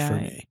range for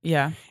me.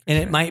 Yeah. And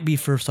it might be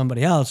for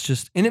somebody else.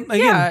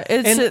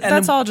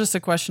 That's all just a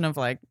question of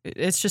like,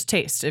 it's just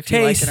taste if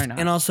you like it or not.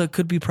 And also it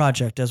could be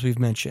project, as we've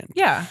mentioned.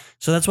 Yeah.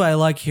 So that's why I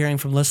like hearing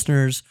from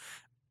listeners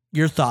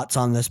your thoughts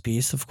on this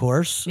piece, of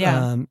course.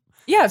 Yeah.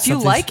 If you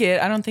like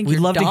it, I don't think we'd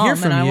you're love dumb, to hear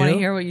from and I you. want to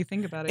hear what you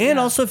think about it. And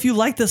also if you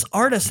like this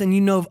artist and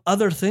you know of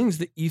other things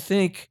that you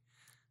think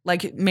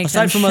like make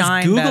aside them from us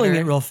shine Googling better.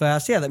 it real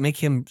fast, that make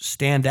him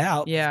stand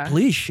out. Yeah.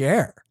 Please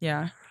share.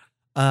 Yeah.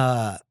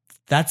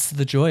 That's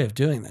the joy of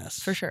doing this.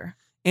 For sure.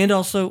 And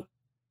also,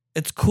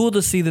 it's cool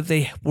to see that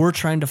they were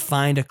trying to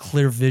find a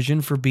clear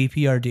vision for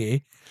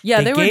BPRD.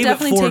 Yeah, they were gave it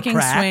definitely 4 taking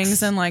cracks.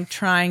 swings and like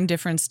trying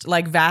different,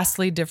 like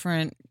vastly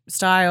different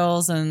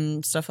styles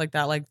and stuff like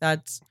that. Like I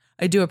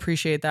do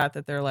appreciate that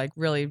they're like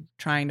really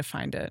trying to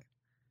find it.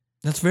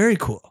 That's very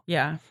cool.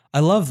 Yeah.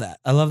 I love that.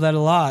 I love that a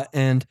lot.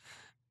 And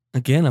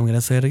again, I'm going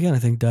to say it again. I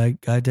think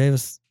Guy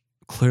Davis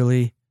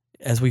clearly,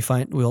 as we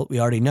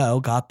already know,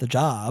 got the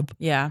job.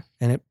 Yeah.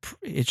 And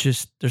it's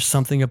just, there's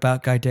something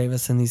about Guy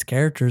Davis and these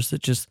characters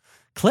that just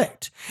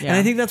clicked. Yeah. And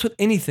I think that's with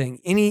anything,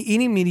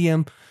 any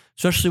medium,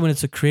 especially when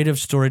it's a creative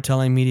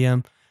storytelling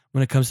medium,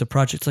 when it comes to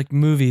projects like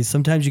movies.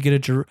 Sometimes you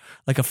get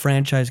like a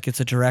franchise gets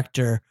a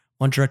director.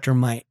 One director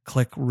might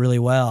click really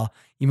well.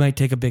 You might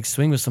take a big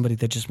swing with somebody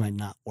that just might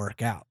not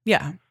work out.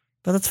 Yeah.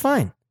 But that's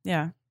fine.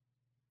 Yeah.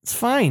 It's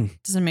fine.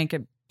 Doesn't make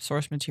it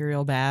source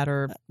material bad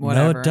or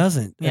whatever. No, it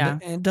doesn't. Yeah.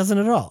 It doesn't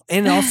at all.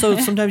 And also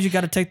sometimes you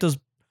got to take those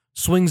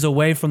swings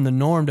away from the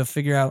norm to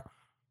figure out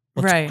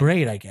what's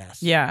great, I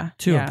guess. Yeah.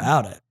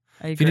 About it.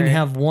 I agree. If you didn't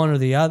have one or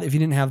the other, if you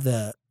didn't have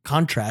the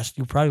contrast,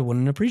 you probably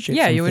wouldn't appreciate it.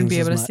 Yeah, you wouldn't be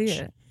able to see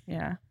it.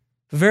 Yeah.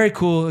 Very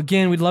cool.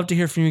 Again, we'd love to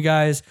hear from you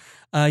guys.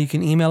 You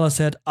can email us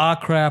at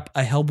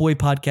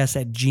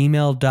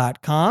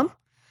ahcrap@hellboypodcast@gmail.com.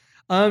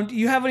 Do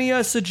you have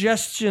any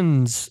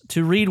suggestions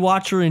to read,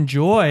 watch, or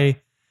enjoy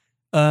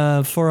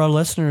for our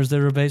listeners that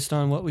are based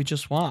on what we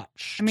just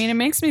watched? I mean, it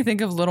makes me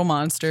think of Little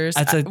Monsters.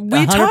 That's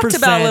we talked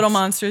about Little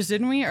Monsters,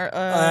 didn't we? Or,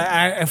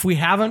 if we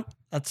haven't,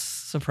 that's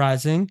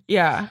surprising.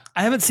 Yeah.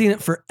 I haven't seen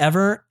it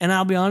forever, and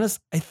I'll be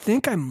honest, I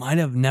think I might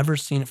have never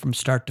seen it from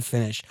start to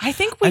finish. I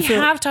think we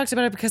have talked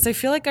about it because I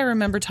feel like I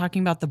remember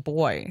talking about the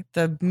boy,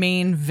 the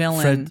main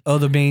villain.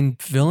 The main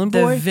villain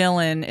boy? The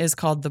villain is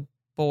called the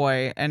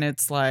boy, and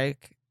it's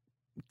like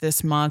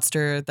this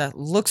monster that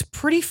looks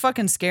pretty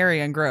fucking scary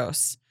and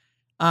gross.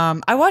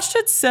 I watched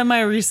it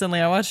semi-recently.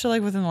 I watched it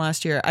like within the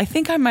last year. I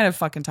think I might have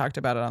fucking talked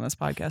about it on this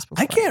podcast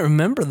before. I can't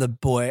remember the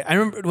boy. I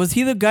remember, was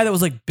he the guy that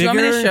was like bigger? Do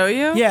you want me to show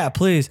you? Yeah,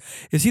 please.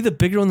 Is he the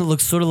bigger one that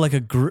looks sort of like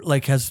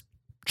has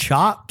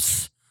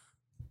chops?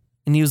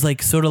 And he was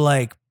like sort of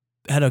like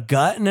had a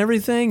gut and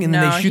everything, and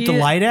then they shoot the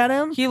light at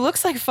him? He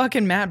looks like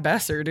fucking Matt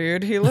Besser,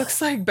 dude. He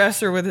looks like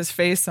Besser with his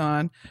face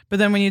on. But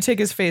then when you take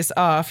his face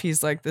off,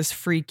 he's like this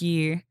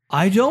freaky...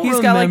 He's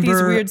got like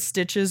these weird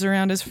stitches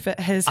around his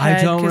head.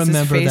 I don't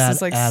remember his face that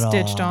is like at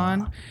stitched all.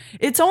 on.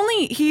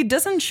 He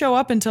doesn't show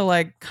up until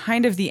like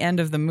kind of the end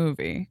of the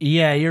movie.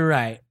 Yeah, you're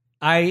right.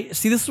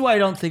 This is why I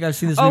don't think I've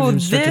seen this movie. Oh,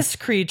 this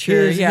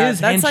creature. His that's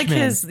henchman, like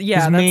his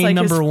main like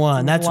number his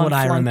one. That's what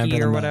I remember or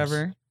the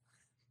whatever. most.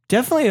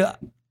 Definitely,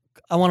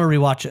 I want to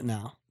rewatch it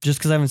now. Just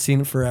because I haven't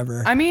seen it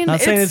forever. I mean, not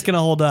saying it's gonna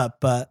hold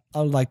up, but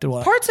I would like to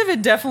watch. Parts of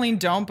it definitely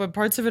don't, but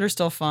parts of it are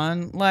still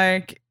fun.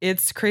 Like,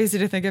 it's crazy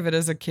to think of it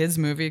as a kid's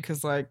movie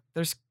because, like,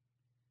 there's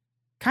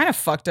kind of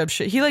fucked up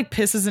shit. He like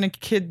pisses in a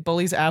kid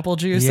bully's apple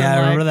juice. Yeah, and,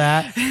 I remember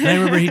like, that. And I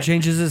remember he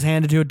changes his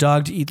hand into a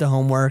dog to eat the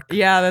homework.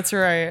 Yeah, that's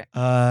right.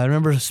 I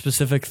remember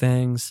specific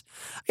things.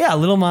 Yeah,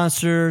 Little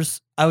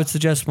Monsters. I would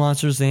suggest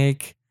Monsters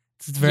Inc.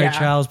 It's very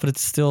childish, but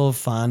it's still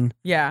fun.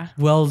 Yeah.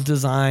 Well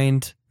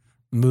designed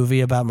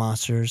movie about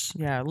monsters.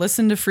 Yeah,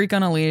 listen to Freak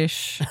on a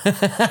Leash.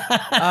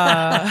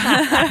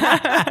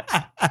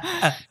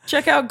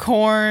 Check out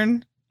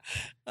Korn.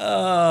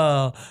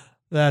 Oh,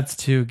 that's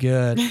too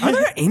good. Are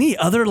there any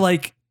other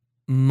like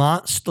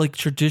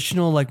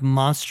traditional like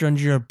monster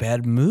under your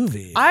bed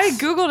movies? I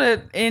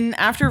Googled it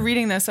after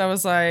reading this, I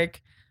was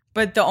like,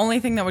 but the only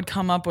thing that would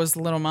come up was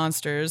Little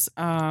Monsters.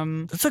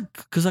 That's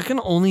because I can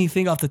only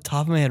think off the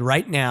top of my head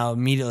right now,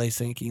 immediately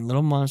thinking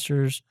Little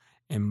Monsters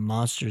and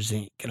Monsters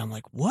Inc. And I'm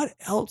like, what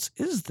else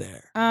is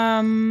there?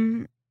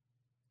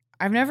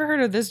 I've never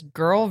heard of this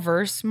Girl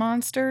Verse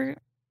Monster.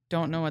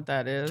 Don't know what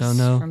that is. Don't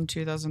know. From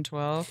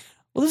 2012.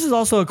 Well, this is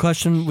also a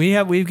question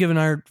we've given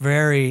our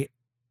very,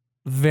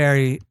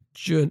 very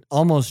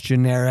almost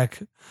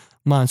generic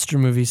monster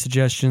movie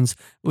suggestions.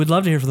 We'd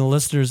love to hear from the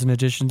listeners in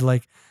addition to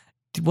like,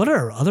 what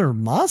are other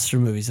monster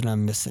movies that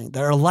I'm missing?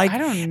 That are like, I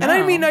don't know. And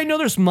I mean, I know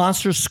there's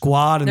Monster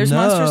Squad and there's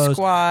those, Monster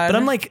Squad, but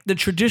I'm like the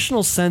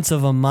traditional sense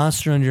of a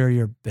monster under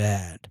your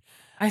bed.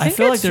 I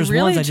feel like it's there's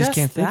really ones I just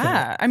can't think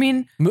of. I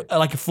mean,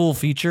 Like a full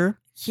feature.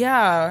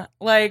 yeah,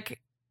 like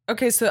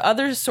okay. So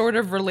other sort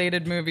of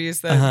related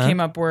movies that came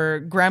up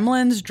were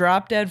Gremlins,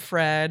 Drop Dead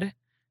Fred.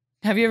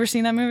 Have you ever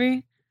seen that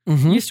movie?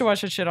 Mm-hmm. Used to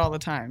watch that shit all the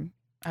time.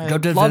 I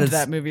Drop Dead loved Fred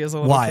that is movie as a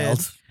little wild.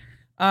 kid.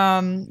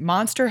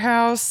 Monster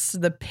House,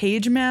 The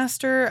Page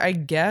Master, I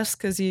guess,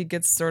 because he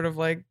gets sort of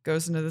like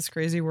goes into this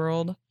crazy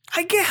world.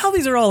 I get how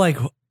these are all like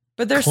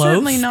But they're close,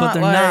 certainly not but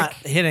they're like not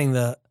hitting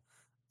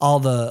all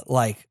the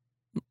like.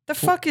 the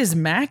fuck is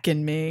Mac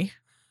and Me?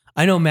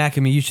 I know Mac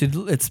and Me. You should.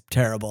 It's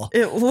terrible.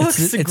 It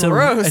looks it's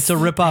gross. It's a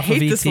ripoff of hate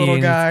E.T. this little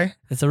guy.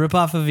 It's a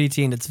ripoff of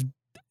E.T. and it's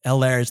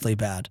hilariously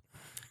bad.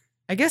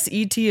 I guess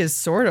E.T. is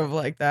sort of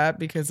like that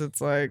because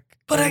it's like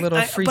a little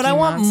freaky But I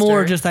want monster.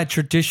 more just that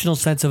traditional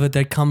sense of it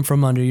that come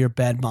from under your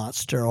bed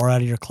monster or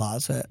out of your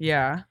closet.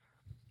 Yeah.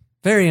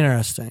 Very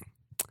interesting.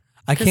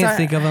 I 'Cause can't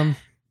think of them.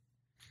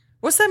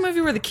 What's that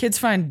movie where the kids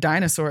find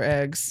dinosaur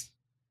eggs?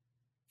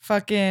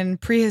 Fucking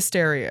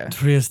Prehysteria.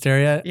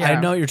 Prehysteria. Yeah. I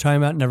know what you're talking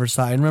about. Never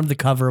saw it. I remember the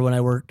cover when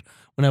I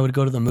would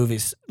go to the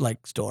movies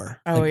like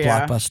store, Oh, like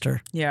yeah.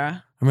 Blockbuster. Yeah.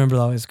 I remember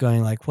always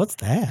going like, "What's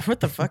that?" What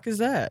the fuck is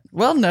that?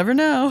 Well, never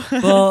know.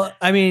 Well,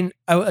 I mean,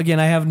 I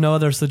have no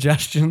other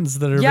suggestions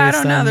that are. yeah, I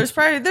based don't know. on-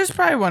 There's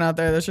probably one out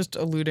there that's just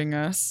eluding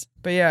us.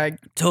 But yeah,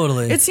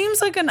 Totally. it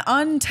seems like an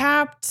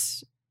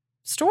untapped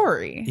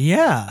story.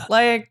 Yeah.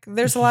 Like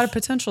there's a lot of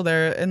potential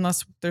there,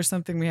 unless there's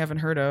something we haven't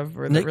heard of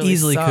or that There really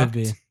easily could sucked.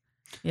 be.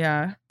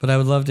 Yeah. But I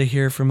would love to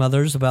hear from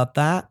others about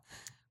that.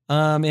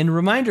 And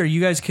reminder,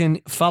 you guys can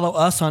follow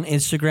us on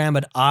Instagram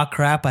at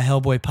Crap, a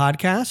Hellboy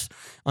podcast,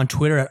 on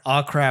Twitter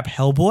at Crap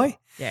Hellboy.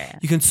 Yeah.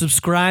 You can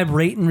subscribe,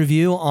 rate, and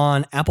review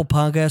on Apple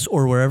Podcasts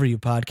or wherever you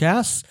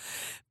podcast,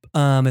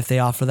 if they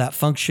offer that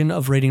function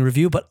of rating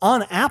review. But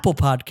on Apple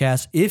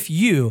Podcasts, if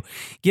you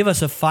give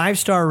us a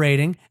 5-star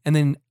rating and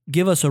then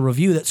give us a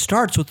review that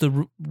starts with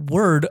the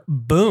word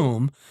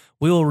boom,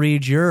 we will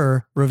read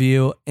your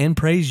review and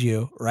praise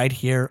you right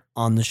here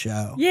on the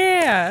show.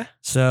 Yeah.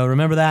 So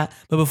remember that.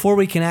 But before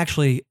we can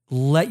actually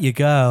let you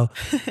go,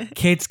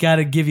 Kate's got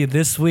to give you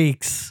this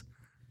week's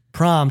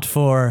prompt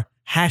for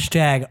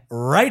hashtag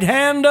right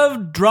hand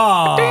of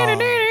draw.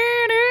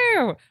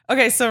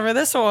 Okay, so for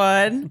this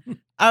one,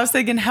 I was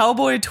thinking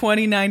Hellboy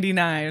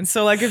 2099.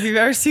 So like if you've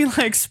ever seen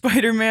like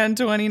Spider-Man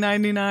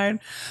 2099,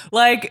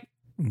 like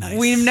Nice.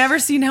 we've never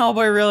seen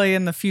Hellboy really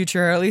in the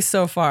future, or at least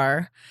so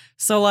far.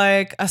 So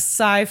like a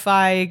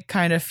sci-fi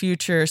kind of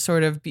future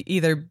sort of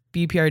either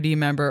BPRD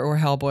member or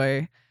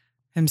Hellboy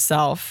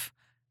himself.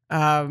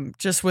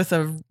 Just with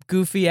a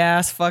goofy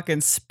ass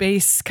fucking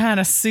space kind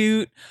of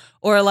suit,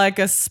 or like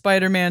a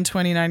Spider-Man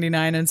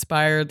 2099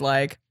 inspired,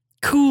 like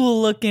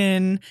cool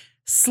looking,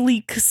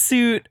 sleek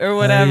suit or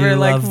whatever.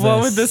 Like, love what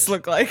would this. this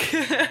look like?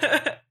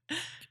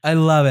 I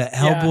love it.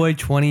 Hellboy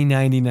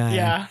 2099.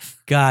 Yeah.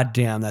 God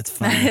damn, that's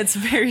funny. It's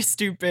very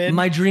stupid.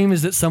 My dream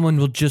is that someone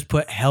will just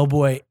put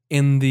Hellboy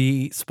in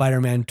the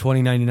Spider-Man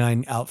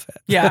 2099 outfit.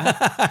 Yeah.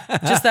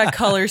 Just that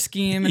color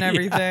scheme and Yeah.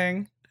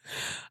 everything.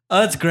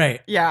 Oh, that's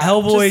great. Yeah,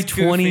 Hellboy just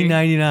goofy.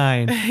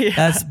 2099. Yeah.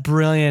 That's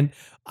brilliant.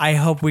 I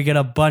hope we get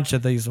a bunch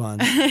of these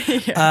ones.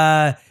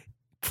 Yeah.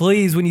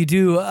 Please, when you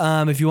do,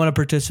 if you want to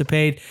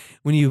participate,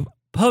 when you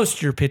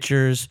post your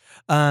pictures,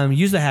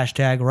 use the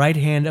hashtag right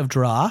hand of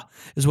draw,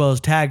 as well as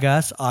tag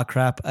us,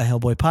 Crap, a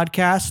Hellboy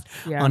podcast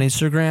Yeah. on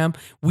Instagram.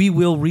 We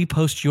will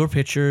repost your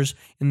pictures,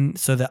 and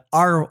so that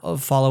our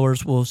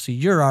followers will see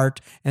your art,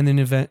 and then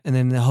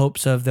in the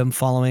hopes of them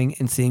following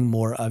and seeing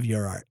more of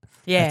your art.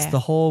 Yeah. That's the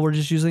whole. We're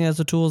just using it as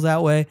a tools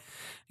that way,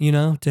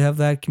 to have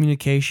that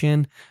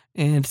communication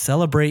and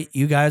celebrate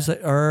you guys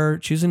that are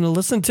choosing to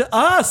listen to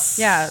us.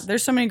 Yeah,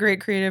 there's so many great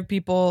creative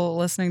people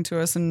listening to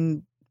us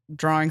and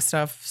drawing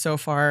stuff so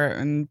far,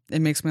 and it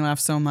makes me laugh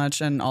so much,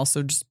 and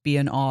also just be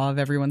in awe of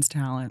everyone's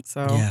talent.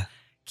 So Yeah.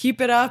 keep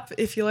it up.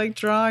 If you like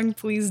drawing,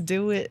 please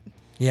do it.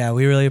 Yeah,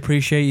 we really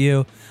appreciate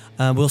you.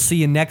 We'll see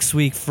you next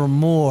week for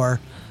more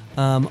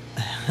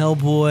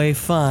Hellboy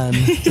fun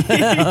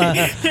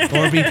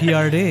or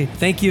BPRD.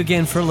 Thank you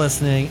again for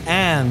listening,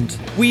 and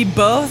We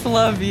both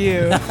love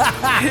you. but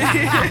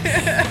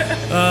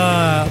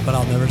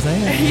I'll never say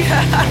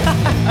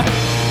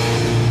it.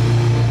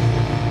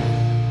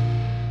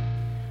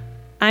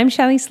 I'm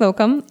Shelley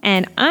Slocum,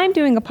 and I'm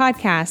doing a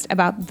podcast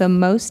about the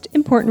most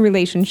important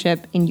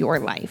relationship in your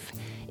life.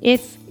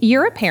 If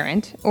you're a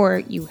parent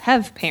or you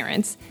have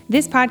parents,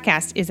 this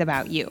podcast is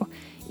about you.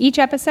 Each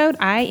episode,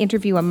 I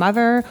interview a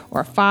mother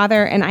or a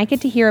father, and I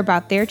get to hear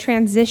about their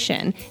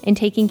transition in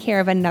taking care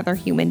of another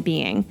human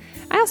being.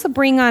 I also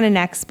bring on an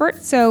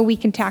expert so we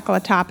can tackle a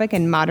topic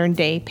in modern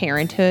day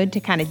parenthood to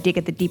kind of dig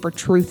at the deeper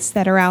truths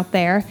that are out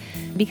there.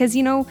 Because,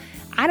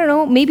 I don't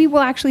know, maybe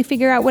we'll actually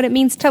figure out what it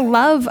means to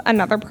love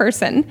another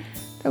person.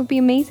 That would be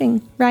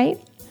amazing, right?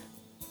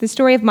 The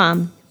Story of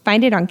Mom.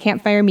 Find it on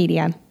Campfire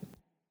Media.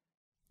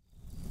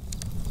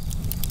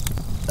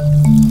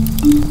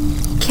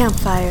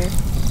 Campfire.